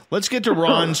right. Let's get to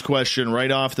Ron's question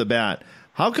right off the bat.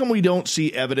 How come we don't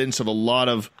see evidence of a lot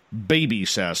of baby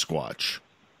Sasquatch?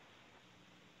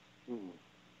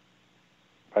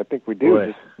 I think we do just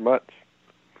as much.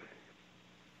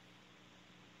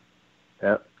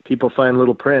 Yeah, people find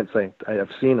little prints.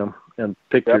 I've seen them and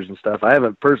pictures and stuff. I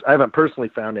haven't personally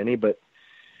found any, but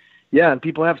yeah, and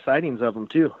people have sightings of them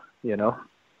too. You know,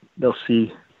 they'll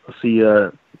see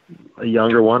a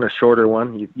younger one, a shorter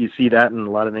one. You see that in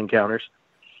a lot of encounters.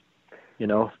 You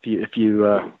know, if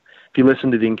you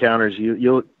listen to the encounters,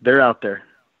 they're out there.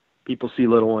 People see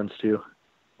little ones too.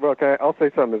 Well, I'll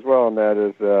say something as well, and that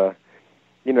is,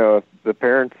 you know, if the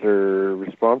parents are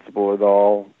responsible at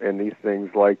all, and these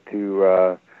things like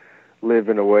to live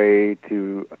in a way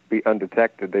to be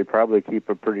undetected, they probably keep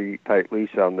a pretty tight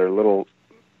leash on their little,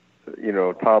 you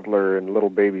know, toddler and little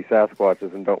baby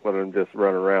Sasquatches, and don't let them just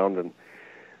run around and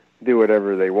do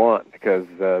whatever they want, because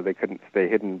they couldn't stay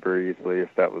hidden very easily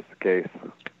if that was the case.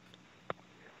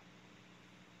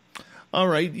 All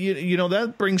right. You know,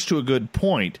 that brings to a good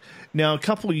point. Now, a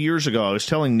couple of years ago, I was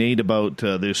telling Nate about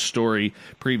this story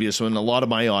previous, and a lot of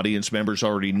my audience members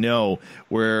already know,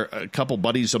 where a couple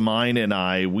buddies of mine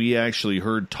and we actually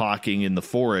heard talking in the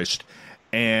forest,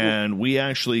 and we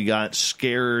actually got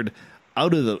scared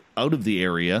out of the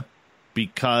area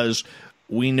because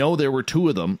we know there were two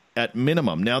of them at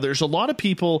minimum. Now, there's a lot of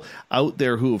people out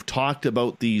there who have talked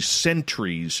about these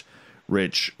sentries,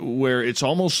 Rich, where it's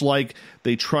almost like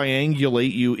they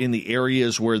triangulate you in the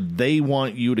areas where they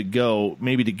want you to go,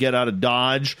 maybe to get out of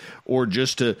Dodge or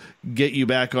just to get you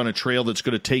back on a trail that's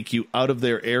going to take you out of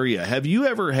their area. Have you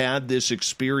ever had this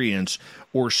experience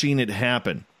or seen it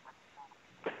happen?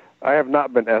 I have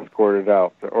not been escorted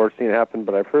out or seen it happen,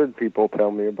 but I've heard people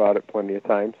tell me about it plenty of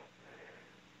times.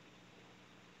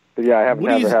 But yeah, I haven't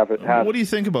ever have it happen. What do you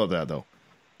think about that, though?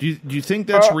 Do you think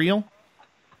that's real?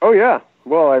 Oh, yeah.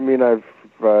 Well, I mean, I've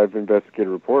investigated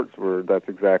reports where that's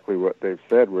exactly what they've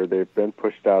said, where they've been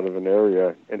pushed out of an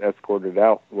area and escorted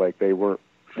out like they weren't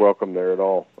welcome there at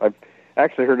all. I've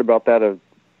actually heard about that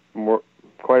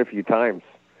quite a few times,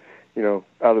 you know,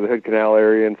 out of the Hood Canal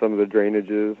area and some of the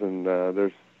drainages, and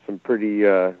there's some pretty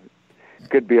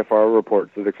good BFR reports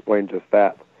that explain just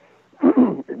that.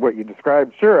 What you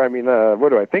described, sure. I mean, what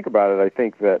do I think about it? I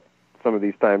think that some of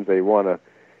these times they want to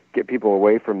get people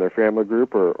away from their family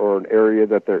group or an area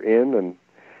that they're in. And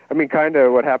I mean, kind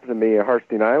of what happened to me at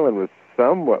Harstein Island was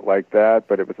somewhat like that,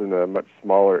 but it was in a much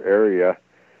smaller area,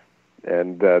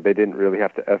 and they didn't really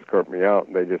have to escort me out.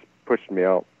 They just pushed me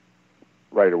out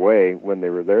right away when they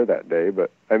were there that day.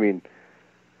 But I mean,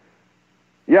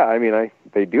 yeah, I mean,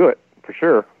 they do it for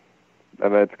sure.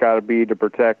 And it's got to be to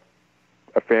protect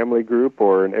a family group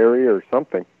or an area or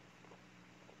something.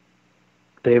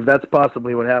 Dave, that's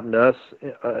possibly what happened to us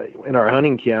in our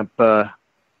hunting camp. You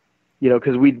know,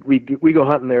 because we go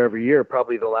hunting there every year,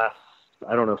 probably the last,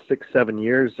 6-7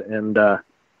 years, and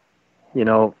you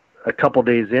know, a couple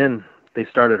days in, they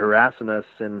started harassing us,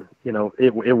 and you know,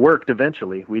 it worked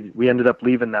eventually. We ended up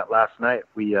leaving that last night.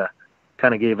 We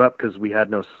kind of gave up because we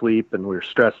had no sleep and we were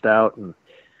stressed out, and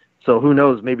so who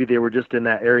knows? Maybe they were just in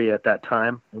that area at that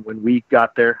time, and when we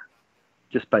got there,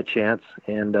 just by chance,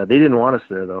 and they didn't want us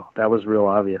there, though. That was real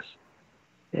obvious.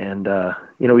 And,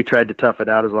 you know, we tried to tough it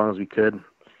out as long as we could.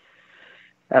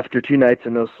 After 2 nights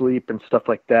of no sleep and stuff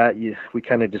like that, we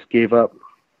kind of just gave up.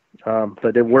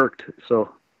 But it worked. So,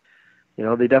 you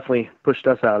know, they definitely pushed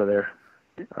us out of there.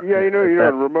 Yeah, you know, you're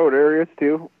in remote areas,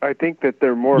 too. I think that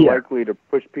they're more likely to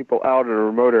push people out in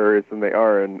remote areas than they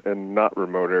are in not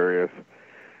remote areas.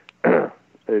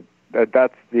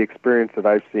 That's the experience that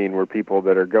I've seen, where people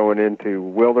that are going into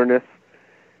wilderness,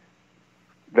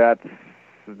 they're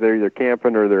either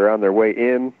camping or they're on their way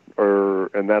in,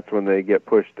 and that's when they get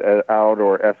pushed out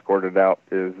or escorted out,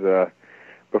 is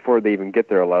before they even get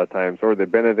there a lot of times. Or they've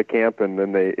been at a camp, and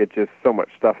then so much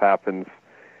stuff happens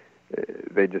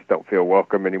they just don't feel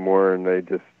welcome anymore, and they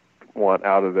just want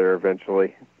out of there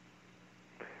eventually.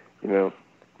 That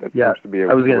seems to be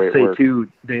I was going to say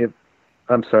too, Dave.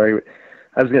 I'm sorry.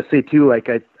 I was going to say too, like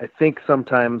I think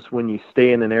sometimes when you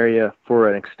stay in an area for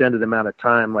an extended amount of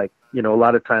time, like a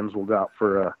lot of times we'll go out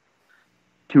for a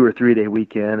 2 or 3 day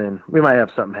weekend, and we might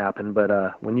have something happen.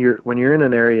 But when you're in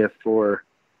an area for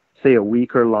say a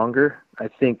week or longer, I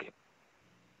think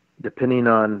depending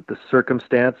on the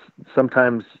circumstance,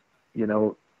 sometimes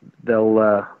they'll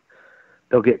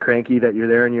get cranky that you're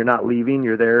there and you're not leaving.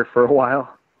 You're there for a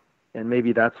while, and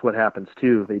maybe that's what happens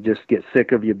too. They just get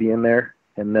sick of you being there,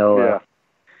 and they'll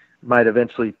might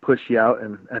eventually push you out.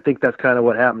 And I think that's kind of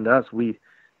what happened to us.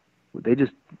 They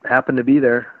just happened to be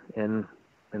there, and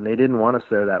they didn't want us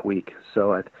there that week.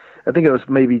 So I think it was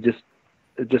maybe just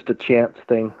a chance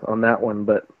thing on that one,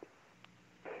 but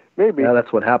maybe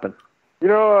that's what happened.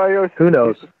 Who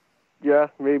knows? Yeah,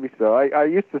 maybe so. I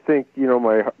used to think,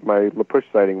 my LaPush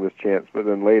sighting was chance, but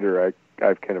then later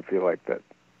I kind of feel like that.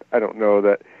 I don't know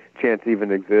that chance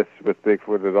even exists with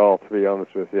Bigfoot at all, to be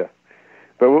honest with you.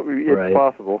 But it's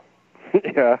possible.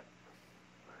 Yeah.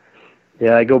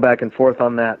 Yeah, I go back and forth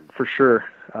on that for sure.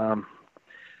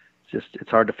 It's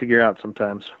hard to figure out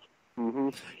sometimes. Mm-hmm.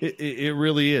 It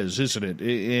really is, isn't it?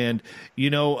 And,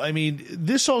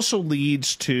 this also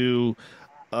leads to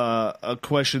a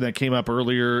question that came up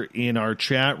earlier in our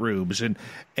chat rooms. And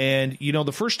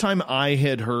the first time I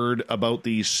had heard about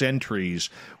these sentries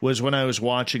was when I was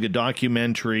watching a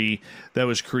documentary that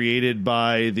was created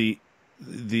by the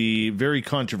very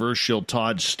controversial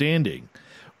Todd Standing,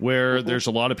 where there's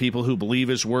a lot of people who believe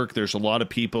his work. There's a lot of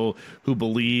people who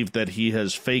believe that he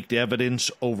has faked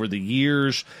evidence over the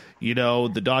years.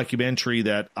 The documentary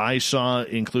that I saw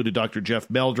included Dr. Jeff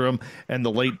Meldrum and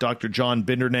the late Dr. John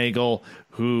Bindernagel,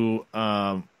 who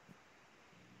I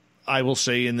will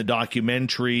say in the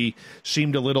documentary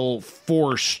seemed a little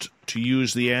forced to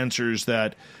use the answers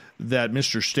that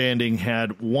Mr. Standing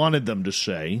had wanted them to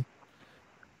say.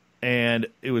 And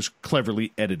it was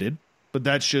cleverly edited, but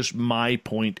that's just my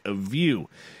point of view.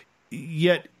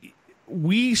 Yet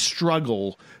we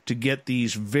struggle to get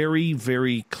these very,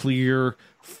 very clear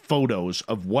photos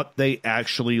of what they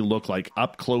actually look like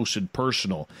up close and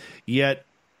personal. Yet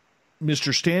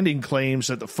Mr. Standing claims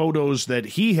that the photos that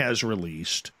he has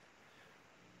released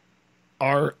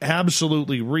are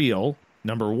absolutely real,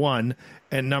 number one,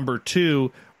 and number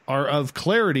two, are of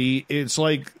clarity. It's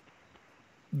like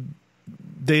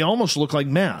they almost look like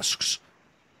masks.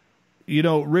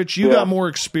 Rich, you got more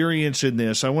experience in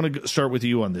this. I want to start with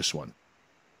you on this one.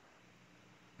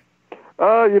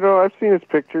 I've seen his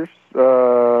pictures.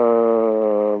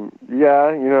 I'm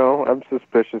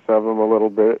suspicious of him a little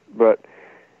bit. But,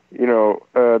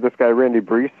 this guy, Randy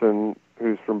Breeson,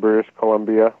 who's from British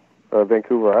Columbia,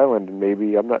 Vancouver Island,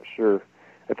 maybe, I'm not sure.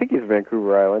 I think he's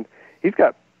Vancouver Island. He's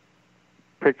got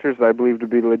pictures I believe to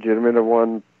be legitimate of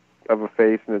a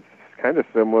face, and it's kind of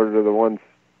similar to the ones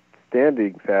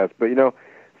Standing has. But,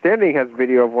 Standing has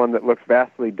video of one that looks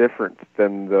vastly different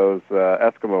than those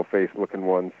Eskimo face-looking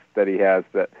ones that he has,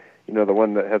 that, the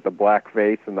one that has the black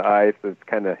face and the eyes that's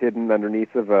kind of hidden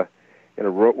underneath of a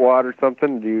rotwad or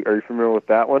something. Are you familiar with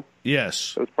that one?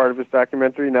 Yes. That was part of his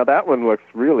documentary. Now, that one looks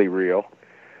really real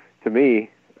to me.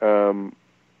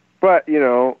 But,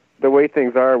 the way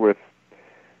things are with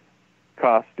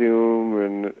costume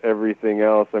and everything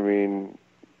else,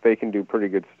 they can do pretty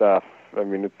good stuff.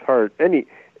 It's hard.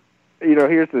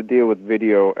 Here's the deal with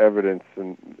video evidence,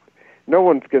 and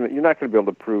you're not going to be able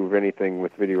to prove anything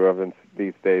with video evidence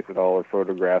these days at all, or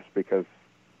photographs, because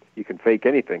you can fake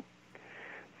anything.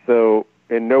 So,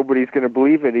 and nobody's going to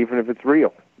believe it, even if it's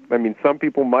real. Some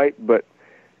people might, but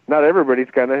not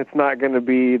everybody's gonna. It's not going to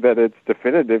be that it's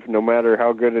definitive, no matter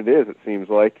how good it is, it seems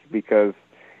like, because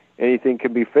anything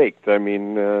can be faked.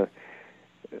 You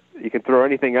can throw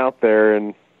anything out there,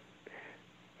 and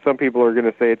some people are going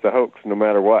to say it's a hoax no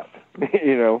matter what,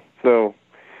 so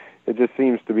it just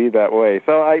seems to be that way.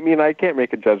 So, I can't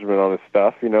make a judgment on his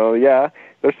stuff,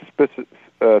 there's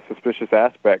suspicious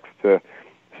aspects to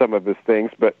some of his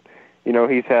things, but,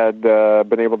 he's had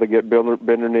been able to get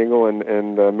Bindernagel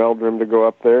and Meldrum to go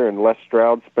up there, and Les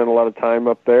Stroud spent a lot of time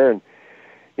up there, and,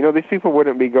 these people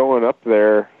wouldn't be going up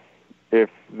there if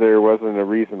there wasn't a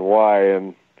reason why,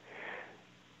 and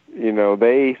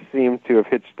they seem to have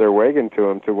hitched their wagon to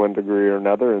him to one degree or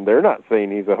another, and they're not saying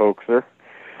he's a hoaxer.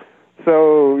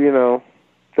 So,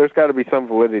 there's got to be some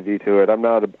validity to it. I'm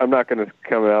not going to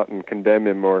come out and condemn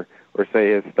him or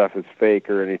say his stuff is fake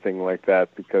or anything like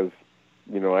that, because,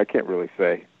 I can't really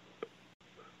say.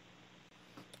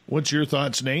 What's your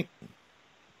thoughts, Nate?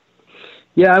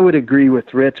 Yeah, I would agree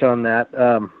with Rich on that.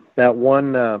 That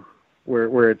one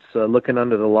where it's looking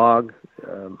under the log.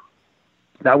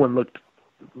 That one looked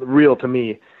real to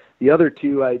me. The other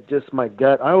two, my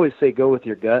gut. I always say go with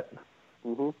your gut,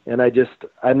 and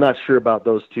I'm not sure about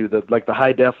those two. Like the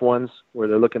high def ones where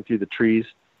they're looking through the trees,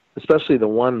 especially the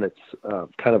one that's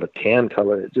kind of a tan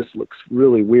color. It just looks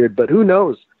really weird. But who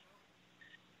knows?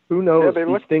 Who knows? Yeah,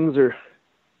 These things are.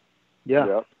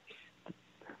 Yeah.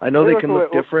 I know they can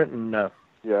look different, and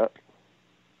yeah.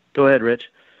 Go ahead, Rich.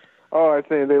 Oh, I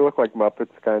say they look like Muppets,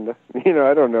 kind of.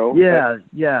 I don't know.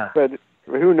 Yeah. But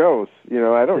who knows?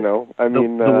 I don't know. I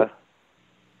mean,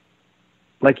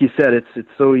 like you said, it's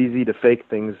so easy to fake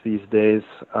things these days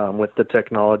with the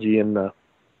technology and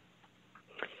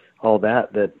all that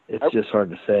it's just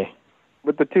hard to say.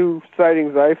 With the two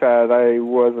sightings I've had, I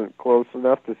wasn't close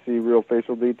enough to see real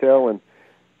facial detail, and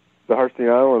the Harsty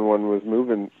Island one was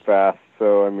moving fast,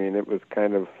 so, I mean, it was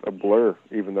kind of a blur,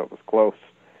 even though it was close.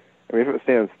 I mean, if it was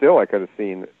standing still, I could have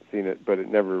seen it, but it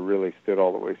never really stood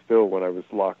all the way still when I was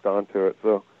locked onto it.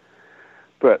 So,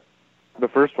 but the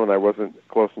first one, I wasn't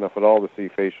close enough at all to see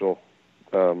facial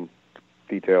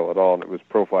detail at all, and it was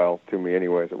profile to me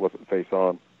anyways. It wasn't face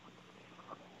on.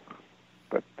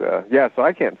 But, so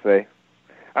I can't say.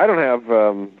 I don't have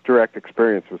direct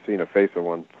experience with seeing a face of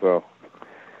one, so,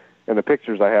 and the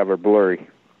pictures I have are blurry,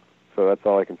 so that's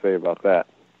all I can say about that.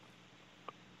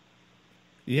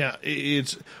 Yeah,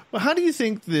 well, how do you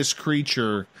think this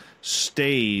creature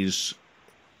stays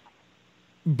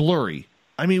blurry?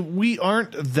 I mean, we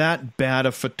aren't that bad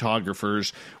of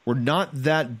photographers. We're not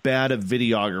that bad of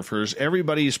videographers.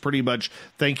 Everybody's pretty much,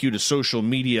 thank you to social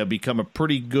media, become a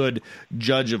pretty good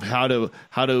judge of how to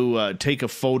take a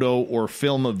photo or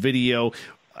film a video.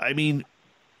 I mean,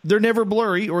 they're never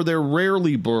blurry, or they're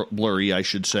rarely blurry, I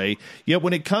should say. Yet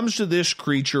when it comes to this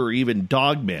creature, or even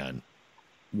Dogman,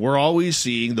 we're always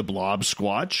seeing the blob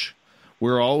squatch.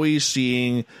 We're always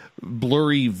seeing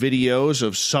blurry videos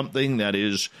of something that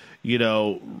is,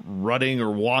 running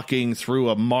or walking through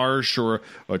a marsh or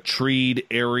a treed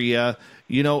area.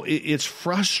 It's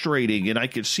frustrating, and I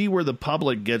could see where the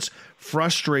public gets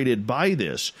frustrated by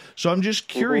this. So I'm just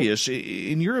curious,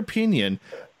 in your opinion,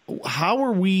 how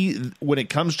are we, when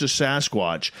it comes to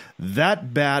Sasquatch,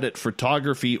 that bad at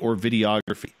photography or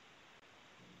videography?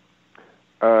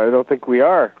 I don't think we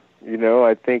are.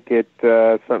 I think it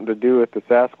has something to do with the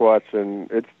Sasquatch and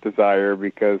its desire,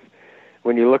 because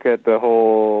when you look at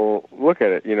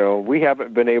it, we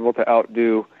haven't been able to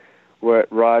outdo what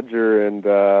Roger and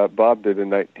Bob did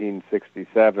in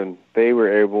 1967. They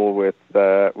were able with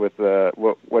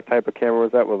what type of camera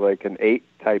was that? Was like an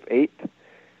type 8?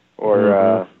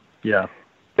 Or yeah.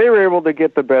 They were able to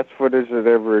get the best footage that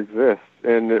ever exists,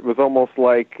 and it was almost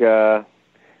like that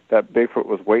Bigfoot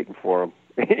was waiting for them.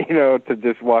 To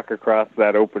just walk across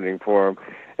that opening for him.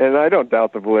 And I don't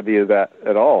doubt the validity of that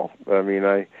at all. I mean,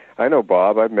 I know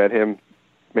Bob. I've met him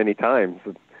many times.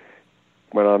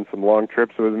 Went on some long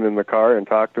trips with him in the car and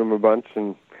talked to him a bunch,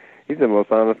 and he's the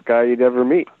most honest guy you'd ever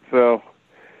meet. So,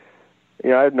 I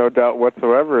have no doubt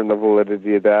whatsoever in the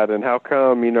validity of that. And how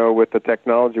come, with the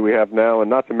technology we have now,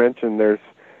 and not to mention there's,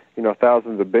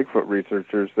 thousands of Bigfoot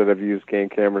researchers that have used game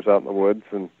cameras out in the woods,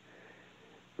 and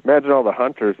imagine all the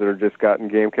hunters that are just gotten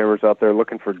game cameras out there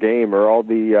looking for game, or all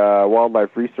the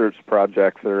wildlife research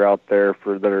projects that are out there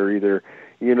that are either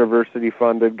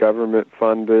university-funded,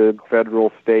 government-funded,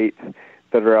 federal, state,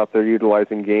 that are out there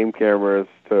utilizing game cameras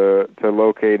to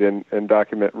locate and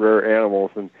document rare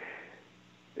animals. And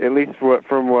at least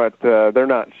from what they're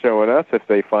not showing us if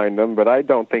they find them, but I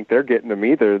don't think they're getting them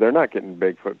either. They're not getting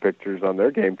Bigfoot pictures on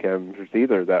their game cameras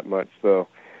either that much, so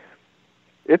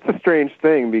it's a strange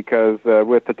thing, because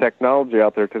with the technology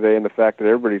out there today and the fact that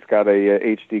everybody's got a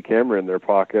HD camera in their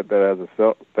pocket that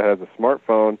has a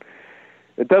smartphone,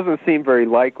 it doesn't seem very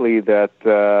likely that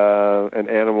an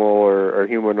animal or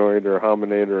humanoid or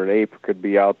hominid or an ape could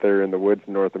be out there in the woods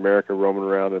in North America roaming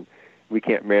around, and we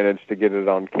can't manage to get it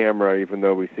on camera even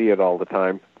though we see it all the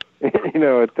time.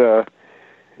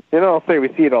 I'll say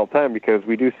we see it all the time because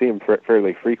we do see them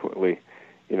fairly frequently,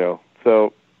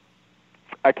 so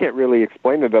I can't really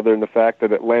explain it other than the fact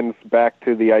that it lends back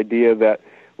to the idea that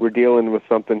we're dealing with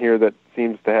something here that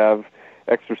seems to have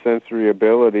extrasensory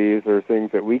abilities, or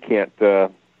things that we can't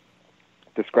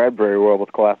describe very well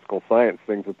with classical science,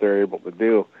 things that they're able to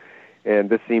do. And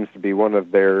this seems to be one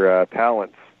of their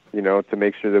talents, to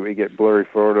make sure that we get blurry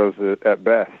photos at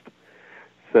best.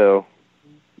 So,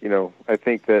 I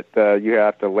think that you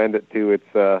have to lend it to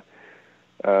its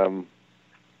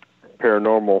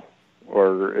paranormal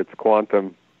or its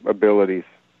quantum abilities,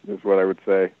 is what I would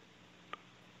say.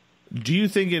 Do you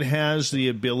think it has the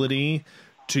ability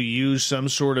to use some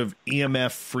sort of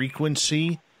EMF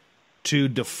frequency to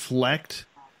deflect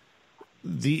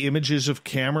the images of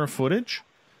camera footage,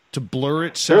 to blur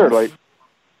itself? Sure, like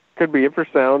could be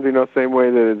infrasound, same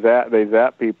way that they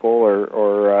zap people,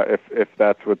 or if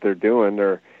that's what they're doing,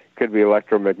 or it could be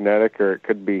electromagnetic, or it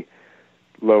could be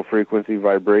low frequency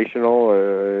vibrational.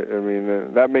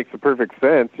 That makes a perfect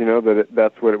sense,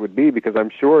 that's what it would be, because I'm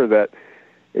sure that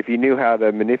if you knew how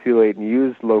to manipulate and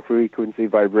use low frequency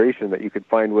vibration, that you could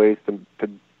find ways to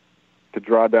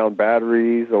draw down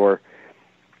batteries or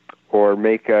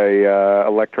make a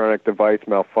electronic device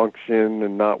malfunction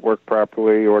and not work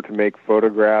properly, or to make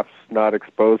photographs not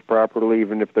expose properly,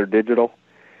 even if they're digital,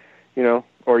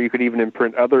 or you could even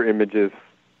imprint other images,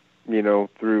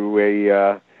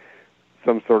 through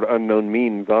some sort of unknown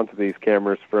means onto these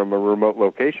cameras from a remote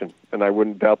location. And I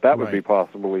wouldn't doubt that would be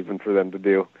possible even for them to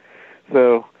do.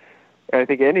 So I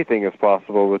think anything is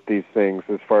possible with these things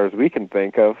as far as we can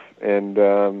think of. And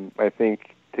I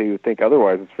think to think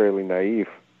otherwise is fairly naive,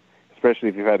 especially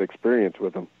if you've had experience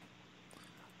with them.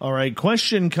 All right,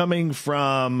 question coming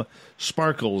from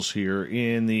Sparkles here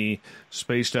in the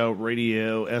Spaced Out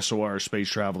Radio SOR Space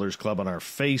Travelers Club on our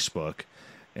Facebook.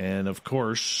 And, of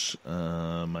course,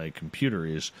 my computer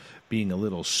is being a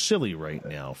little silly right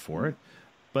now for it,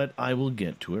 but I will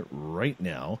get to it right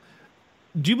now.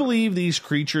 Do you believe these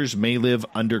creatures may live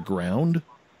underground?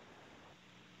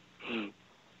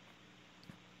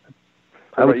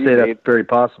 I would say that's very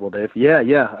possible, Dave. Yeah.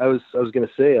 I was going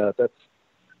to say that's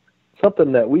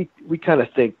something that we kind of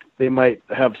think they might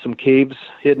have some caves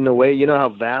hidden away. You know how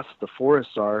vast the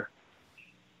forests are,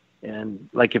 and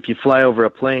like if you fly over a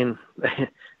plane in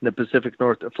the Pacific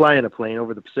fly in a plane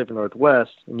over the Pacific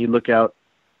Northwest, and you look out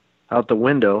the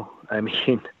window,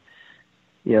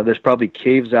 there's probably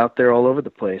caves out there all over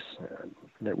the place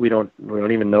that we don't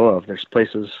even know of. There's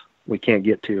places we can't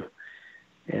get to,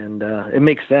 and it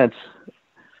makes sense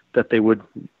that they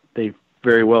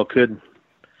very well could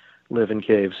live in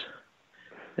caves,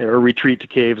 or retreat to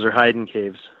caves, or hide in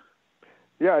caves.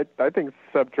 Yeah, I think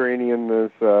subterranean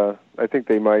is. I think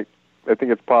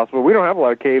it's possible. We don't have a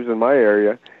lot of caves in my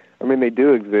area. They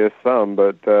do exist some,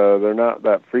 but they're not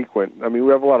that frequent. We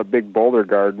have a lot of big boulder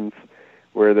gardens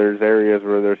where there's areas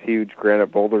where there's huge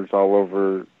granite boulders all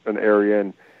over an area,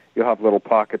 and you'll have little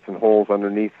pockets and holes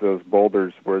underneath those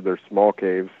boulders where there's small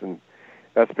caves, and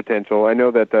that's potential. I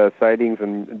know that sightings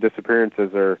and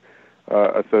disappearances are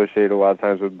associated a lot of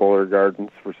times with boulder gardens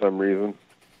for some reason,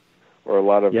 or a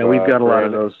lot of we've got a lot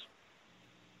of those.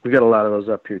 We've got a lot of those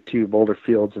up here too, boulder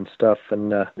fields and stuff,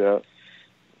 and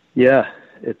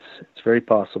it's very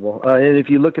possible. And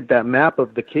if you look at that map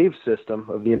of the cave system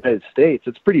of the United States,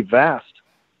 it's pretty vast.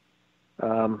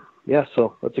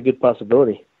 So that's a good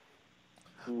possibility.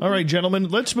 All right, gentlemen,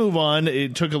 let's move on.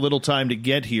 It took a little time to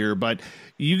get here, but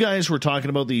you guys were talking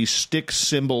about these stick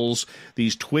symbols,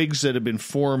 these twigs that have been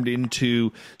formed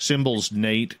into symbols,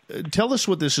 Nate. Tell us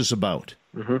what this is about.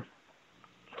 Mm-hmm.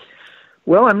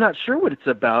 Well, I'm not sure what it's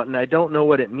about, and I don't know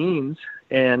what it means.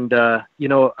 And,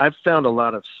 we've found a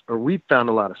lot of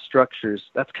structures.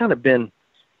 That's kind of been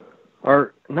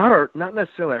not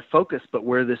necessarily our focus, but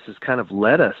where this has kind of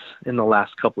led us in the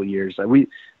last couple of years.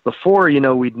 Before,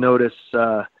 we'd notice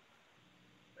your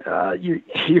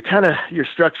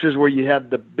structures where you had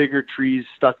the bigger trees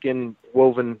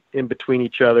woven in between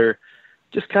each other,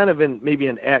 just kind of in maybe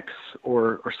an X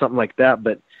or something like that.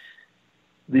 But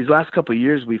these last couple of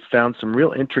years, we've found some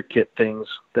real intricate things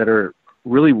that are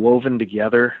really woven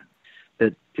together,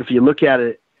 that if you look at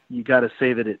it, you got to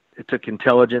say that it took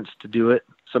intelligence to do it,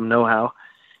 some know-how.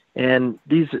 And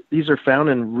these are found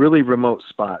in really remote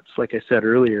spots, like I said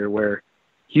earlier, where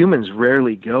humans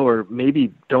rarely go, or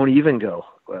maybe don't even go.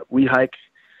 We hike,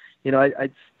 I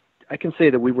can say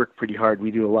that we work pretty hard.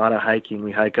 We do a lot of hiking.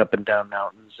 We hike up and down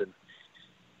mountains,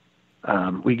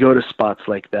 and we go to spots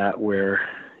like that where,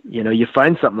 you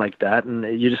find something like that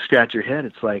and you just scratch your head.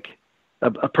 It's like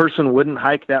a person wouldn't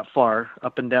hike that far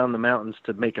up and down the mountains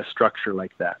to make a structure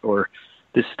like that. Or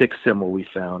this stick symbol we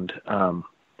found,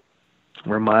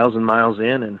 we're miles and miles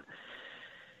in,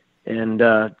 and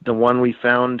the one we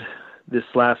found this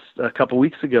last couple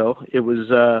weeks ago, it was,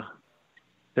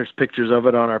 there's pictures of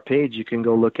it on our page. You can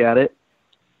go look at it.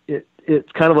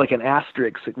 It's kind of like an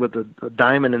asterisk with a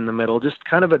diamond in the middle, just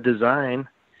kind of a design.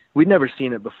 We'd never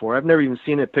seen it before. I've never even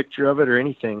seen a picture of it or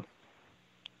anything.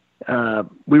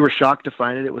 We were shocked to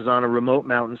find it. It was on a remote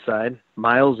mountainside,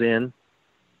 miles in,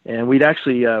 and we'd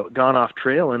actually gone off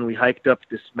trail, and we hiked up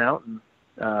this mountain.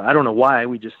 I don't know why.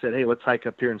 We just said, hey, let's hike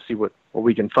up here and see what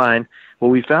we can find.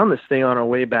 Well, we found this thing on our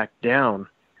way back down.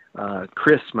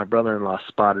 Chris, my brother-in-law,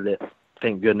 spotted it.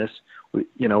 Thank goodness.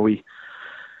 We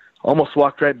almost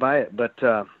walked right by it, but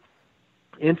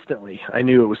instantly I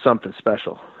knew it was something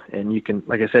special. And you can,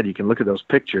 like I said, you can look at those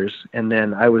pictures. And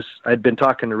then I'd been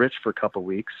talking to Rich for a couple of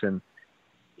weeks, and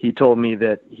he told me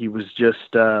that he was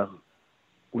just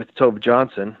with Tove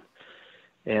Johnson,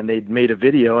 and they'd made a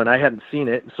video, and I hadn't seen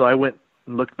it. So I went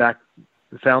and looked back,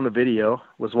 found the video,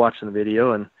 was watching the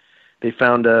video, and they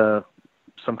found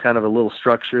some kind of a little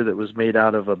structure that was made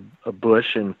out of a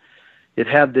bush, and it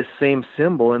had this same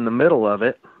symbol in the middle of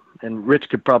it. And Rich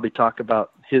could probably talk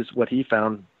about what he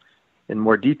found in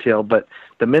more detail, but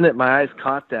the minute my eyes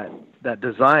caught that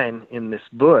design in this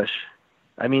bush,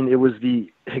 I mean, it was the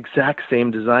exact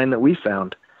same design that we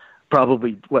found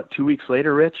probably 2 weeks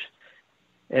later, Rich.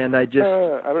 And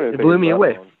it blew me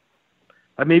away.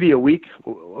 Maybe a week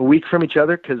from each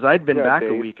other, because I'd been back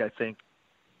a week, I think.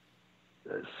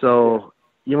 So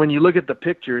when you look at the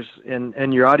pictures,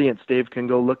 and your audience, Dave, can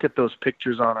go look at those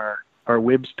pictures on our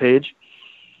Wibs page,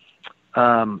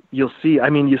 you'll see,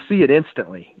 you see it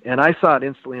instantly. And I saw it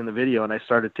instantly in the video, and I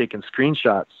started taking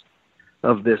screenshots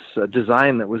of this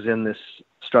design that was in this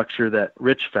structure that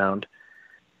Rich found.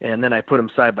 And then I put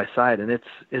them side by side, and it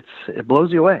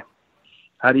blows you away.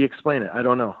 How do you explain it? I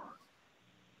don't know.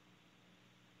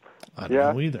 I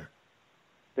don't know either.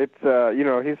 It's,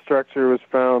 his structure was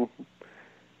found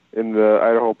in the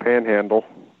Idaho Panhandle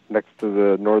next to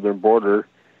the northern border.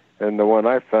 And the one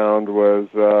I found was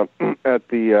at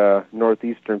the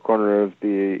northeastern corner of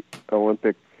the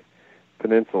Olympic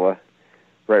Peninsula,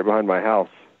 right behind my house.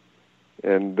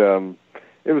 And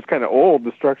it was kind of old,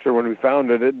 the structure, when we found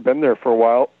it. It had been there for a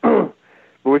while.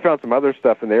 But we found some other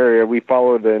stuff in the area. We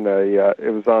followed it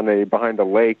was behind a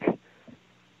lake,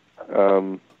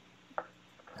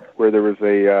 where there was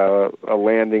a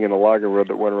landing and a logging road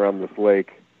that went around this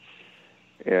lake.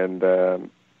 And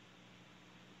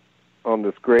on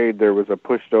this grade, there was a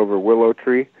pushed-over willow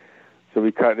tree. So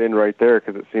we cut in right there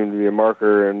because it seemed to be a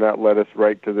marker, and that led us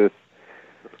right to this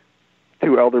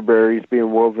two elderberries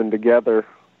being woven together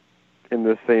in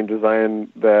the same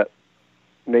design that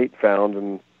Nate found.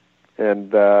 And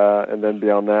then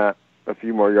beyond that, a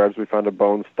few more yards, we found a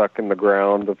bone stuck in the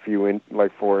ground,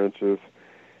 4 inches,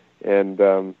 and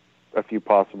a few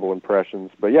possible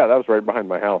impressions. But yeah, that was right behind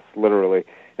my house, literally.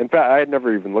 In fact, I had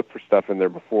never even looked for stuff in there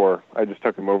before. I just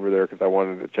took him over there because I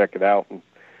wanted to check it out, and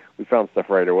we found stuff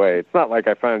right away. It's not like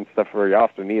I find stuff very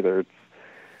often either.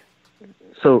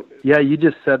 So, yeah, you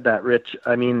just said that, Rich.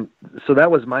 So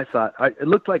that was my thought. It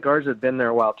looked like ours had been there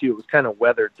a while, too. It was kind of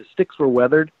weathered. The sticks were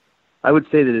weathered. I would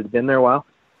say that it had been there a while.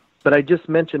 But I just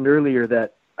mentioned earlier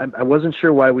that I wasn't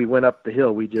sure why we went up the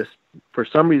hill. We just, for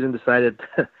some reason, decided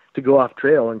to go off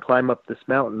trail and climb up this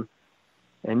mountain.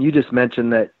 And you just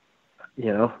mentioned that,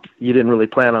 you didn't really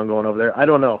plan on going over there. I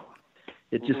don't know.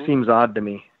 It just seems odd to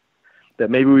me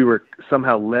that maybe we were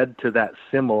somehow led to that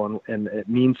symbol and it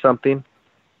means something.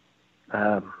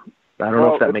 I don't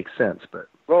know if that makes sense, but.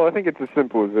 Well, I think it's as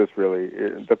simple as this, really.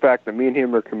 The fact that me and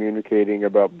him are communicating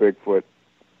about Bigfoot.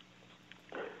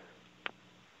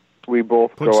 We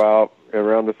both go out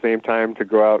around the same time to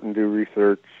go out and do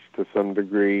research to some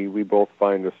degree. We both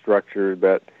find a structure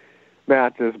that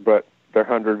matches, but they're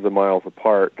hundreds of miles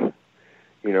apart,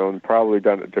 and probably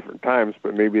done at different times,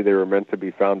 but maybe they were meant to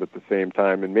be found at the same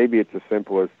time. And maybe it's as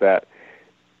simple as that,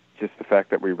 just the fact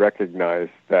that we recognize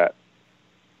that.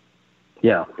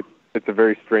 Yeah. It's a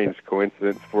very strange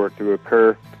coincidence for it to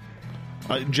occur.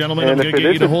 Gentlemen, I'm going to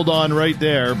get you to hold on right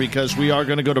there because we are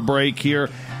going to go to break here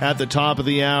at the top of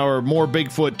the hour. More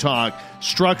Bigfoot talk,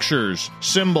 structures,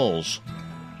 symbols,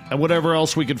 and whatever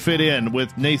else we could fit in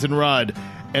with Nathan Rudd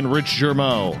and Rich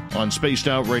Germeau on Spaced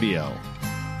Out Radio.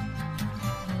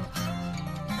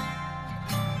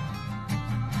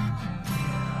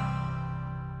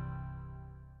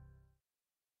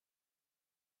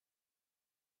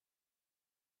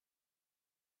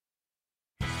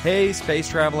 Hey, space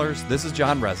travelers, this is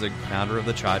John Resig, founder of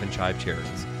the Chive and Chive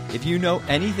Charities. If you know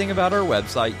anything about our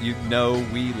website, you know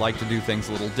we like to do things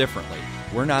a little differently.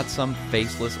 We're not some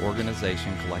faceless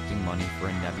organization collecting money for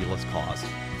a nebulous cause.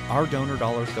 Our donor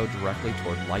dollars go directly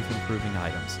toward life-improving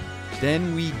items.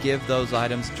 Then we give those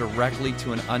items directly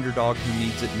to an underdog who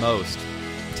needs it most.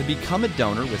 To become a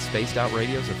donor with Spaced Out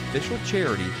Radio's official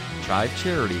charity, Chive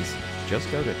Charities,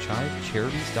 just go to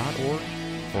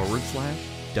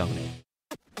chivecharities.org/donate.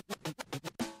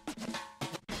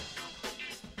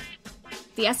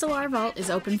 The SOR Vault is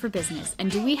open for business,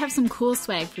 and do we have some cool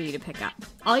swag for you to pick up?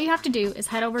 All you have to do is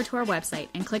head over to our website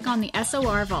and click on the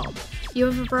SOR Vault. You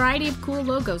have a variety of cool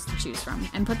logos to choose from,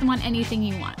 and put them on anything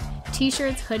you want.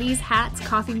 T-shirts, hoodies, hats,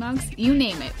 coffee mugs, you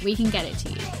name it, we can get it to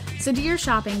you. So do your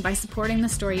shopping by supporting the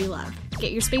store you love.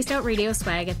 Get your Spaced Out Radio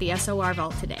swag at the SOR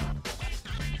Vault today.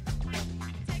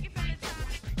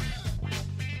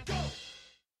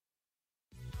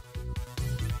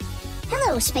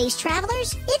 Hello, space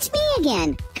travelers. It's me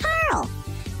again, Carl.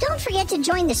 Don't forget to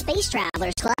join the Space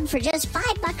Travelers Club for just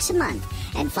 $5 a month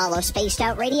and follow Spaced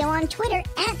Out Radio on Twitter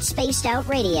at Spaced Out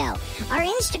Radio. Our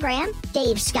Instagram,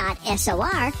 Dave Scott SOR.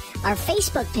 Our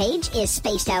Facebook page is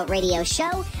Spaced Out Radio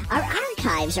Show. Our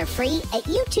archives are free at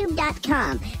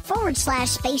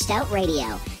youtube.com/Spaced Out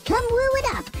Radio. Come woo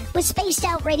it up with Spaced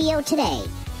Out Radio today.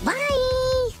 Bye!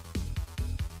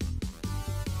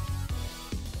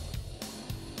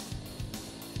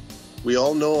 We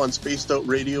all know on Spaced Out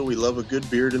Radio we love a good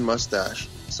beard and mustache,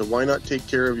 so why not take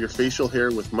care of your facial hair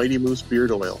with Mighty Moose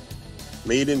Beard Oil?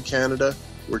 Made in Canada,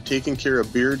 we're taking care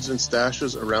of beards and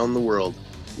stashes around the world.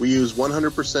 We use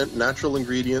 100% natural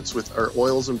ingredients with our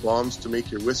oils and balms to make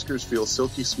your whiskers feel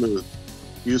silky smooth.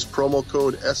 Use promo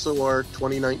code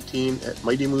SOR2019 at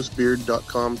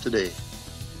mightymoosebeard.com today.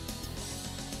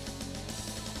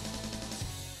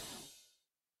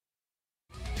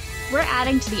 We're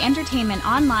adding to the entertainment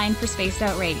online for Spaced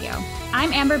Out Radio.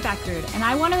 I'm Amber Beckrud, and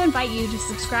I want to invite you to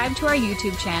subscribe to our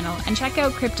YouTube channel and check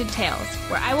out Cryptid Tales,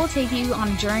 where I will take you on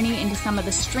a journey into some of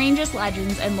the strangest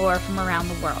legends and lore from around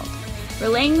the world,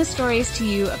 relaying the stories to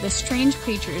you of the strange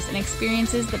creatures and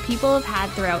experiences that people have had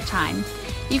throughout time.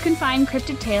 You can find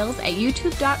Cryptid Tales at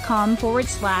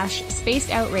youtube.com/Spaced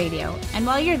Out Radio, and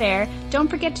while you're there, don't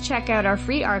forget to check out our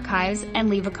free archives and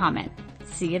leave a comment.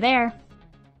 See you there.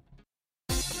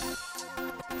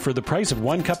 For the price of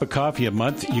 1 cup of coffee a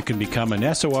month, you can become an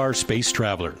SOR Space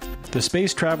Traveler. The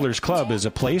Space Travelers Club is a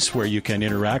place where you can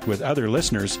interact with other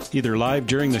listeners, either live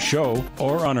during the show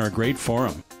or on our great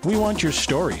forum. We want your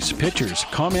stories, pictures,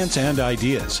 comments, and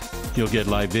ideas. You'll get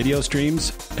live video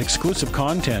streams, exclusive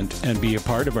content, and be a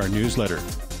part of our newsletter.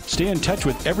 Stay in touch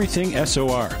with everything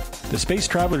SOR. The Space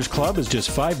Travelers Club is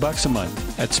just $5 a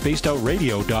month at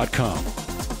spacedoutradio.com.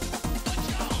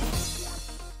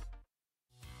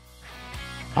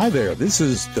 Hi there, this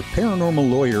is the paranormal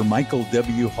lawyer Michael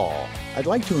W. Hall. I'd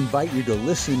like to invite you to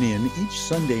listen in each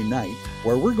Sunday night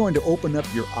where we're going to open up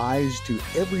your eyes to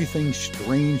everything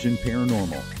strange and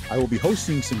paranormal. I will be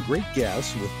hosting some great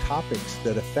guests with topics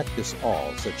that affect us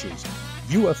all, such as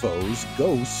UFOs,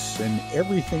 ghosts, and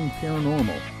everything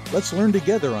paranormal. Let's learn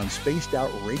together on Spaced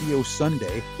Out Radio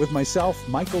Sunday with myself,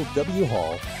 Michael W.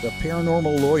 Hall, the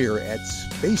paranormal lawyer at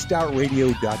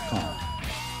spacedoutradio.com.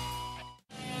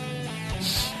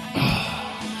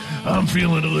 I'm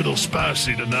feeling a little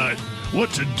spicy tonight. What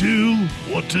to do?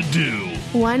 What to do?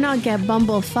 Why not get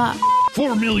Bumblefuck?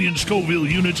 4 million Scoville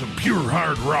units of pure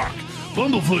hard rock.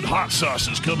 Bumblefoot hot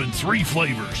sauces come in 3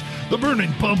 flavors. The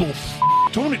burning Bumble.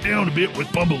 Tone it down a bit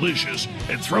with Bumblicious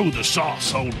and throw the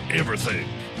sauce on everything.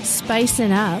 Spice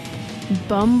it up.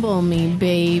 Bumble me,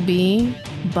 baby.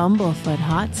 Bumblefoot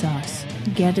hot sauce.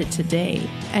 Get it today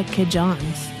at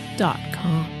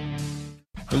kajans.com.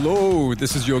 Hello,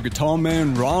 this is your guitar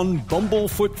man, Ron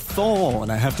Bumblefoot Thal, and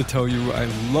I have to tell you, I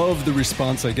love the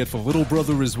response I get for Little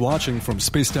Brother is Watching from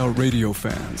Spaced Out Radio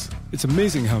fans. It's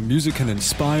amazing how music can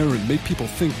inspire and make people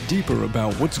think deeper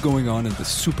about what's going on in the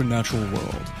supernatural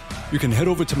world. You can head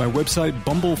over to my website,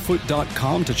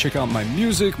 bumblefoot.com, to check out my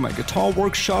music, my guitar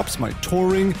workshops, my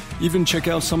touring, even check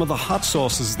out some of the hot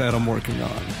sauces that I'm working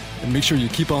on. And make sure you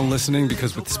keep on listening,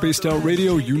 because with Spaced Out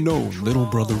Radio, you know Little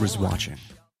Brother is watching.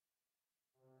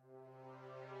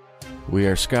 We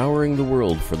are scouring the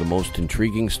world for the most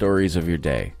intriguing stories of your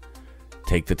day.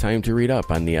 Take the time to read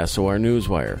up on the SOR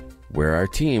Newswire, where our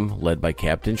team, led by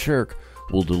Captain Shirk,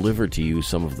 will deliver to you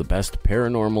some of the best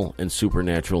paranormal and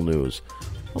supernatural news,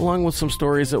 along with some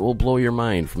stories that will blow your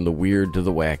mind from the weird to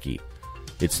the wacky.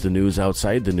 It's the news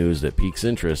outside the news that piques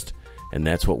interest, and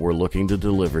that's what we're looking to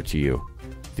deliver to you.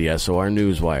 The SOR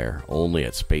Newswire, only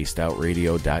at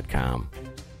spacedoutradio.com.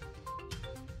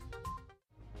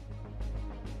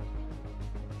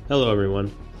 Hello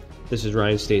everyone, this is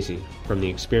Ryan Stacy from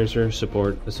the Experiencer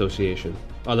Support Association,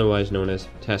 otherwise known as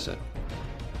TESSA.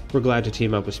 We're glad to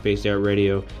team up with Spaced Out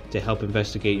Radio to help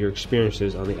investigate your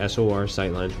experiences on the SOR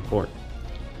Sightlines Report.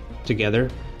 Together,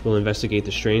 we'll investigate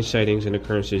the strange sightings and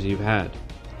occurrences you've had.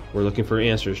 We're looking for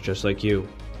answers just like you.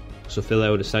 So fill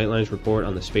out a Sightlines Report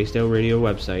on the Spaced Out Radio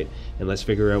website and let's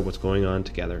figure out what's going on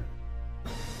together.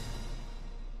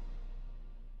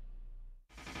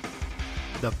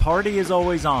 The party is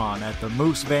always on at the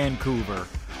Moose Vancouver.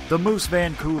 The Moose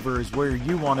Vancouver is where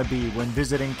you want to be when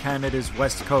visiting Canada's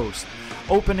West Coast.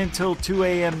 Open until 2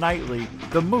 a.m. nightly,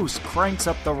 the Moose cranks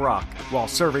up the rock while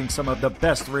serving some of the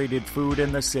best rated food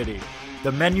in the city.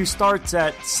 The menu starts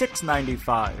at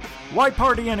 $6.95. Why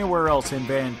party anywhere else in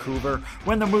Vancouver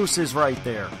when the Moose is right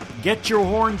there? Get your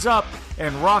horns up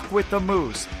and rock with the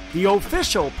Moose, the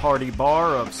official party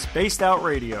bar of Spaced Out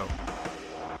Radio.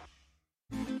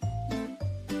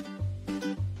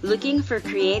 Looking for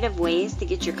creative ways to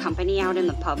get your company out in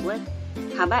the public?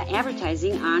 How about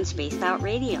advertising on Spaced Out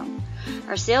Radio?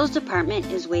 Our sales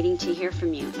department is waiting to hear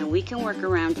from you, and we can work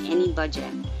around any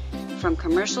budget. From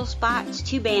commercial spots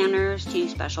to banners to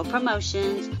special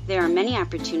promotions, there are many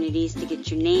opportunities to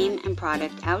get your name and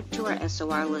product out to our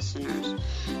SOR listeners.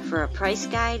 For a price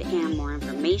guide and more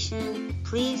information,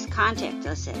 please contact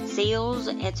us at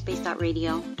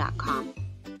sales@spacedoutradio.com.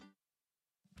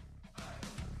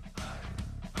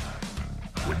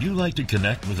 Would you like to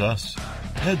connect with us?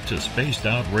 Head to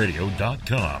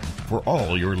spacedoutradio.com for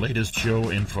all your latest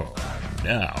show info.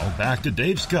 Now, back to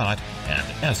Dave Scott and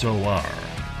SOR.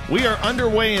 We are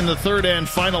underway in the third and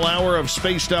final hour of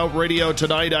Spaced Out Radio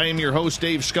tonight. I am your host,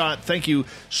 Dave Scott. Thank you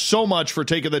so much for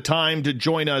taking the time to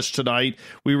join us tonight.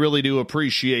 We really do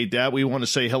appreciate that. We want to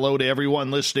say hello to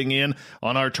everyone listening in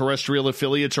on our terrestrial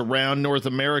affiliates around North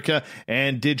America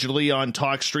and digitally on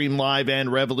TalkStream Live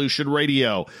and Revolution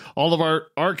Radio. All of our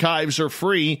archives are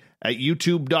free at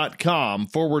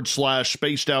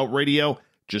youtube.com/Spaced Out Radio.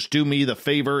 Just do me the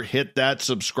favor, hit that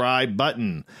subscribe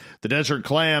button. The Desert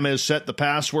Clam has set the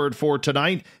password for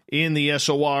tonight in the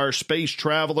SOR Space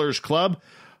Travelers Club.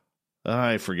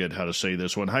 I forget how to say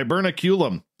this one.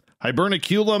 Hibernaculum.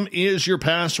 Hibernaculum is your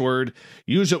password.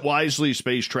 Use it wisely,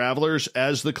 Space Travelers,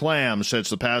 as the Clam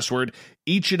sets the password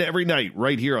each and every night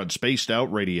right here on Spaced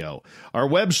Out Radio. Our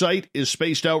website is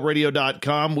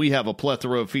spacedoutradio.com. We have a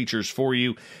plethora of features for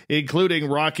you, including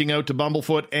rocking out to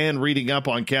Bumblefoot and reading up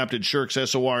on Captain Shirk's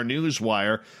SOR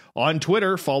Newswire. On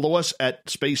Twitter, follow us at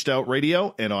Spaced Out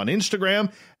Radio, and on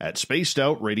Instagram at Spaced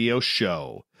Out Radio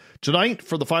Show. Tonight,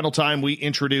 for the final time, we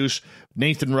introduce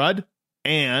Nathan Rudd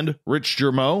and Rich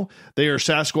Germeau. They are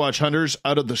Sasquatch hunters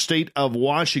out of the state of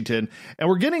Washington, and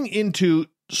we're getting into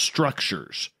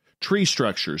structures, tree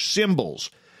structures,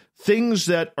 symbols, things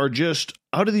that are just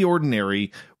out of the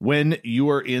ordinary when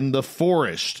you are in the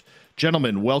forest.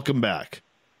 Gentlemen, welcome back.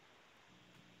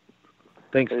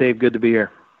 Thanks, Dave. Good to be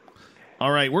here.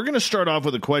 All right, we're going to start off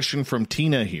with a question from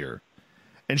Tina here,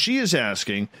 and she is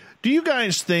asking, do you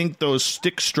guys think those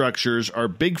stick structures are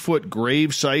Bigfoot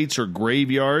grave sites or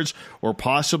graveyards, or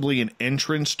possibly an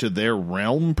entrance to their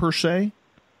realm, per se?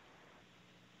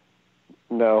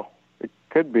 No, it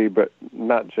could be, but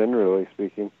not generally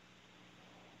speaking.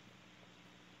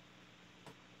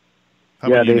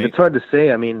 Yeah, Dave, it's hard to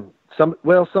say. I mean, some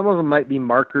of them might be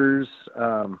markers,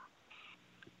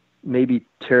 maybe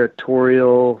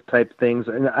territorial type things.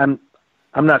 And I'm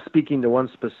not speaking to one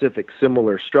specific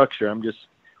similar structure.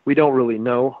 We don't really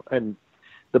know. And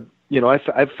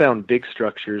I've found big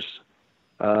structures.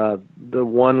 The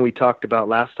one we talked about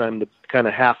last time, the kind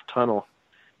of half tunnel,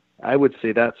 I would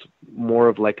say that's more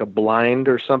of like a blind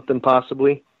or something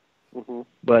possibly. Mm-hmm.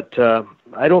 But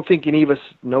I don't think any of us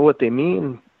know what they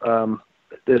mean.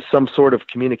 There's some sort of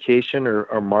communication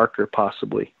or marker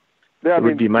possibly. Yeah,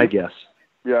 would be my guess.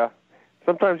 Yeah.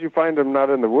 Sometimes you find them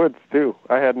not in the woods too.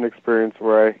 I had an experience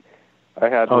where I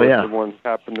had one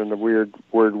happen in a weird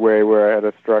way where I had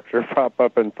a structure pop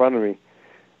up in front of me.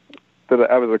 When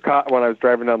I was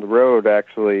driving down the road,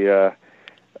 actually, I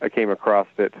came across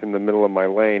it in the middle of my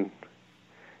lane.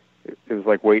 It was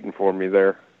like waiting for me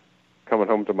there, coming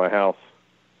home to my house.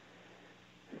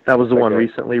 That was the one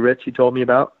recently, Rich, you told me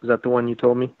about? Is that the one you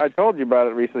told me? I told you about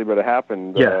it recently, but it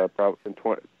happened probably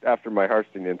after my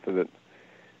Harsting incident.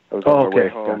 I was on my way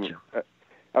home. Gotcha.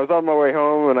 I was on my way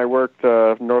home, and I worked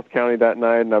North County that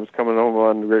night, and I was coming home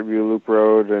on Great View Loop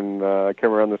Road, and I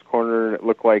came around this corner, and it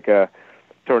looked like a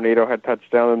tornado had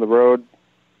touched down in the road,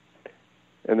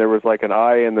 and there was like an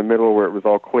eye in the middle where it was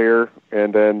all clear,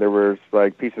 and then there was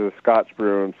like pieces of Scotch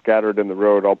broom scattered in the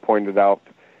road, all pointed out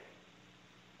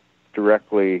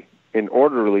directly in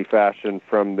orderly fashion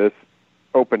from this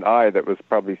open eye that was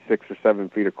probably 6 or 7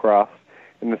 feet across.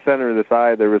 In the center of this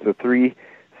eye, there was a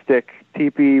 3-stick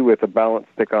teepee with a balance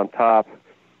stick on top.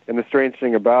 And the strange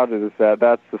thing about it is that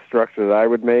that's the structure that I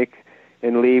would make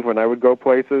and leave when I would go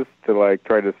places to like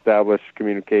try to establish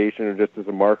communication or just as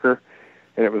a marker.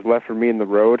 And it was left for me in the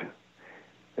road.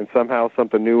 And somehow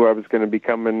something knew I was going to be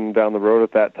coming down the road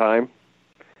at that time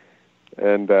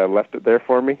and left it there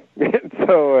for me.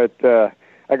 So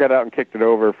I got out and kicked it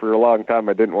over. For a long time,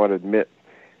 I didn't want to admit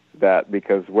that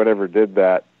because whatever did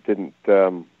that didn't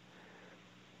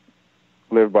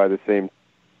live by the same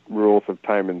rules of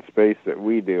time and space that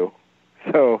we do.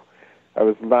 So I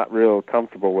was not real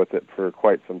comfortable with it for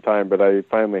quite some time, but I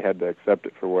finally had to accept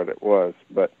it for what it was.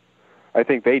 But I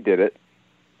think they did it,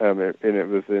 and it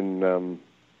was in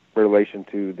relation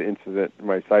to the incident,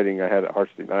 my sighting I had at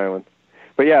Harsting Island.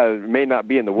 But yeah, it may not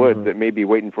be in the woods. It may be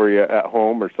waiting for you at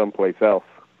home or someplace else.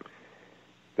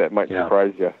 That might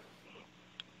surprise you.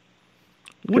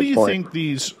 What do you think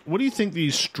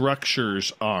these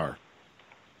structures are?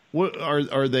 What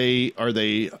are they? Are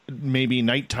they maybe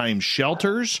nighttime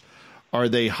shelters? Are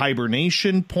they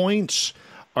hibernation points?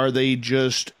 Are they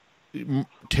just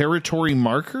territory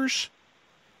markers?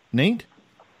 Nate?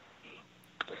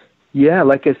 Yeah,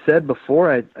 like I said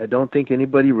before, I don't think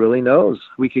anybody really knows.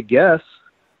 We could guess.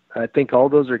 I think all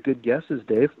those are good guesses,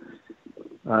 Dave.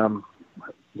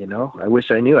 You know, I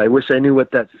wish I knew. I wish I knew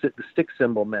what the stick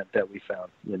symbol meant that we found.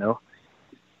 You know,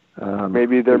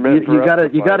 maybe they're meant for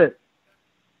us. You gotta.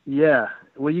 Yeah.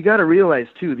 Well, you gotta realize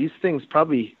too. These things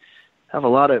probably have a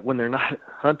lot of, when they're not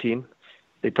hunting,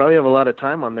 they probably have a lot of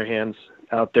time on their hands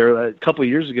out there. A couple of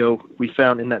years ago, we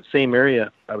found in that same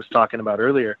area I was talking about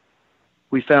earlier,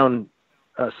 we found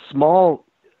a small,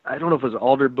 I don't know if it was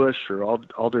alder bush or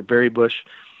alderberry bush,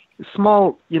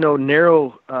 small,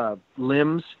 narrow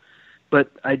limbs. But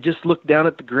I just looked down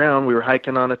at the ground. We were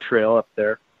hiking on a trail up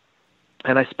there,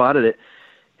 and I spotted it.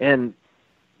 And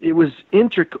it was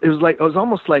intricate. It was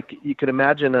almost like you could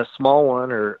imagine a small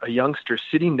one or a youngster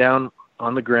sitting down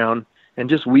on the ground and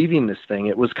just weaving this thing.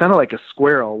 It was kind of like a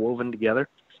square all woven together.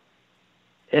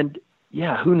 And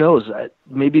yeah, who knows?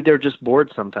 Maybe they're just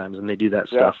bored sometimes and they do that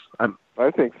stuff.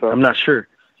 I think so. I'm not sure.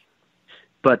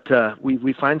 But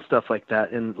we find stuff like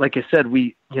that. And like I said,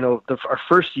 our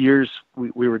first years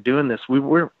we were doing this, we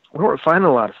weren't finding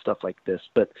a lot of stuff like this.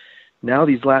 But now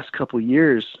these last couple of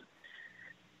years,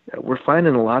 we're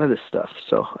finding a lot of this stuff.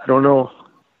 So I don't know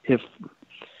if,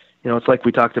 it's like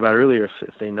we talked about earlier,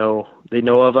 if they know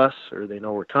of us, or they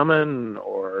know we're coming,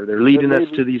 or they're leading us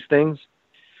to these things.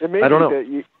 I don't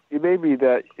know. It may be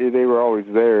that they were always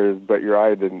there, but your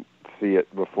eye didn't see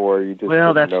it before. You just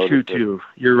that's true too.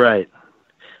 You're right.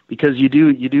 Because you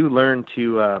do learn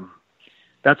to,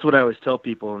 that's what I always tell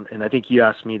people. And I think you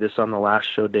asked me this on the last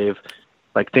show, Dave,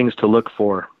 like things to look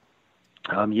for.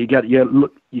 You got to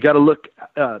look, you don't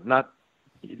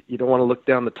want to look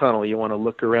down the tunnel. You want to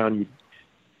look around.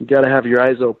 You got to have your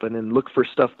eyes open and look for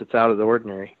stuff that's out of the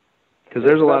ordinary, because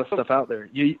there's a lot of stuff out there.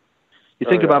 You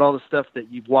think about all the stuff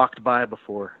that you've walked by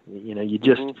before. You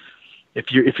just,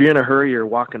 if you're in a hurry or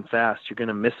walking fast, you're going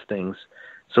to miss things.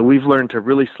 So we've learned to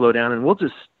really slow down, and we'll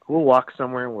walk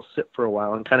somewhere and we'll sit for a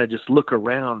while and kind of just look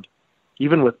around,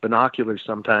 even with binoculars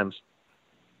sometimes,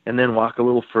 and then walk a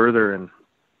little further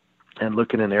and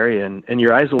look in an area, and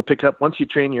your eyes will pick up. Once you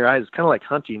train your eyes, it's kind of like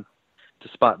hunting to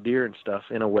spot deer and stuff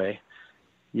in a way.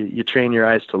 You train your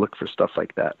eyes to look for stuff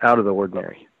like that, out of the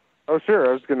ordinary. Oh, sure.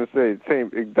 I was going to say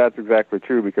same. That's exactly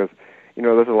true, because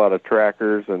there's a lot of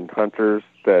trackers and hunters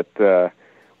that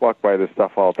walk by this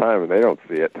stuff all the time, and they don't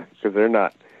see it because they're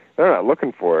not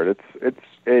looking for it.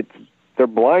 It's they're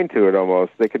blind to it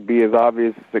almost. They could be as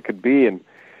obvious as it could be, and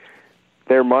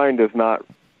their mind is not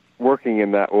working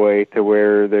in that way to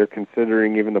where they're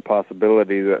considering even the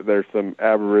possibility that there's some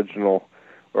aboriginal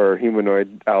or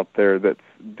humanoid out there that's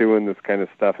doing this kind of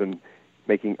stuff and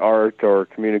making art or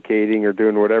communicating or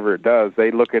doing whatever it does. They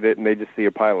look at it and they just see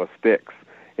a pile of sticks.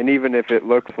 And even if it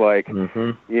looks like,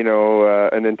 an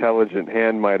intelligent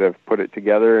hand might have put it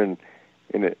together and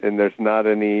there's not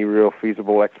any real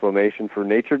feasible explanation for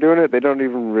nature doing it, they don't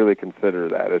even really consider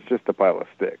that. It's just a pile of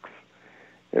sticks.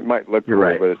 It might look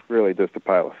cool, but it's really just a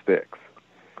pile of sticks.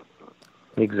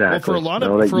 Exactly. Well,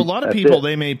 for a lot of people,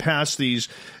 they may pass these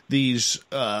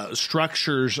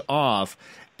structures off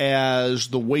as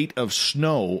the weight of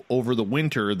snow over the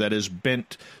winter that has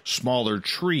bent smaller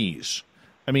trees.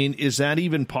 I mean, is that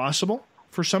even possible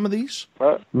for some of these?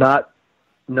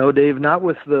 No, Dave. Not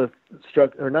with the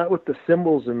not with the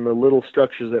symbols and the little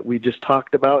structures that we just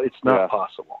talked about. It's not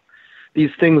possible.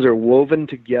 These things are woven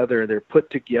together. They're put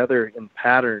together in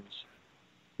patterns.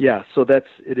 Yeah, so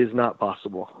it is not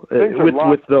possible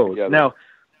with those. Together. Now,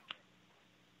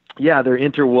 yeah, they're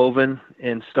interwoven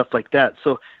and stuff like that.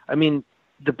 So, I mean,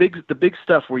 the big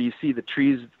stuff where you see the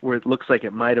trees where it looks like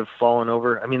it might have fallen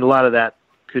over, I mean, a lot of that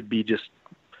could be just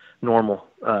normal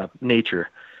nature.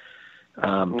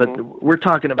 But we're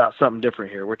talking about something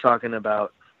different here. We're talking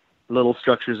about little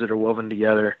structures that are woven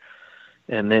together,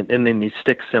 and then these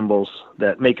stick symbols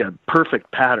that make a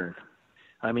perfect pattern.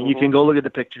 I mean, you can go look at the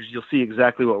pictures. You'll see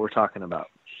exactly what we're talking about.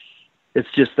 It's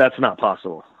just that's not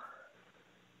possible.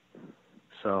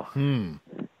 So.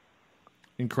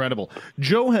 Incredible.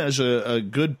 Joe has a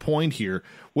good point here.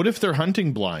 What if they're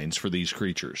hunting blinds for these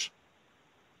creatures?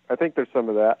 I think there's some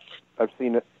of that. I've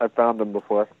seen it. I've found them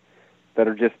before that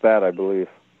are just that, I believe.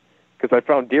 Because I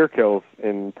found deer kills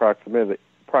in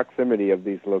proximity of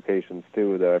these locations,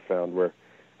 too, that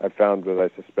I found what I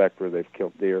suspect where they've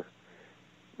killed deer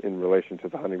in relation to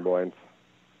the hunting blinds.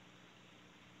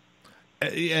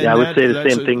 I would say the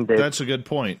same thing, Dave. That's a good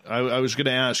point. I was going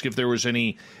to ask if there was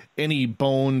any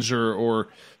bones or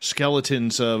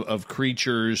skeletons of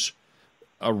creatures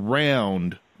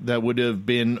around that would have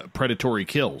been predatory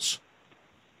kills.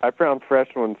 I found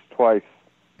fresh ones twice.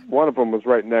 One of them was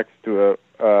right next to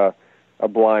a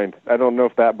blind. I don't know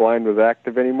if that blind was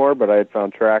active anymore, but I had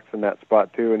found tracks in that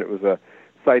spot too, and it was a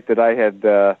site that I had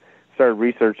started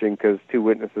researching because 2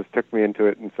 witnesses took me into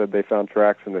it and said they found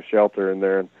tracks in a shelter in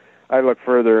there. And I looked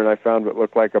further, and I found what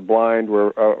looked like a blind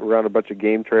around a bunch of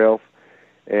game trails.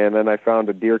 And then I found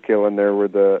a deer kill in there where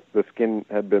the skin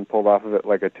had been pulled off of it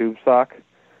like a tube sock,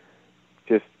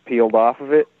 just peeled off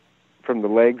of it from the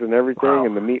legs and everything, wow.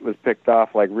 And the meat was picked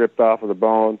off, like ripped off of the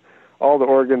bone. All the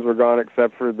organs were gone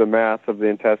except for the mass of the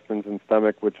intestines and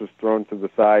stomach, which was thrown to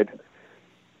the side.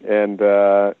 And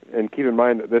keep in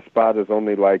mind that this spot is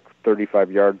only like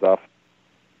 35 yards off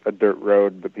a dirt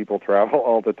road that people travel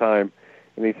all the time.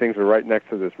 And these things were right next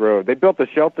to this road. They built a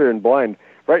shelter and blind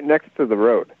right next to the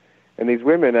road. And these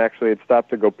women actually had stopped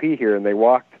to go pee here, and they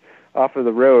walked off of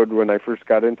the road when I first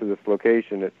got into this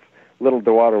location. It's Little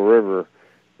Dewato River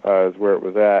is where it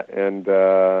was at. And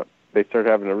they started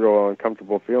having a real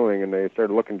uncomfortable feeling, and they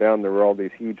started looking down. There were all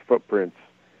these huge footprints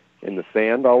in the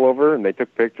sand all over, and they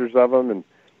took pictures of them.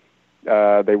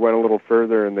 And they went a little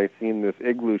further, and they seen this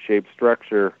igloo-shaped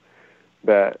structure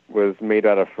that was made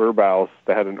out of fir boughs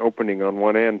that had an opening on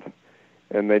one end.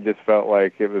 And they just felt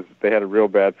like they had a real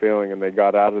bad feeling, and they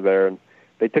got out of there. And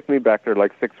they took me back there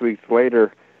like 6 weeks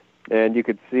later, and you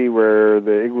could see where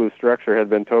the igloo structure had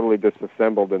been totally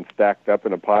disassembled and stacked up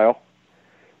in a pile.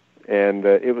 And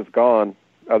it was gone,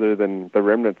 other than the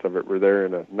remnants of it were there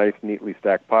in a nice, neatly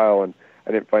stacked pile. And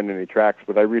I didn't find any tracks,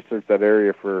 but I researched that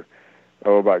area for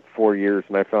about 4 years,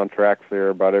 and I found tracks there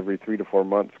about every 3 to 4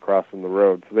 months crossing the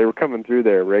road. So they were coming through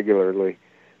there regularly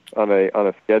on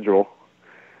a schedule.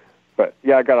 But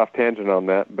yeah, I got off tangent on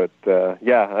that. But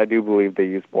yeah, I do believe they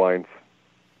use blinds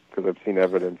because I've seen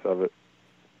evidence of it.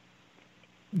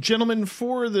 Gentlemen,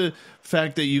 for the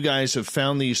fact that you guys have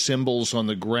found these symbols on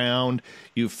the ground,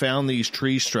 you've found these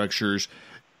tree structures,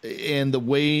 and the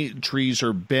way trees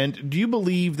are bent, do you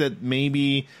believe that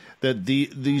maybe that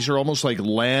these are almost like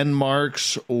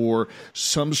landmarks or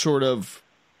some sort of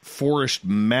forest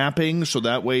mapping, so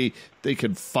that way they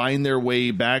can find their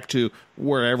way back to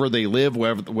wherever they live,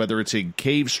 whether it's in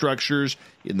cave structures,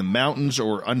 in the mountains,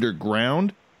 or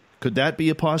underground? Could that be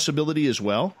a possibility as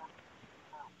well?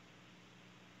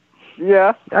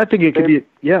 Yeah, I think it could be.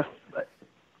 Yeah,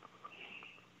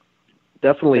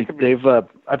 definitely, Dave.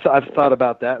 I've thought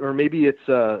about that, or maybe it's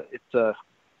a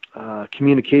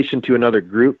communication to another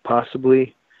group,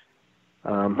 possibly.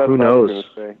 Who knows?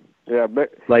 Yeah,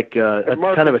 but like a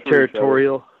kind of a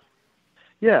territorial.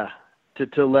 Yeah,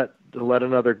 to let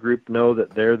another group know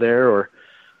that they're there, or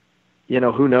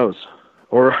who knows,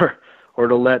 or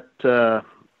to let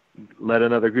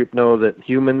another group know that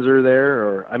humans are there,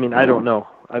 or I don't know.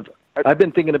 I've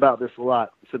been thinking about this a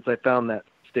lot since I found that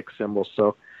stick symbol.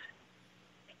 So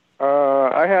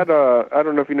I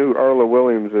don't know if you know who Arla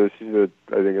Williams is. She's I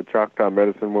think a Choctaw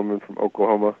medicine woman from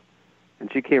Oklahoma, and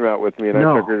she came out with me, and I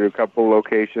took her to a couple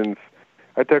locations.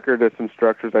 I took her to some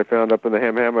structures I found up in the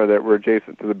Hamhama that were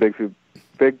adjacent to the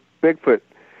Bigfoot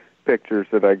pictures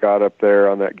that I got up there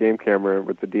on that game camera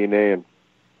with the DNA, and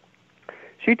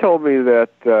she told me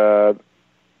that the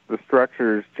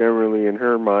structures generally in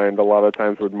her mind a lot of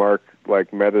times would mark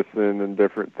like medicine and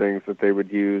different things that they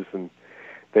would use, and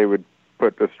they would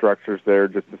put the structures there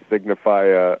just to signify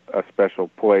a special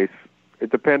place.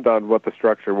 It depends on what the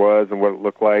structure was and what it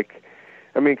looked like.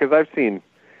 Because I've seen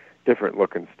different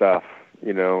looking stuff,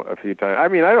 a few times.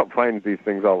 I don't find these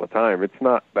things all the time. It's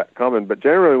not that common, but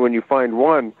generally when you find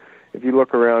one, if you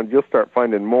look around, you'll start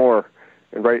finding more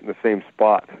and right in the same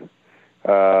spot.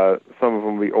 Some of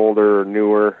them will be older or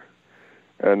newer,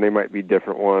 and they might be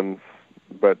different ones,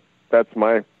 but that's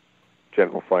my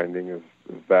general finding is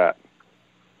that.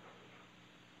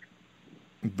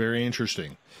 Very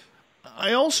interesting.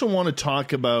 I also want to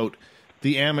talk about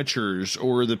the amateurs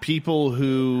or the people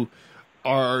who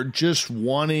are just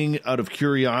wanting out of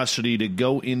curiosity to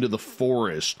go into the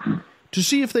forest to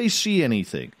see if they see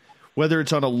anything, whether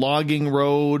it's on a logging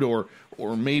road or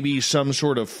maybe some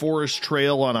sort of forest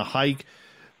trail on a hike.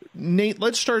 Nate,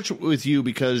 let's start with you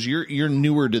because you're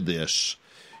newer to this.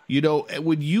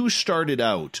 When you started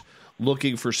out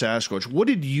looking for Sasquatch, what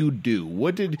did you do?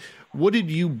 What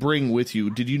did you bring with you?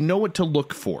 Did you know what to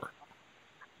look for?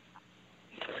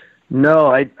 No,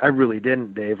 I really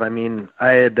didn't, Dave.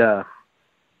 I'd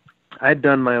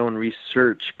done my own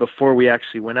research before we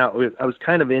actually went out. I was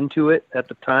kind of into it at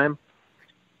the time,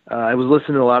 I was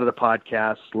listening to a lot of the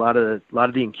podcasts, a lot of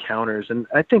the encounters, and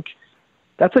I think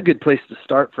that's a good place to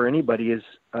start for anybody. Is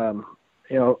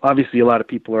obviously a lot of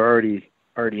people are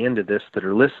already into this that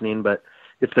are listening, but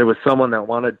if there was someone that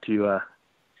wanted to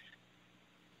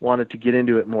get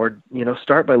into it more,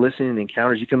 start by listening to the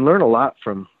encounters. You can learn a lot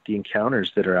from the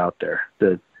encounters that are out there,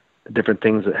 the different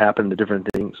things that happen, the different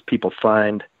things people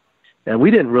find. And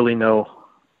we didn't know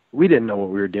what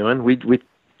we were doing.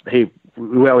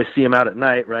 We always see them out at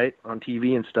night, right, on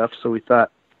TV and stuff. So we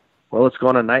thought, well, let's go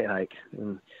on a night hike.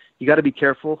 And you got to be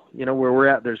careful. Where we're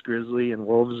at, there's grizzly and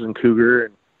wolves and cougar.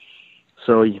 And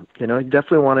so, you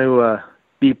definitely want to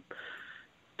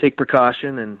take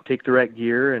precaution and take the right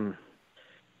gear and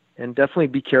definitely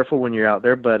be careful when you're out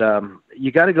there. But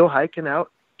you got to go hiking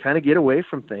out, kind of get away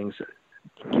from things.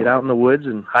 Get out in the woods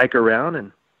and hike around,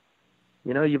 and,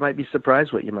 you might be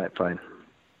surprised what you might find.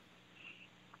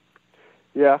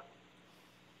 Yeah.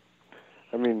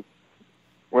 I mean,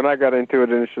 when I got into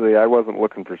it initially, I wasn't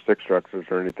looking for stick structures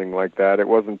or anything like that. It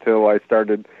wasn't until I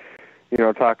started,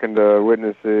 talking to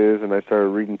witnesses, and I started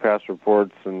reading past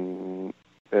reports and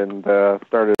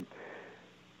started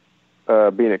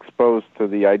being exposed to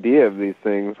the idea of these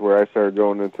things, where I started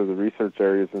going into the research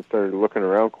areas and started looking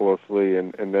around closely,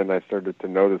 and then I started to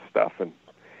notice stuff. And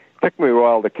it took me a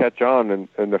while to catch on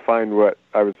and to find what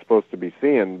I was supposed to be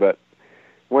seeing, but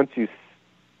once you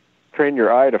train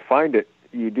your eye to find it,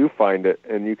 you do find it,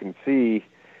 and you can see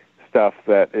stuff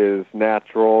that is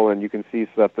natural, and you can see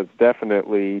stuff that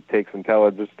definitely takes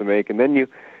intelligence to make, and then you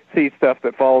see stuff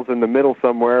that falls in the middle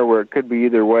somewhere where it could be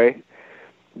either way.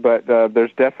 But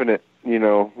there's definite,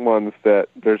 ones that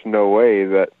there's no way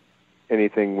that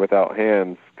anything without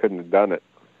hands couldn't have done it.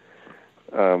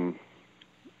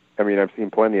 I've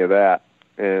seen plenty of that.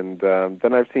 And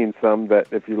then I've seen some that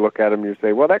if you look at them, you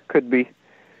say, well, that could be.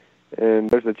 And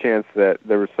there's a chance that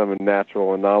there was some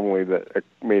natural anomaly that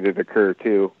made it occur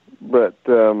too. But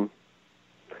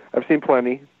I've seen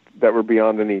plenty that were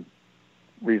beyond any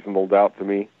reasonable doubt to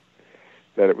me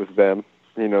that it was them,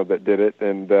 that did it.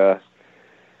 And, that's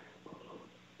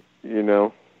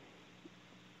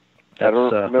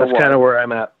kind of where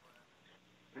I'm at.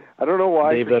 I don't know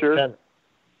why, Dave, for sure. I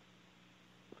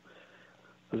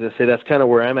was going to say, that's kind of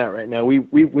where I'm at right now.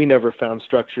 We never found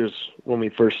structures when we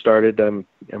first started.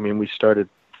 We started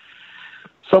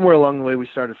somewhere along the way, we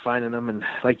started finding them. And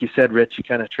like you said, Rich, you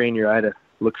kind of train your eye to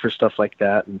look for stuff like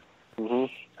that. And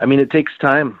it takes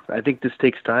time. I think this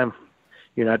takes time.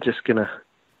 You're not just going to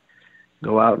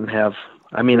go out and have,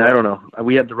 I don't know.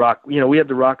 We had the rock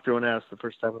thrown at us the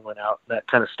first time we went out. That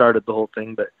kind of started the whole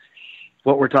thing. But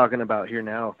what we're talking about here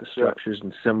now, the structures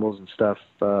and symbols and stuff,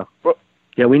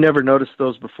 we never noticed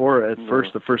those before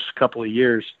the first couple of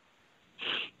years.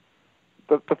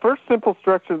 The first simple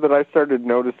structure that I started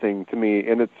noticing to me,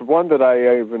 and it's one that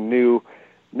I even knew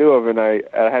of, and I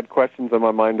had questions on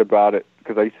my mind about it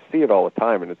because I used to see it all the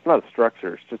time, and it's not a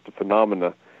structure, it's just a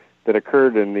phenomena that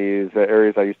occurred in these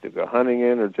areas I used to go hunting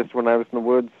in, or just when I was in the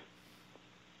woods.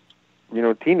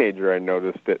 Teenager, I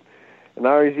noticed it. And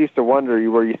I always used to wonder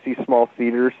where you see small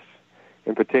cedars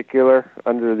in particular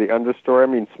under the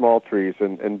understory. Small trees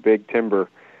and big timber,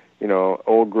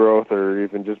 old growth or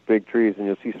even just big trees. And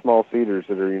you'll see small cedars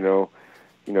that are,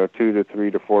 2 to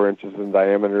 3 to 4 inches in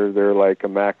diameter. They're like a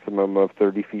maximum of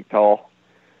 30 feet tall.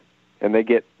 And they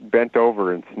get bent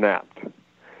over and snapped.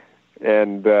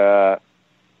 And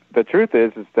the truth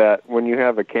is that when you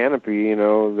have a canopy,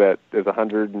 that is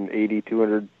 180,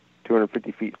 200,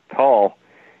 250 feet tall,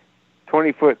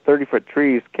 20-foot, 30-foot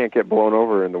trees can't get blown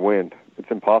over in the wind. It's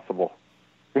impossible.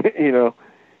 There's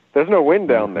no wind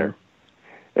down there.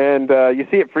 And you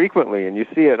see it frequently, and you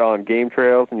see it on game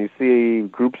trails, and you see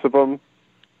groups of them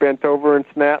bent over and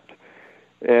snapped.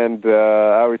 And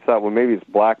I always thought, well, maybe it's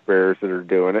black bears that are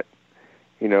doing it.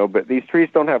 But these trees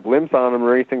don't have limbs on them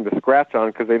or anything to scratch on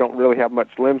because they don't really have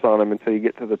much limbs on them until you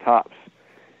get to the tops.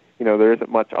 There isn't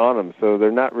much on them, so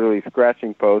they're not really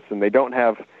scratching posts, and they don't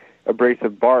have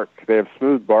abrasive bark. They have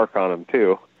smooth bark on them,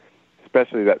 too,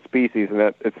 especially that species, and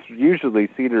that it's usually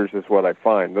cedars is what I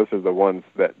find. Those are the ones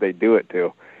that they do it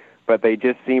to. But they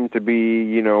just seem to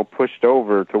be, pushed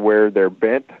over to where they're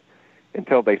bent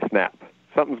until they snap.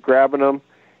 Something's grabbing them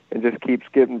and just keeps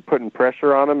putting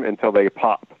pressure on them until they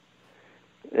pop.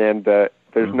 And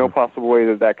there's no possible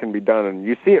way that can be done. And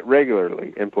you see it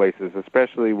regularly in places,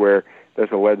 especially where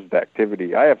there's alleged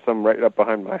activity. I have some right up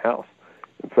behind my house,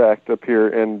 in fact, up here,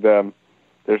 and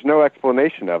there's no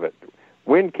explanation of it.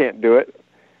 Wind can't do it.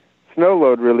 Snow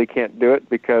load really can't do it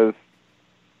because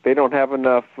they don't have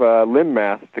enough limb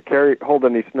mass to hold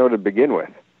any snow to begin with.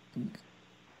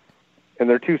 And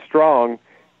they're too strong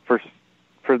for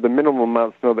for the minimum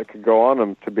amount of snow that could go on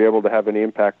them to be able to have any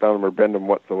impact on them or bend them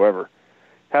whatsoever.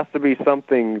 Has to be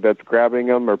something that's grabbing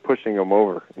them or pushing them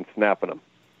over and snapping them.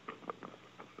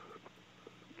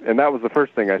 And that was the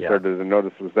first thing I started to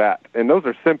notice was that. And those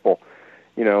are simple,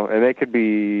 you know, and they could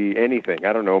be anything.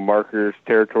 I don't know, markers,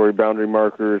 territory boundary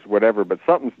markers, whatever, but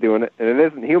something's doing it. And it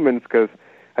isn't humans, because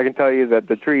I can tell you that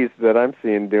the trees that I'm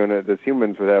seeing doing it, as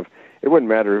humans would have, it wouldn't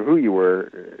matter who you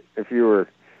were. If you were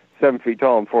 7 feet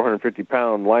tall and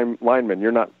 450-pound lineman,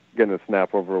 you're not going to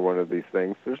snap over one of these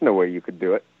things. There's no way you could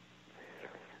do it.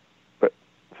 But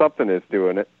something is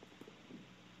doing it.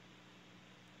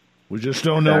 We just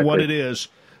don't know what it is.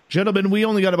 Gentlemen, we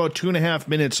only got about 2.5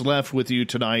 minutes left with you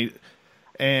tonight,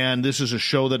 and this is a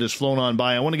show that has flown on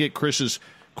by. I want to get Chris's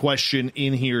question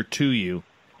in here to you.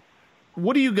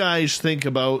 What do you guys think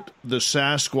about the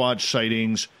Sasquatch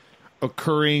sightings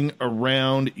occurring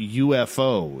around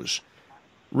UFOs?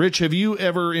 Rich, have you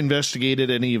ever investigated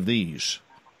any of these?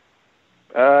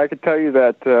 I can tell you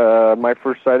that my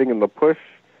first sighting in LaPush,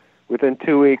 within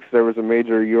 2 weeks, there was a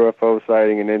major UFO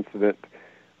sighting and incident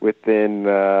within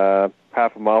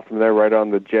half a mile from there, right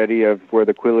on the jetty of where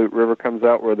the Quileute River comes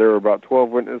out, where there were about 12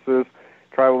 witnesses,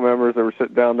 tribal members that were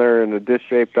sitting down there in a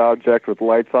dish-shaped object with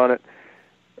lights on it.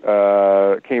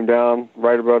 Came down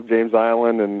right above James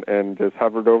Island and just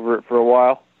hovered over it for a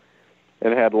while,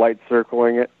 and had lights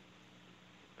circling it.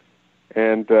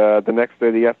 And the next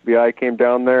day the FBI came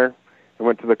down there and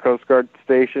went to the Coast Guard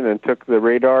station and took the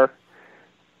radar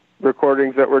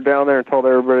recordings that were down there and told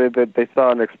everybody that they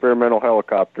saw an experimental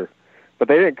helicopter. But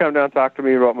they didn't come down and talk to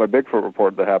me about my Bigfoot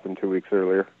report that happened 2 weeks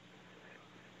earlier.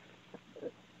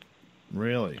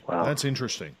 Really? Wow. That's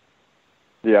interesting.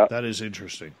 Yeah. That is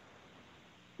interesting.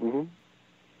 Mm-hmm.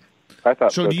 I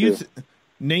thought so. Do you,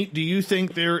 Nate, do you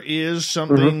think there is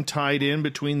something tied in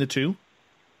between the two?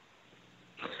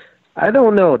 I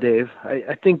don't know, Dave.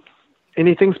 I think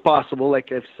anything's possible,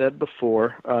 like I've said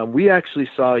before. We actually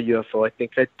saw a UFO. I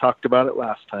think I talked about it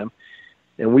last time.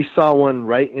 And we saw one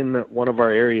right in one of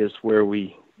our areas where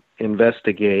we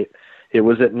investigate. It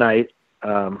was at night.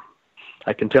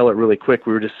 I can tell it really quick.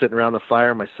 We were just sitting around the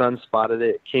fire. My son spotted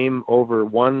it. It came over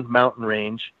one mountain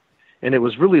range, and it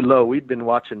was really low. We'd been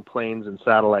watching planes and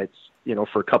satellites, you know,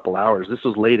 for a couple hours. This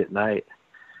was late at night,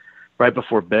 right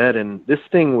before bed, and this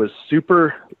thing was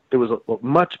it was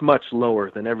much, much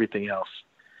lower than everything else.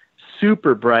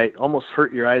 Super bright, almost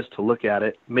hurt your eyes to look at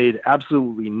it, made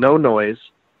absolutely no noise,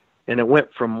 and it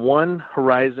went from one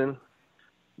horizon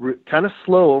kind of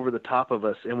slow over the top of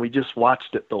us, and we just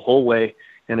watched it the whole way,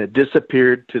 and it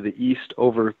disappeared to the east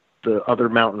over the other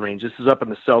mountain range. This is up in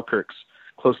the Selkirks,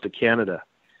 close to Canada.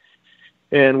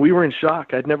 And we were in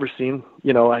shock. I'd never seen,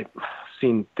 I've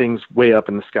seen things way up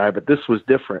in the sky, but this was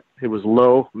different. It was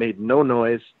low, made no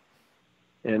noise,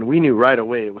 and we knew right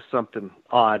away it was something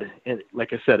odd. And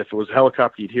like I said, if it was a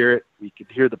helicopter, you'd hear it. We could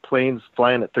hear the planes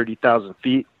flying at 30,000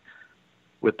 feet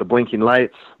with the blinking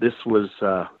lights. This was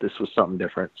something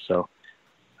different. So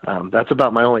that's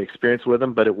about my only experience with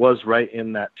them, but it was right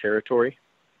in that territory.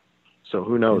 So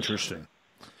who knows? Interesting.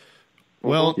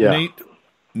 Well, yeah.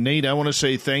 Nate, I want to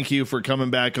say thank you for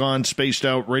coming back on Spaced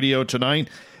Out Radio tonight.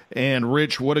 And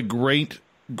Rich, what a great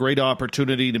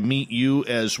opportunity to meet you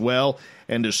as well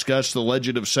and discuss the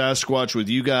legend of Sasquatch with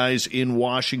you guys in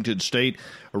Washington State.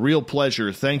 A real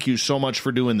pleasure. Thank you so much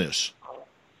for doing this.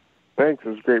 Thanks. It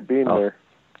was great being there.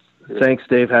 Thanks,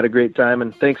 Dave. Had a great time.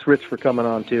 And thanks, Rich, for coming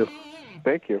on, too.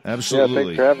 Thank you.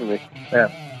 Absolutely. Yeah, thanks for having me.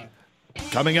 Yeah.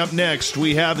 Coming up next,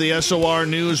 we have the SOR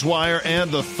Newswire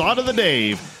and the Thought of the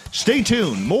Dave. Stay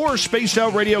tuned. More Spaced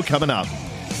Out Radio coming up.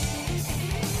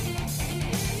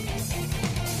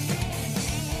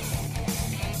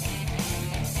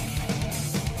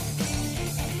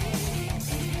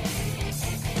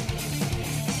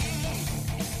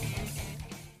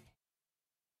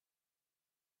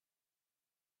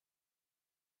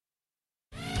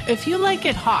 If you like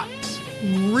it hot,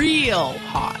 real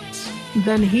hot,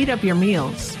 then heat up your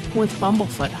meals with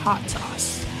Bumblefoot Hot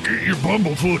Sauce. Get your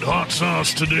Bumblefoot Hot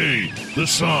Sauce today. The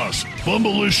sauce,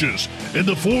 Bumblelicious, and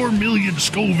the 4 million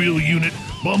Scoville unit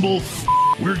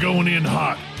We're going in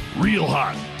hot, real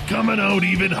hot, coming out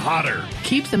even hotter.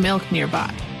 Keep the milk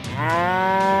nearby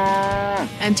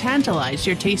and tantalize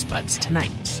your taste buds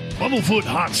tonight. Bumblefoot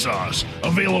Hot Sauce,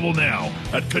 available now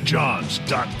at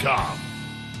kajans.com.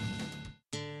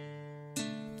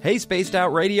 Hey, Spaced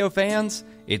Out Radio fans,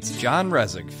 it's John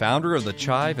Resig, founder of the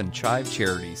Chive and Chive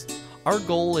Charities. Our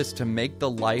goal is to make the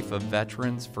life of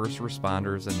veterans, first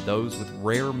responders, and those with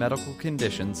rare medical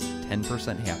conditions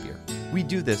 10% happier. We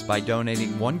do this by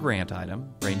donating one grant item,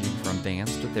 ranging from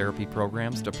dance to therapy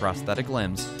programs to prosthetic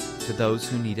limbs, to those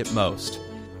who need it most.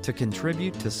 To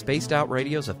contribute to Spaced Out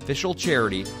Radio's official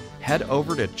charity, head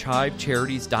over to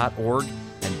chivecharities.org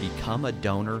and become a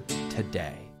donor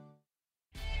today.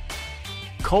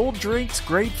 Cold drinks,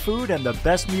 great food, and the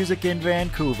best music in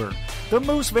Vancouver. The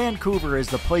Moose Vancouver is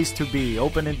the place to be,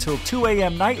 open until 2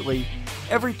 a.m. nightly.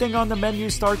 Everything on the menu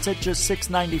starts at just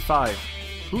 $6.95.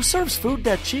 Who serves food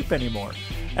that cheap anymore?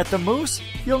 At the Moose,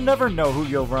 you'll never know who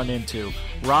you'll run into.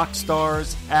 Rock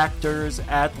stars, actors,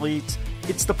 athletes.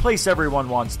 It's the place everyone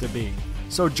wants to be.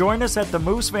 So join us at the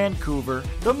Moose Vancouver,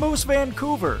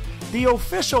 the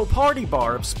official party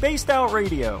bar of Spaced Out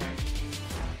Radio.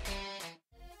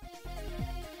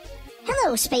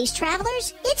 Hello, Space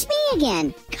Travelers. It's me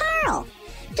again, Carl.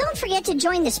 Don't forget to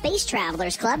join the Space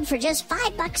Travelers Club for just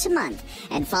 $5 a month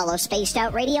and follow Spaced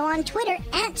Out Radio on Twitter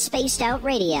at Spaced Out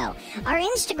Radio. Our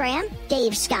Instagram,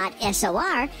 Dave Scott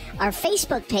SOR. Our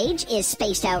Facebook page is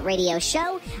Spaced Out Radio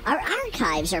Show. Our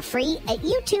archives are free at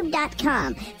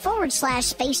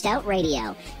youtube.com/Spaced Out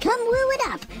Radio. Come woo it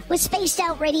up with Spaced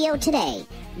Out Radio today.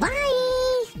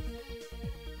 Bye!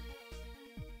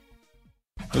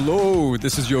 Hello,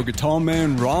 this is your guitar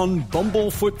man, Ron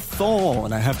Bumblefoot Thal,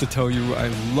 and I have to tell you, I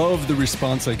love the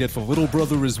response I get for Little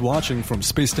Brother is Watching from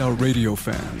Spaced Out Radio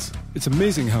fans. It's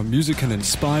amazing how music can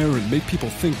inspire and make people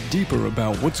think deeper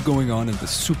about what's going on in the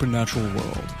supernatural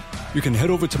world. You can head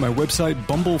over to my website,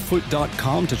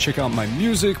 bumblefoot.com, to check out my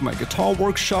music, my guitar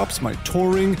workshops, my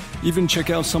touring, even check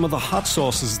out some of the hot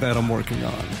sauces that I'm working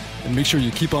on. And make sure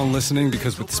you keep on listening,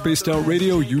 because with Spaced Out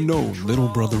Radio, you know Little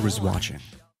Brother is watching.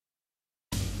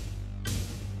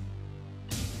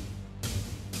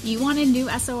 You wanted new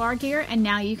SOR gear, and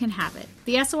now you can have it.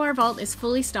 The SOR Vault is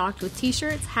fully stocked with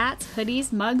t-shirts, hats,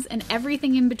 hoodies, mugs, and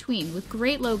everything in between, with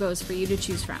great logos for you to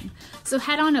choose from. So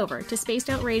head on over to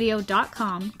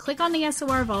spacedoutradio.com, click on the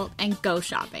SOR Vault, and go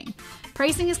shopping.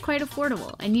 Pricing is quite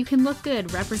affordable, and you can look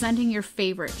good representing your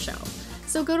favorite show.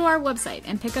 So go to our website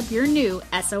and pick up your new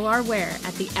SOR wear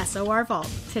at the SOR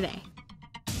Vault today.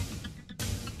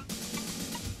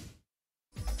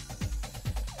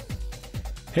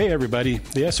 Hey everybody,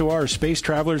 the SOR Space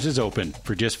Travelers is open.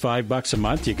 For just $5 a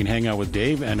month, you can hang out with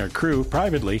Dave and our crew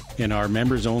privately in our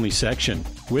members-only section.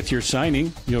 With your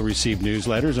signing, you'll receive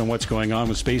newsletters on what's going on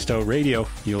with Spaced Out Radio.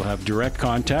 You'll have direct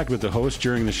contact with the host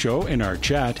during the show in our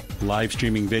chat, live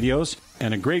streaming videos,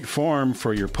 and a great forum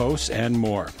for your posts and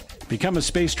more. Become a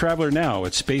Space Traveler now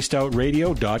at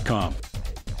spacedoutradio.com.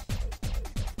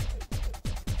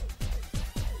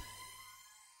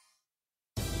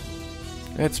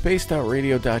 At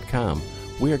spacedoutradio.com,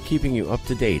 we are keeping you up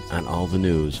to date on all the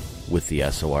news with the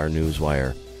SOR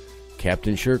Newswire.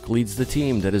 Captain Shirk leads the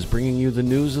team that is bringing you the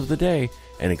news of the day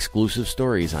and exclusive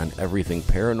stories on everything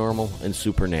paranormal and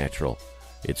supernatural.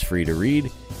 It's free to read,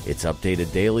 it's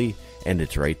updated daily, and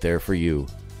it's right there for you.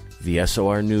 The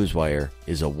SOR Newswire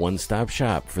is a one-stop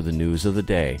shop for the news of the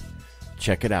day.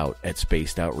 Check it out at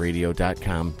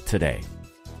spacedoutradio.com today.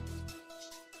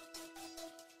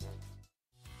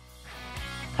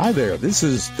 Hi there, this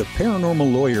is the paranormal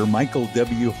lawyer Michael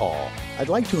W. Hall. I'd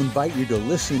like to invite you to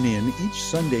listen in each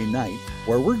Sunday night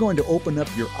where we're going to open up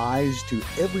your eyes to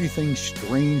everything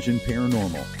strange and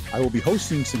paranormal. I will be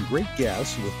hosting some great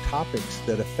guests with topics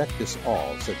that affect us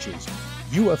all, such as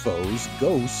UFOs,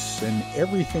 ghosts, and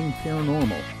everything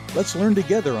paranormal. Let's learn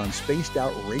together on Spaced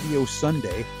Out Radio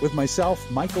Sunday with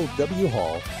myself, Michael W.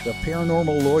 Hall, the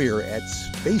paranormal lawyer at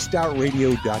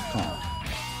spacedoutradio.com.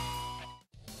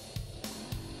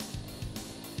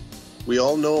 We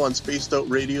all know on Spaced Out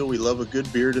Radio we love a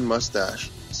good beard and mustache,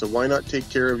 so why not take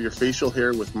care of your facial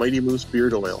hair with Mighty Moose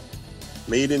Beard Oil?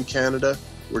 Made in Canada,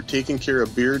 we're taking care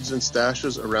of beards and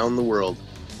stashes around the world.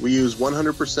 We use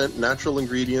 100% natural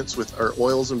ingredients with our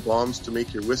oils and balms to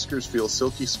make your whiskers feel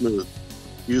silky smooth.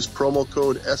 Use promo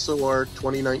code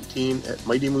SOR2019 at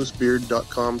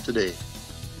mightymoosebeard.com today.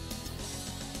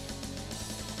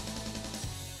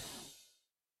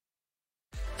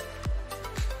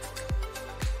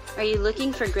 Are you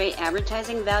looking for great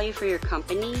advertising value for your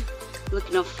company?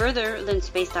 Look no further than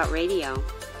Spaced Out Radio.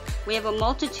 We have a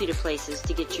multitude of places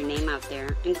to get your name out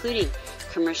there, including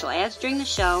commercial ads during the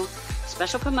show,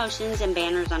 special promotions, and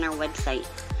banners on our website.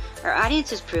 Our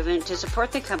audience is proven to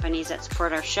support the companies that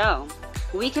support our show.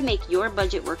 We can make your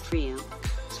budget work for you.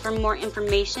 So for more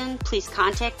information, please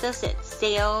contact us at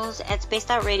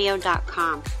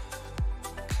sales@spacedoutradio.com.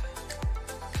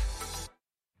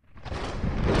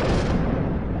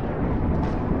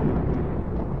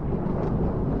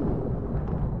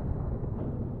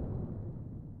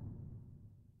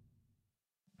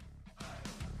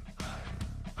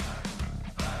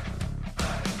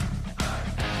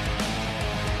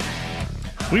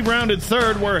 We've rounded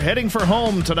third. We're heading for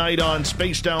home tonight on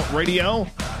Spaced Out Radio.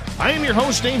 I am your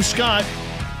host, Dave Scott,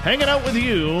 hanging out with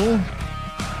you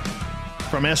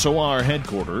from SOR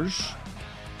headquarters.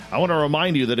 I want to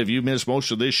remind you that if you missed most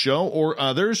of this show or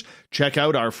others, check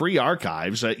out our free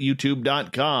archives at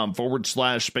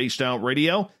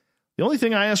youtube.com/spacedoutradio. The only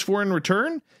thing I ask for in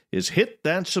return is hit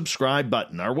that subscribe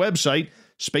button. Our website,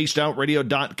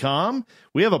 spacedoutradio.com.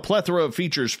 We have a plethora of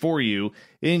features for you,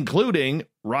 including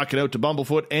rocking out to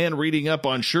Bumblefoot and reading up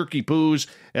on Shirky Poo's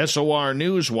SOR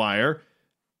Newswire.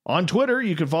 On Twitter,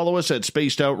 you can follow us at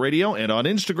Spaced Out Radio, and on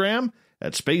Instagram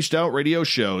at Spaced Out Radio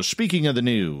Show. Speaking of the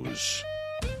news.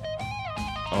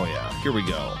 Oh yeah, here we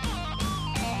go.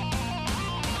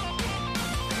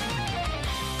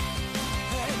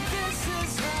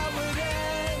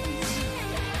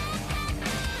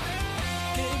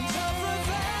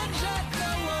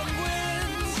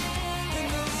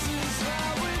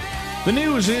 The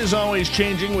news is always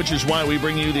changing, which is why we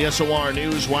bring you the SOR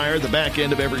Newswire, the back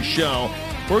end of every show,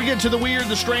 where we get to the weird,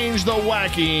 the strange, the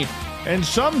wacky, and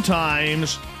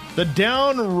sometimes the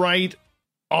downright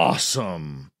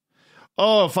awesome.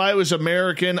 Oh, if I was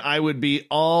American, I would be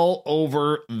all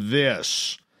over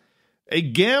this. A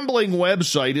gambling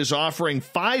website is offering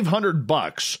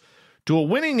 $500 to a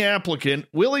winning applicant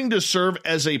willing to serve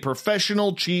as a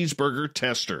professional cheeseburger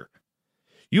tester.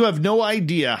 You have no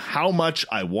idea how much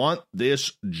I want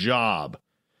this job.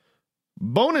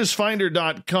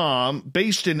 Bonusfinder.com,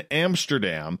 based in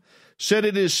Amsterdam, said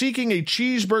it is seeking a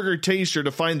cheeseburger taster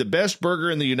to find the best burger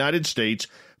in the United States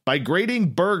by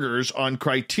grading burgers on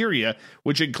criteria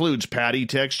which includes patty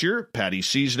texture, patty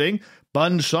seasoning,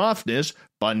 bun softness,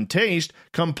 bun taste,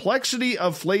 complexity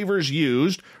of flavors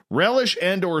used, relish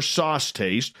and or sauce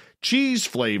taste, cheese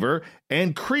flavor,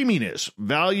 and creaminess,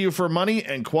 value for money,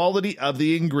 and quality of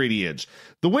the ingredients.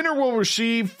 The winner will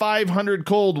receive 500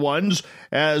 cold ones,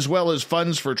 as well as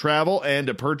funds for travel and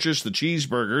to purchase the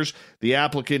cheeseburgers the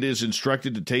applicant is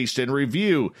instructed to taste and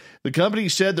review. The company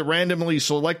said the randomly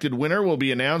selected winner will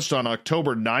be announced on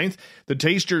October 9th. The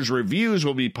taster's reviews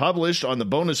will be published on the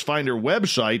Bonus Finder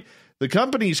website. The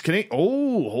company's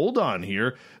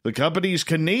The company's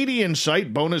Canadian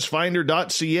site,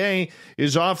 bonusfinder.ca,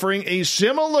 is offering a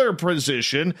similar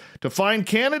position to find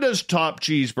Canada's top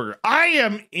cheeseburger. I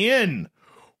am in.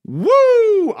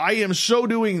 Woo! I am so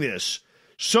doing this.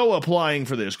 So applying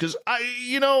for this because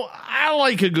I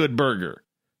like a good burger.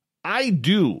 I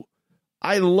do.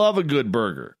 I love a good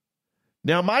burger.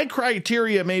 Now, my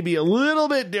criteria may be a little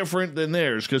bit different than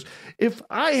theirs because if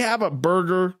I have a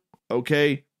burger,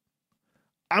 okay,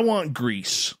 I want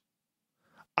grease.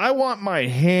 I want my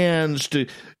hands to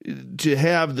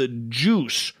have the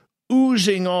juice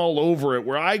oozing all over it,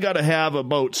 where I got to have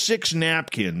about 6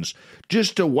 napkins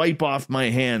just to wipe off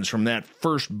my hands from that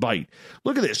first bite.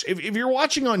 Look at this. If you're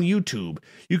watching on YouTube,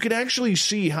 you can actually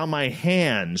see how my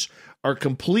hands are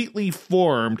completely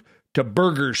formed to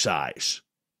burger size.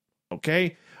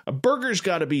 Okay? A burger's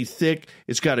got to be thick.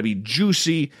 It's got to be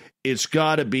juicy. It's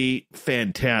got to be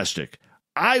fantastic.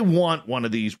 I want one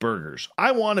of these burgers.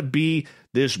 I want to be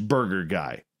this burger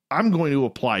guy. I'm going to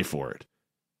apply for it.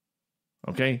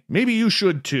 Okay? Maybe you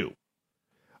should too.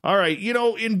 All right,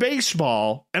 in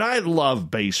baseball, and I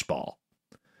love baseball.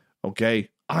 Okay?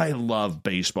 I love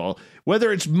baseball.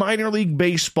 Whether it's minor league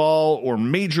baseball or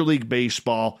major league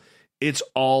baseball, it's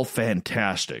all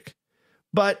fantastic.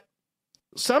 But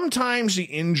sometimes the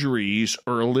injuries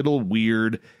are a little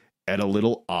weird and a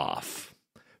little off.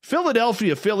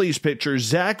 Philadelphia Phillies pitcher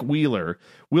Zach Wheeler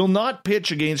will not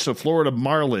pitch against the Florida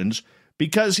Marlins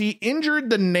because he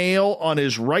injured the nail on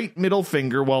his right middle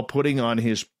finger while putting on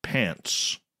his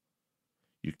pants.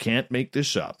 You can't make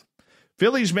this up.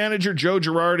 Phillies manager Joe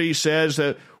Girardi says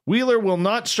that Wheeler will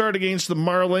not start against the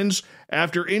Marlins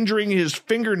after injuring his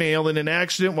fingernail in an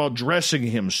accident while dressing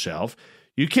himself.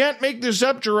 You can't make this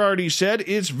up, Girardi said.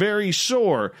 It's very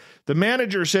sore. The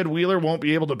manager said Wheeler won't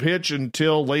be able to pitch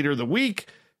until later the week.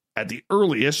 At the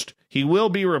earliest, he will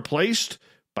be replaced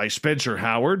by Spencer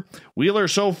Howard. Wheeler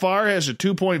so far has a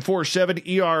 2.47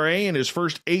 ERA in his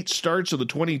first 8 starts of the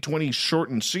 2020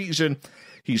 shortened season.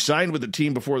 He signed with the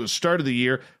team before the start of the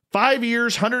year. 5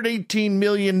 years, $118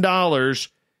 million,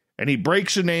 and he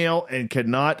breaks a nail and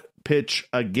cannot pitch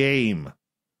a game.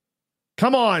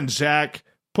 Come on, Zach.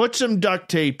 Put some duct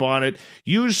tape on it.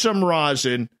 Use some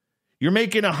rosin. You're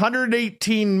making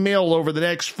 $118 million over the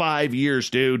next 5 years,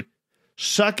 dude.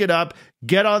 Suck it up,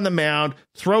 get on the mound,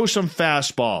 throw some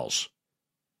fastballs.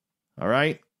 All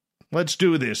right? Let's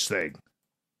do this thing.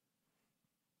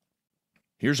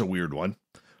 Here's a weird one.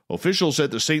 Officials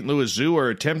at the St. Louis Zoo are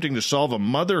attempting to solve a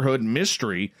motherhood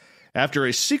mystery after a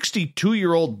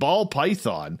 62-year-old ball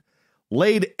python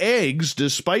laid eggs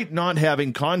despite not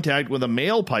having contact with a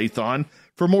male python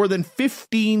for more than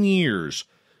 15 years.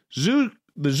 The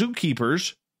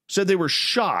zookeepers said they were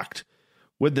shocked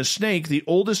when the snake, the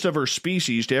oldest of her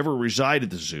species to ever reside at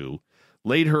the zoo,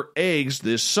 laid her eggs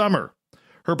this summer.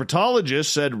 Herpetologists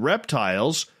said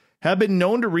reptiles have been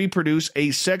known to reproduce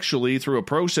asexually through a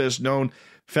process known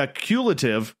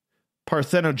facultative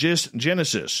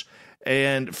parthenogenesis,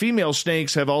 and female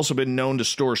snakes have also been known to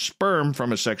store sperm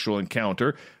from a sexual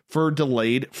encounter for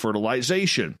delayed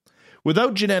fertilization.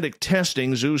 Without genetic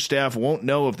testing, zoo staff won't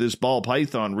know if this ball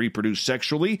python reproduced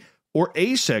sexually or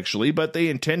asexually, but they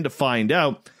intend to find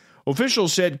out.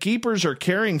 Officials said keepers are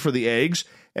caring for the eggs,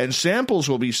 and samples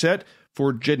will be set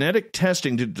for genetic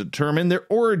testing to determine their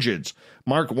origins.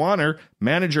 Mark Warner,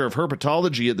 manager of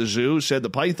herpetology at the zoo, said the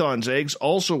python's eggs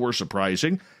also were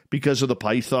surprising because of the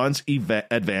python's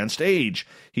advanced age.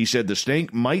 He said the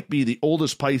snake might be the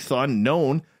oldest python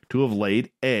known to have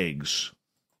laid eggs.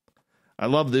 I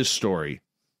love this story.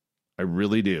 I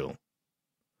really do.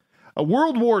 A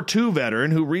World War II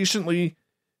veteran who recently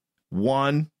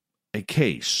won a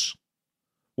case.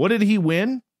 What did he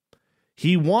win?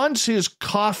 He wants his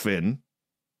coffin,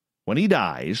 when he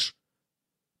dies,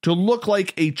 to look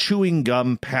like a chewing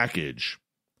gum package.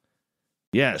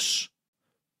 Yes.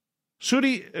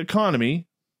 Sooty Economy,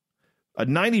 a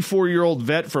 94-year-old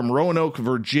vet from Roanoke,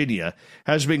 Virginia,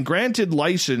 has been granted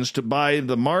license by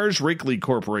the Mars Wrigley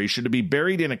Corporation to be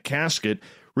buried in a casket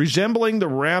resembling the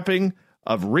wrapping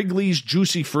of Wrigley's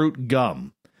Juicy Fruit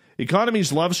gum.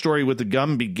 Economy's love story with the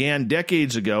gum began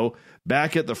decades ago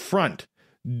back at the front.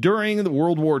 During the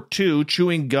World War II,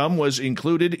 chewing gum was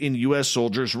included in U.S.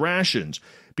 soldiers' rations.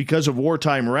 Because of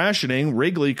wartime rationing,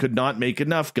 Wrigley could not make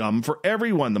enough gum for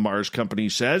everyone, the Mars company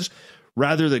says.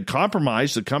 Rather than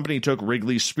compromise, the company took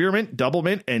Wrigley's Spearmint,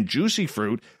 Doublemint, and Juicy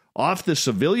Fruit off the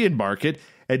civilian market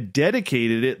and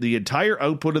dedicated the entire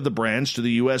output of the brands to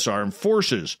the U.S. Armed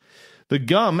Forces. The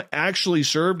gum actually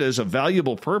served as a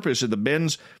valuable purpose in the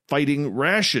men's fighting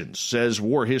rations, says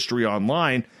War History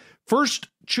Online. First,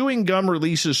 chewing gum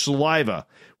releases saliva,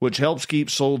 which helps keep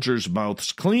soldiers'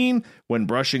 mouths clean. When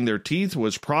brushing their teeth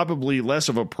was probably less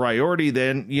of a priority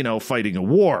than, fighting a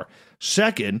war.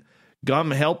 Second,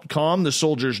 gum helped calm the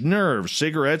soldiers' nerves.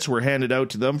 Cigarettes were handed out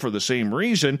to them for the same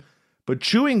reason, but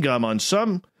chewing on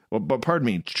some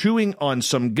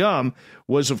gum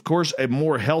was, of course, a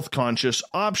more health-conscious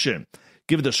option.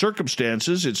 Given the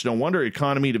circumstances, it's no wonder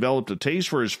Economy developed a taste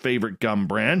for his favorite gum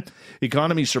brand.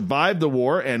 Economy survived the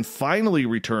war and finally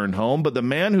returned home, but the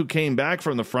man who came back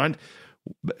from the front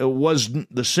was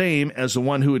the same as the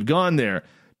one who had gone there.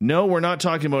 No, we're not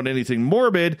talking about anything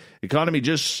morbid. Economy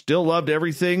just still loved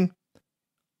everything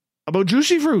about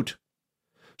Juicy Fruit.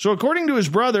 So according to his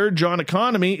brother, John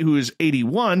Economy, who is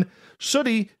 81,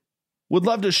 Sooty would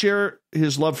love to share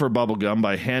his love for bubblegum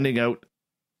by handing out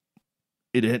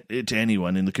it to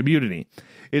anyone in the community.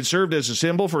 It served as a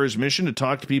symbol for his mission to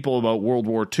talk to people about World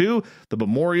War II, the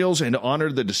memorials, and to honor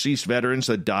the deceased veterans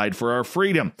that died for our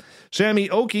freedom. Sammy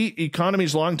Oakey,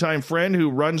 Economy's longtime friend who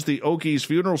runs the Oakey's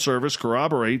funeral service,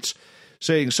 corroborates,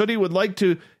 saying Sooty would like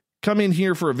to come in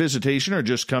here for a visitation or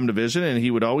just come to visit, and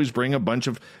he would always bring a bunch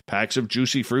of packs of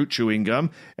Juicy Fruit chewing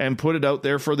gum and put it out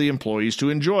there for the employees to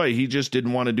enjoy. He just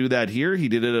didn't want to do that here. He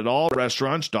did it at all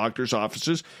restaurants, doctors'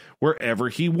 offices, wherever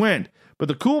he went. But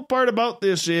the cool part about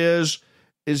this is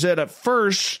that at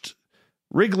first,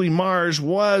 Wrigley Mars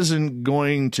wasn't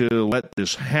going to let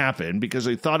this happen because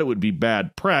they thought it would be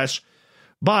bad press.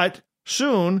 But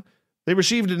soon, they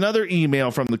received another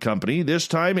email from the company. This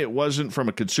time, it wasn't from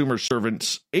a consumer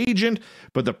servant's agent,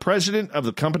 but the president of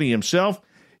the company himself.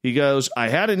 He goes, I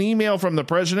had an email from the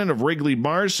president of Wrigley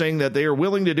Mars saying that they are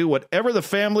willing to do whatever the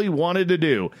family wanted to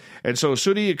do. And so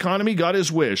Sooty Economy got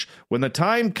his wish. When the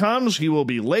time comes, he will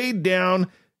be laid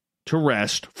down to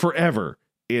rest forever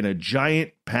in a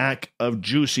giant pack of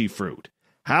Juicy Fruit.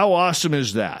 How awesome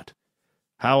is that?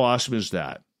 How awesome is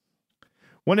that?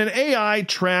 When an AI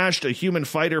trashed a human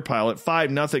fighter pilot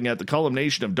 5-0 at the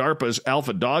culmination of DARPA's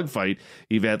Alpha Dogfight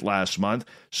event last month,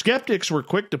 skeptics were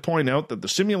quick to point out that the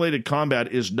simulated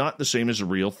combat is not the same as a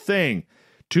real thing.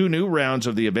 2 new rounds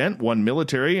of the event, one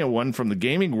military and one from the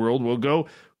gaming world, will go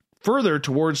further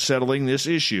towards settling this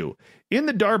issue. In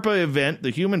the DARPA event, the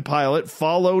human pilot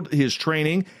followed his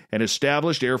training and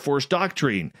established Air Force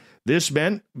doctrine. This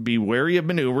meant be wary of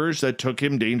maneuvers that took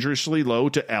him dangerously low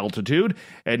to altitude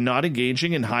and not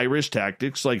engaging in high-risk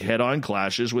tactics like head-on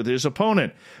clashes with his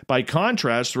opponent. By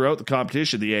contrast, throughout the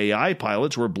competition, the AI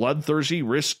pilots were bloodthirsty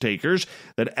risk-takers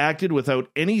that acted without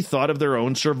any thought of their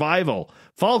own survival.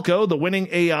 Falco, the winning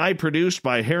AI produced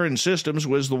by Heron Systems,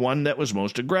 was the one that was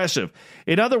most aggressive.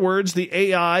 In other words,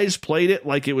 the AIs played it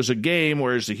like it was a game,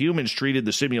 whereas the humans treated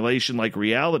the simulation like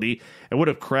reality and would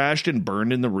have crashed and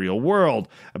burned in the real world.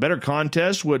 A better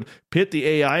contest would pit the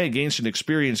AI against an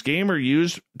experienced gamer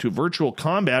used to virtual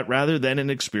combat rather than an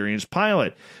experienced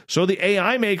pilot. So the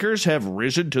AI makers have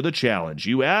risen to the challenge.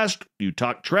 You asked, you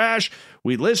talked trash,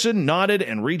 we listened, nodded,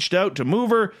 and reached out to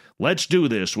Mover. Let's do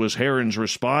this, was Heron's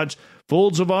response.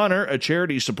 Folds of Honor, a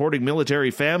charity supporting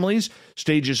military families,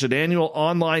 stages an annual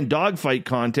online dogfight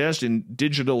contest in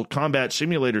digital combat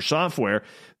simulator software.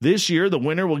 This year, the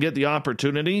winner will get the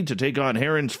opportunity to take on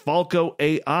Heron's Falco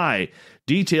AI.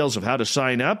 Details of how to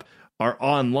sign up are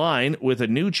online. With a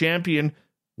new champion,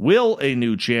 will a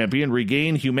new champion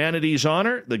regain humanity's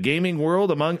honor? The gaming world,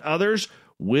 among others,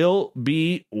 will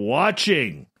be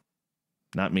watching.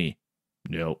 Not me.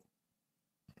 No.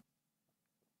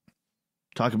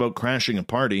 Talk about crashing a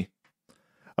party.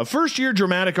 A first-year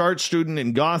dramatic arts student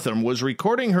in Gotham was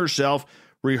recording herself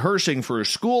rehearsing for a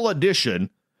school audition,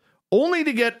 only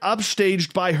to get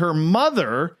upstaged by her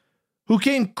mother, who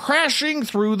came crashing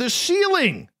through the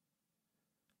ceiling.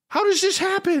 How does this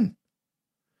happen?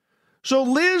 So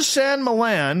Liz San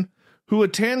Millan, who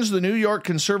attends the New York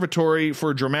Conservatory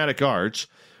for Dramatic Arts,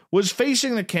 was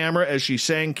facing the camera as she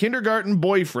sang Kindergarten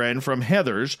Boyfriend from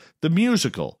Heathers, the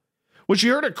musical, when she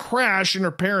heard a crash in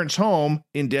her parents' home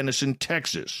in Denison,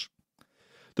 Texas.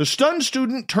 The stunned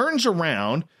student turns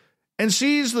around and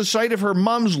sees the sight of her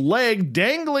mom's leg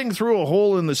dangling through a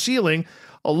hole in the ceiling,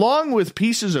 along with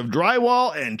pieces of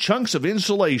drywall and chunks of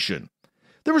insulation.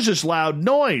 There was this loud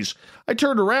noise. I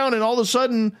turned around and all of a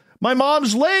sudden, my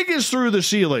mom's leg is through the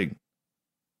ceiling.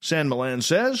 San Millan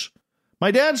says,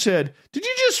 my dad said, did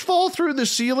you just fall through the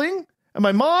ceiling? And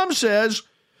my mom says,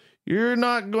 you're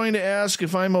not going to ask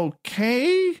if I'm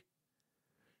okay?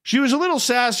 She was a little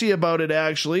sassy about it,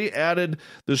 actually, added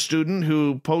the student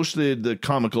who posted the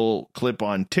comical clip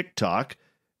on TikTok.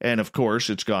 And of course,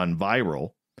 it's gone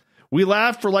viral. We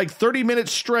laughed for like 30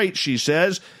 minutes straight, she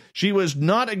says. She was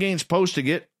not against posting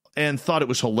it and thought it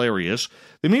was hilarious.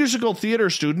 The musical theater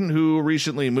student who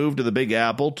recently moved to the Big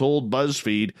Apple told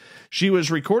BuzzFeed she was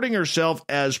recording herself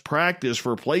as practice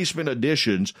for placement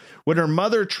auditions when her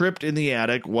mother tripped in the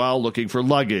attic while looking for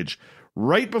luggage.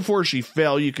 Right before she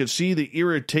fell, you could see the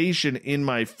irritation in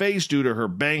my face due to her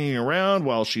banging around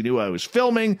while she knew I was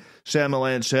filming, San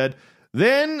Millan said.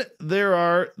 Then there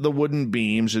are the wooden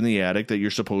beams in the attic that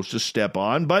you're supposed to step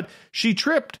on, but she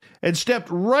tripped and stepped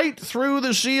right through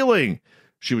the ceiling.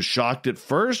 She was shocked at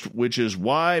first, which is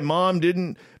why Mom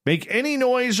didn't make any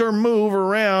noise or move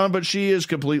around, but she is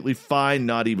completely fine,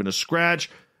 not even a scratch.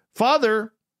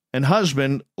 Father and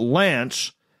husband,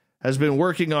 Lance, has been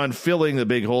working on filling the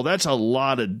big hole. That's a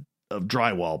lot of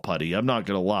drywall putty, I'm not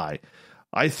going to lie.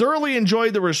 I thoroughly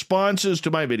enjoyed the responses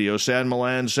to my video, San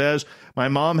Millan says. My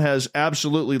mom has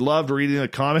absolutely loved reading the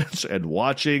comments and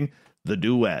watching the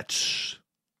duets.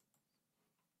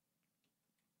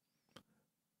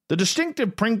 The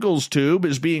distinctive Pringles tube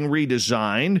is being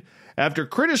redesigned after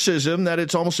criticism that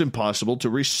it's almost impossible to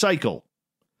recycle.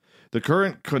 The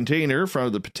current container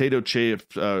from the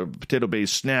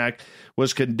potato-based snack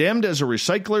was condemned as a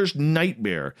recycler's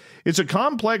nightmare. It's a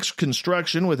complex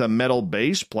construction with a metal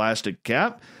base, plastic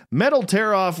cap, metal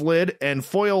tear-off lid, and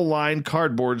foil-lined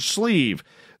cardboard sleeve.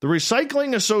 The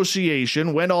Recycling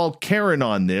Association went all Karen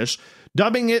on this,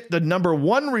 dubbing it the number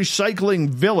one recycling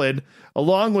villain,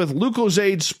 along with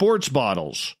Lucozade sports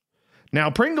bottles. Now,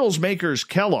 Pringles makers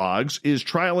Kellogg's is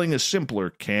trialing a simpler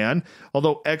can,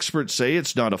 although experts say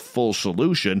it's not a full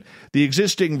solution. The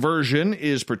existing version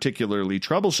is particularly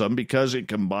troublesome because it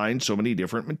combines so many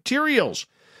different materials.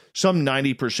 Some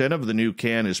 90% of the new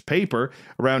can is paper,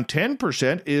 around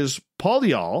 10% is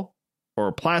polyol,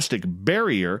 or plastic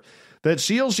barrier, that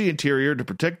seals the interior to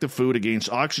protect the food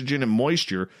against oxygen and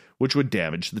moisture, which would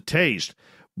damage the taste.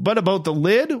 But about the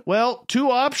lid, well, two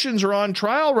options are on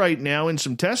trial right now in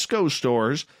some Tesco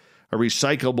stores, a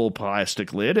recyclable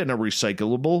plastic lid and a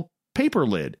recyclable paper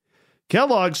lid.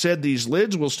 Kellogg said these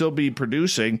lids will still be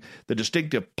producing the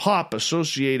distinctive pop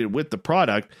associated with the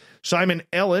product. Simon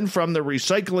Ellen from the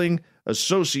Recycling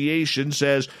Association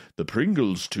says the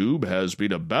Pringles tube has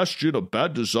been a bastion of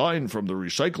bad design from the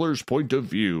recycler's point of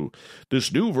view.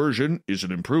 This new version is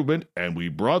an improvement, and we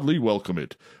broadly welcome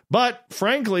it. But,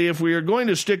 frankly, if we are going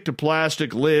to stick to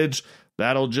plastic lids,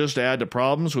 that'll just add to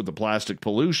problems with the plastic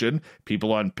pollution.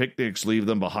 People on picnics leave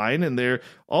them behind, and they're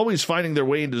always finding their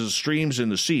way into the streams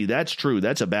and the sea. That's true.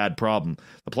 That's a bad problem.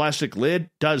 The plastic lid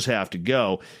does have to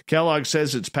go. Kellogg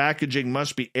says its packaging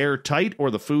must be airtight or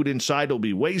the food inside will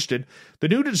be wasted. The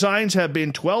new designs have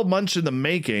been 12 months in the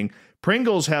making.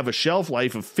 Pringles have a shelf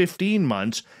life of 15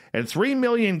 months, and 3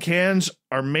 million cans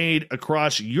are made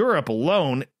across Europe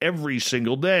alone every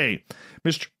single day.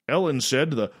 Mr. Ellen said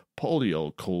the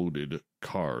polyol-coated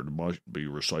card must be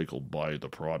recycled by the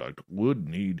product would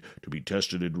need to be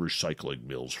tested in recycling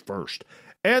mills first.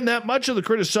 And that much of the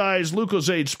criticized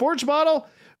Lucozade sports bottle,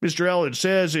 Mr. Allen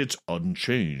says its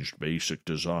unchanged basic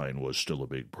design was still a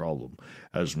big problem,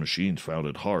 as machines found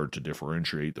it hard to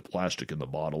differentiate the plastic in the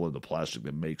bottle and the plastic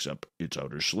that makes up its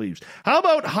outer sleeves. How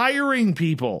about hiring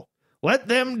people? Let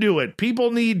them do it. People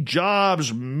need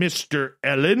jobs, Mr.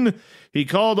 Ellen. He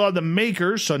called on the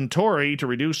maker, Suntory, to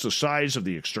reduce the size of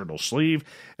the external sleeve,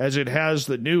 as it has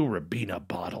the new Ribena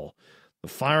bottle. The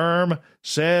firearm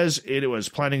says it was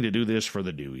planning to do this for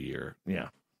the new year. Yeah.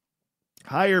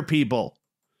 Hire people.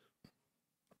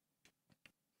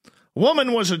 A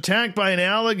woman was attacked by an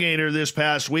alligator this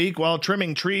past week while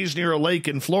trimming trees near a lake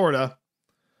in Florida.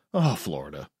 Oh,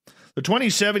 Florida. The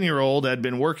 27-year-old had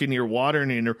been working near water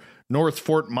near North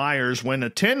Fort Myers when a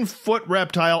 10-foot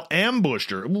reptile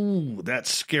ambushed her. Ooh, that's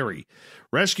scary.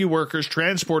 Rescue workers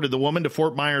transported the woman to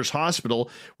Fort Myers Hospital,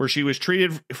 where she was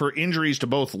treated for injuries to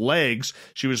both legs.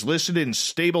 She was listed in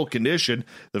stable condition.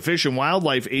 The Fish and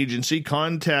Wildlife Agency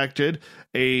contacted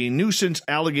a nuisance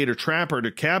alligator trapper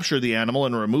to capture the animal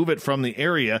and remove it from the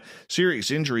area.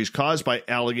 Serious injuries caused by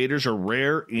alligators are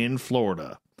rare in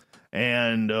Florida.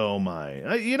 And, oh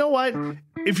my, you know what?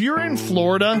 If you're in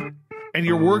Florida and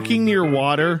you're working near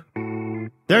water,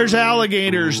 there's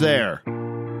alligators there.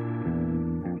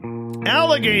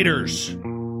 Alligators!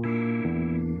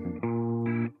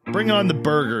 Bring on the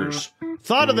burgers.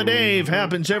 Thought of the Dave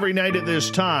happens every night at this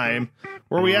time,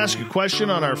 where we ask a question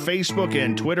on our Facebook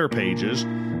and Twitter pages,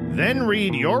 then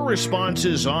read your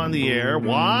responses on the air.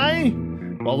 Why?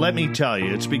 Well, let me tell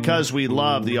you, it's because we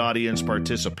love the audience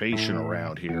participation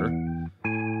around here.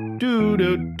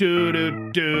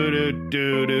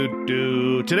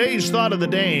 Today's Thought of the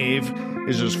Dave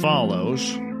is as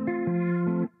follows.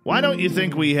 Why don't you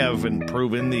think we haven't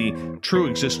proven the true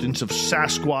existence of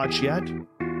Sasquatch yet?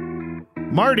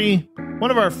 Marty,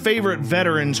 one of our favorite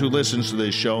veterans who listens to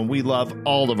this show, and we love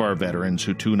all of our veterans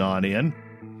who tune on in,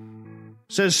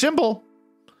 says simple.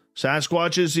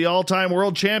 Sasquatch is the all-time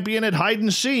world champion at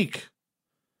hide-and-seek.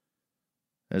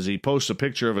 As he posts a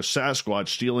picture of a Sasquatch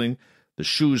stealing the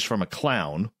shoes from a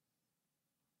clown.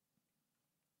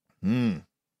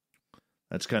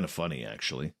 That's kind of funny,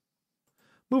 actually.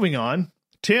 Moving on.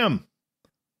 Tim.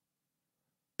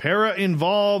 Para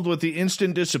involved with the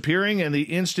instant disappearing and the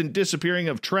instant disappearing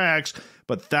of tracks,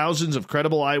 but thousands of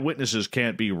credible eyewitnesses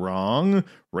can't be wrong.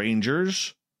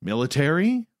 Rangers,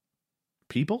 military,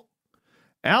 people.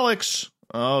 Alex.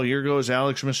 Oh, here goes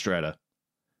Alex Mistretta.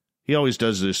 He always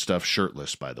does this stuff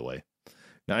shirtless, by the way.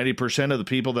 90% of the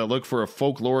people that look for a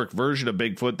folkloric version of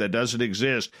Bigfoot that doesn't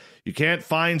exist. You can't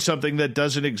find something that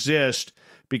doesn't exist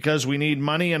because we need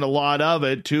money and a lot of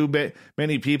it. Too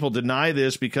many people deny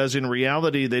this because in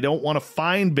reality they don't want to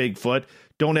find Bigfoot,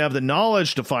 don't have the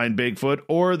knowledge to find Bigfoot,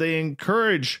 or they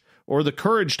encourage or the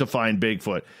courage to find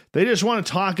Bigfoot. They just want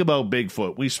to talk about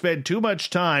Bigfoot. We spend too much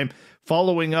time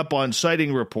following up on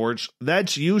sighting reports.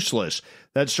 That's useless.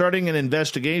 That's starting an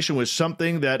investigation with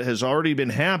something that has already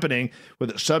been happening with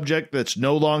a subject that's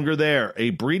no longer there. A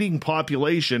breeding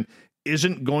population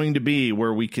isn't going to be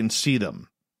where we can see them.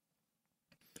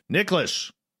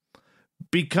 Nicholas,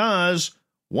 because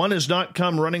one has not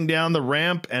come running down the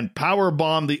ramp and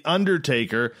powerbomb the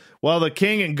Undertaker while the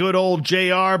King and good old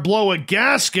JR blow a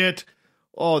gasket.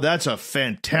 Oh, that's a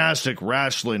fantastic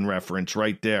wrestling reference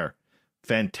right there.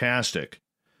 Fantastic.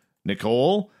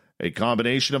 Nicole, a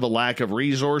combination of a lack of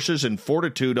resources and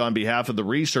fortitude on behalf of the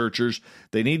researchers.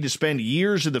 They need to spend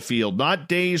years in the field, not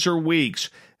days or weeks.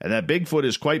 And that Bigfoot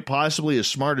is quite possibly as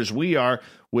smart as we are,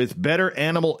 with better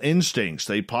animal instincts.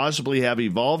 They possibly have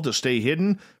evolved to stay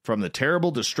hidden from the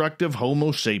terrible, destructive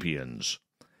Homo sapiens.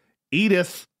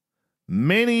 Edith,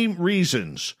 many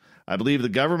reasons. I believe the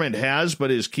government has,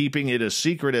 but is keeping it a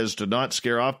secret as to not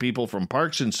scare off people from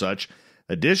parks and such.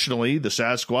 Additionally, the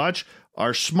Sasquatch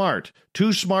are smart,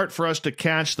 too smart for us to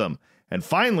catch them, And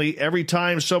finally, every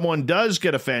time someone does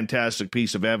get a fantastic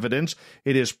piece of evidence,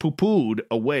 it is poo-pooed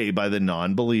away by the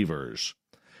non-believers.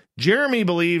 Jeremy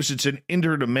believes it's an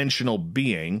interdimensional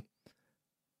being.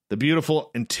 The beautiful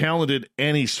and talented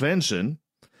Annie Svensson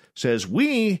says,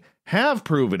 we have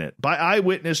proven it by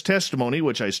eyewitness testimony,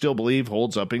 which I still believe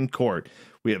holds up in court.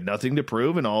 We have nothing to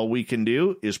prove, and all we can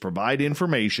do is provide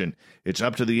information. It's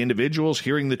up to the individuals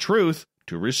hearing the truth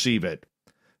to receive it.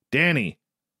 Danny,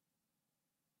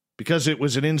 because it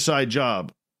was an inside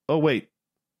job. Oh, wait,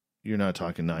 you're not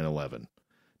talking 9/11.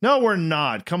 No, we're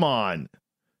not. Come on.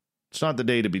 It's not the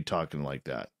day to be talking like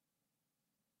that.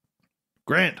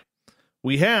 Grant,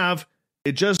 we have.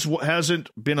 It just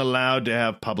hasn't been allowed to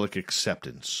have public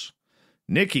acceptance.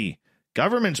 Nikki,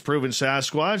 government's proven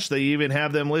Sasquatch. They even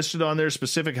have them listed on their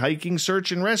specific hiking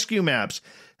search and rescue maps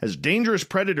as dangerous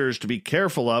predators to be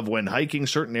careful of when hiking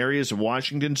certain areas of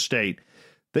Washington state.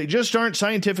 They just aren't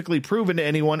scientifically proven to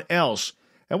anyone else.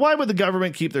 And why would the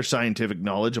government keep their scientific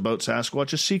knowledge about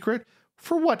Sasquatch a secret?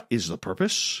 For what is the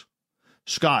purpose?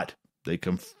 Scott, they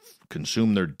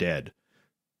consume their dead.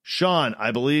 Sean,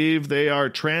 I believe they are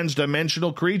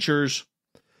transdimensional creatures.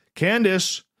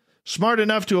 Candace, smart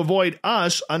enough to avoid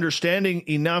us, understanding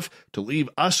enough to leave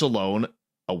us alone,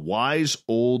 a wise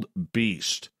old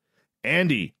beast.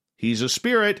 Andy, he's a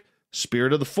spirit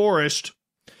of the forest.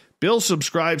 Bill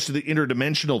subscribes to the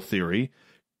interdimensional theory.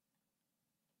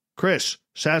 Chris,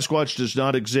 Sasquatch does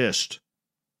not exist.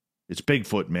 It's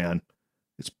Bigfoot, man.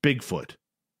 It's Bigfoot.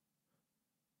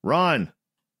 Ron,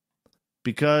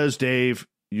 because, Dave,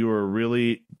 you are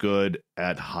really good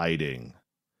at hiding.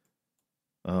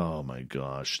 Oh, my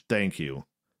gosh. Thank you.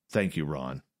 Thank you,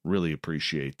 Ron. Really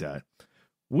appreciate that.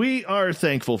 We are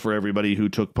thankful for everybody who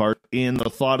took part in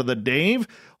the Thought of the Dave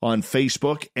on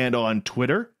Facebook and on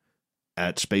Twitter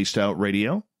at Spaced Out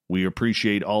Radio. We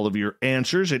appreciate all of your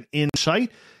answers and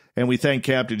insight, and we thank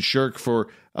Captain Shirk for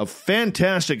a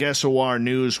fantastic SOR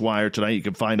Newswire tonight. You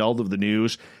can find all of the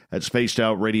news at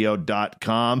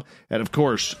spacedoutradio.com. And, of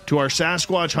course, to our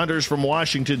Sasquatch hunters from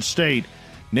Washington State,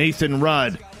 Nathan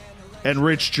Rudd and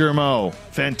Rich Germeau.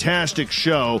 Fantastic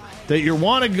show that you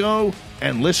want to go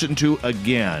and listen to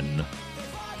again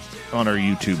on our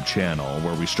YouTube channel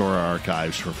where we store our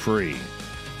archives for free.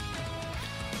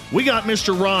 We got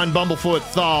Mr. Ron Bumblefoot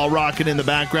Thal rocking in the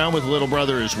background with Little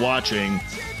Brother is Watching.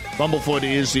 Bumblefoot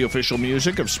is the official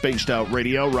music of Spaced Out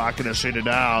Radio, rocking us in and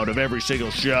out of every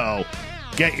single show.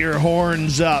 Get your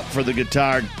horns up for the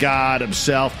guitar god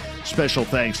himself. Special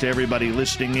thanks to everybody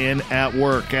listening in at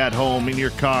work, at home, in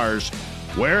your cars,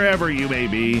 wherever you may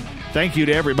be. Thank you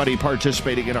to everybody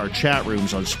participating in our chat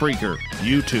rooms on Spreaker,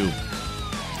 YouTube,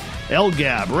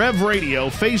 LGAB, Rev Radio,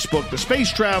 Facebook, the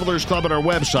Space Travelers Club at our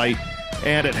website,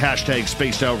 and at hashtag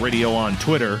Spaced Out Radio on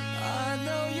Twitter.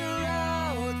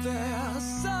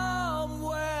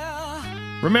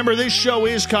 Remember, this show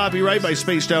is copyright by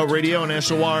Spaced Out Radio and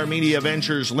SOR Media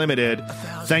Ventures Limited.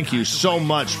 Thank you so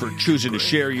much for choosing to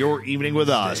share your evening with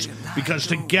us, because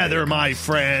together, my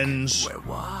friends,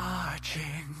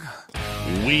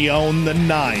 we own the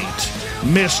night.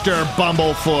 Mr.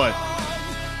 Bumblefoot,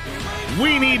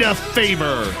 we need a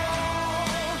favor.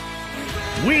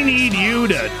 We need you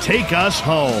to take us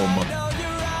home.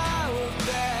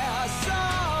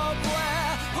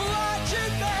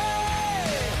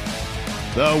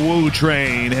 The Woo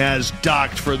Train has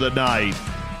docked for the night.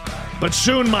 But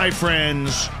soon, my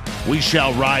friends, we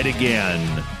shall ride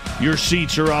again. Your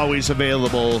seats are always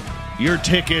available. Your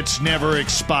tickets never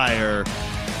expire.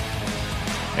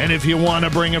 And if you want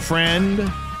to bring a friend,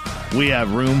 we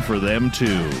have room for them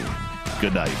too.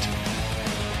 Good night.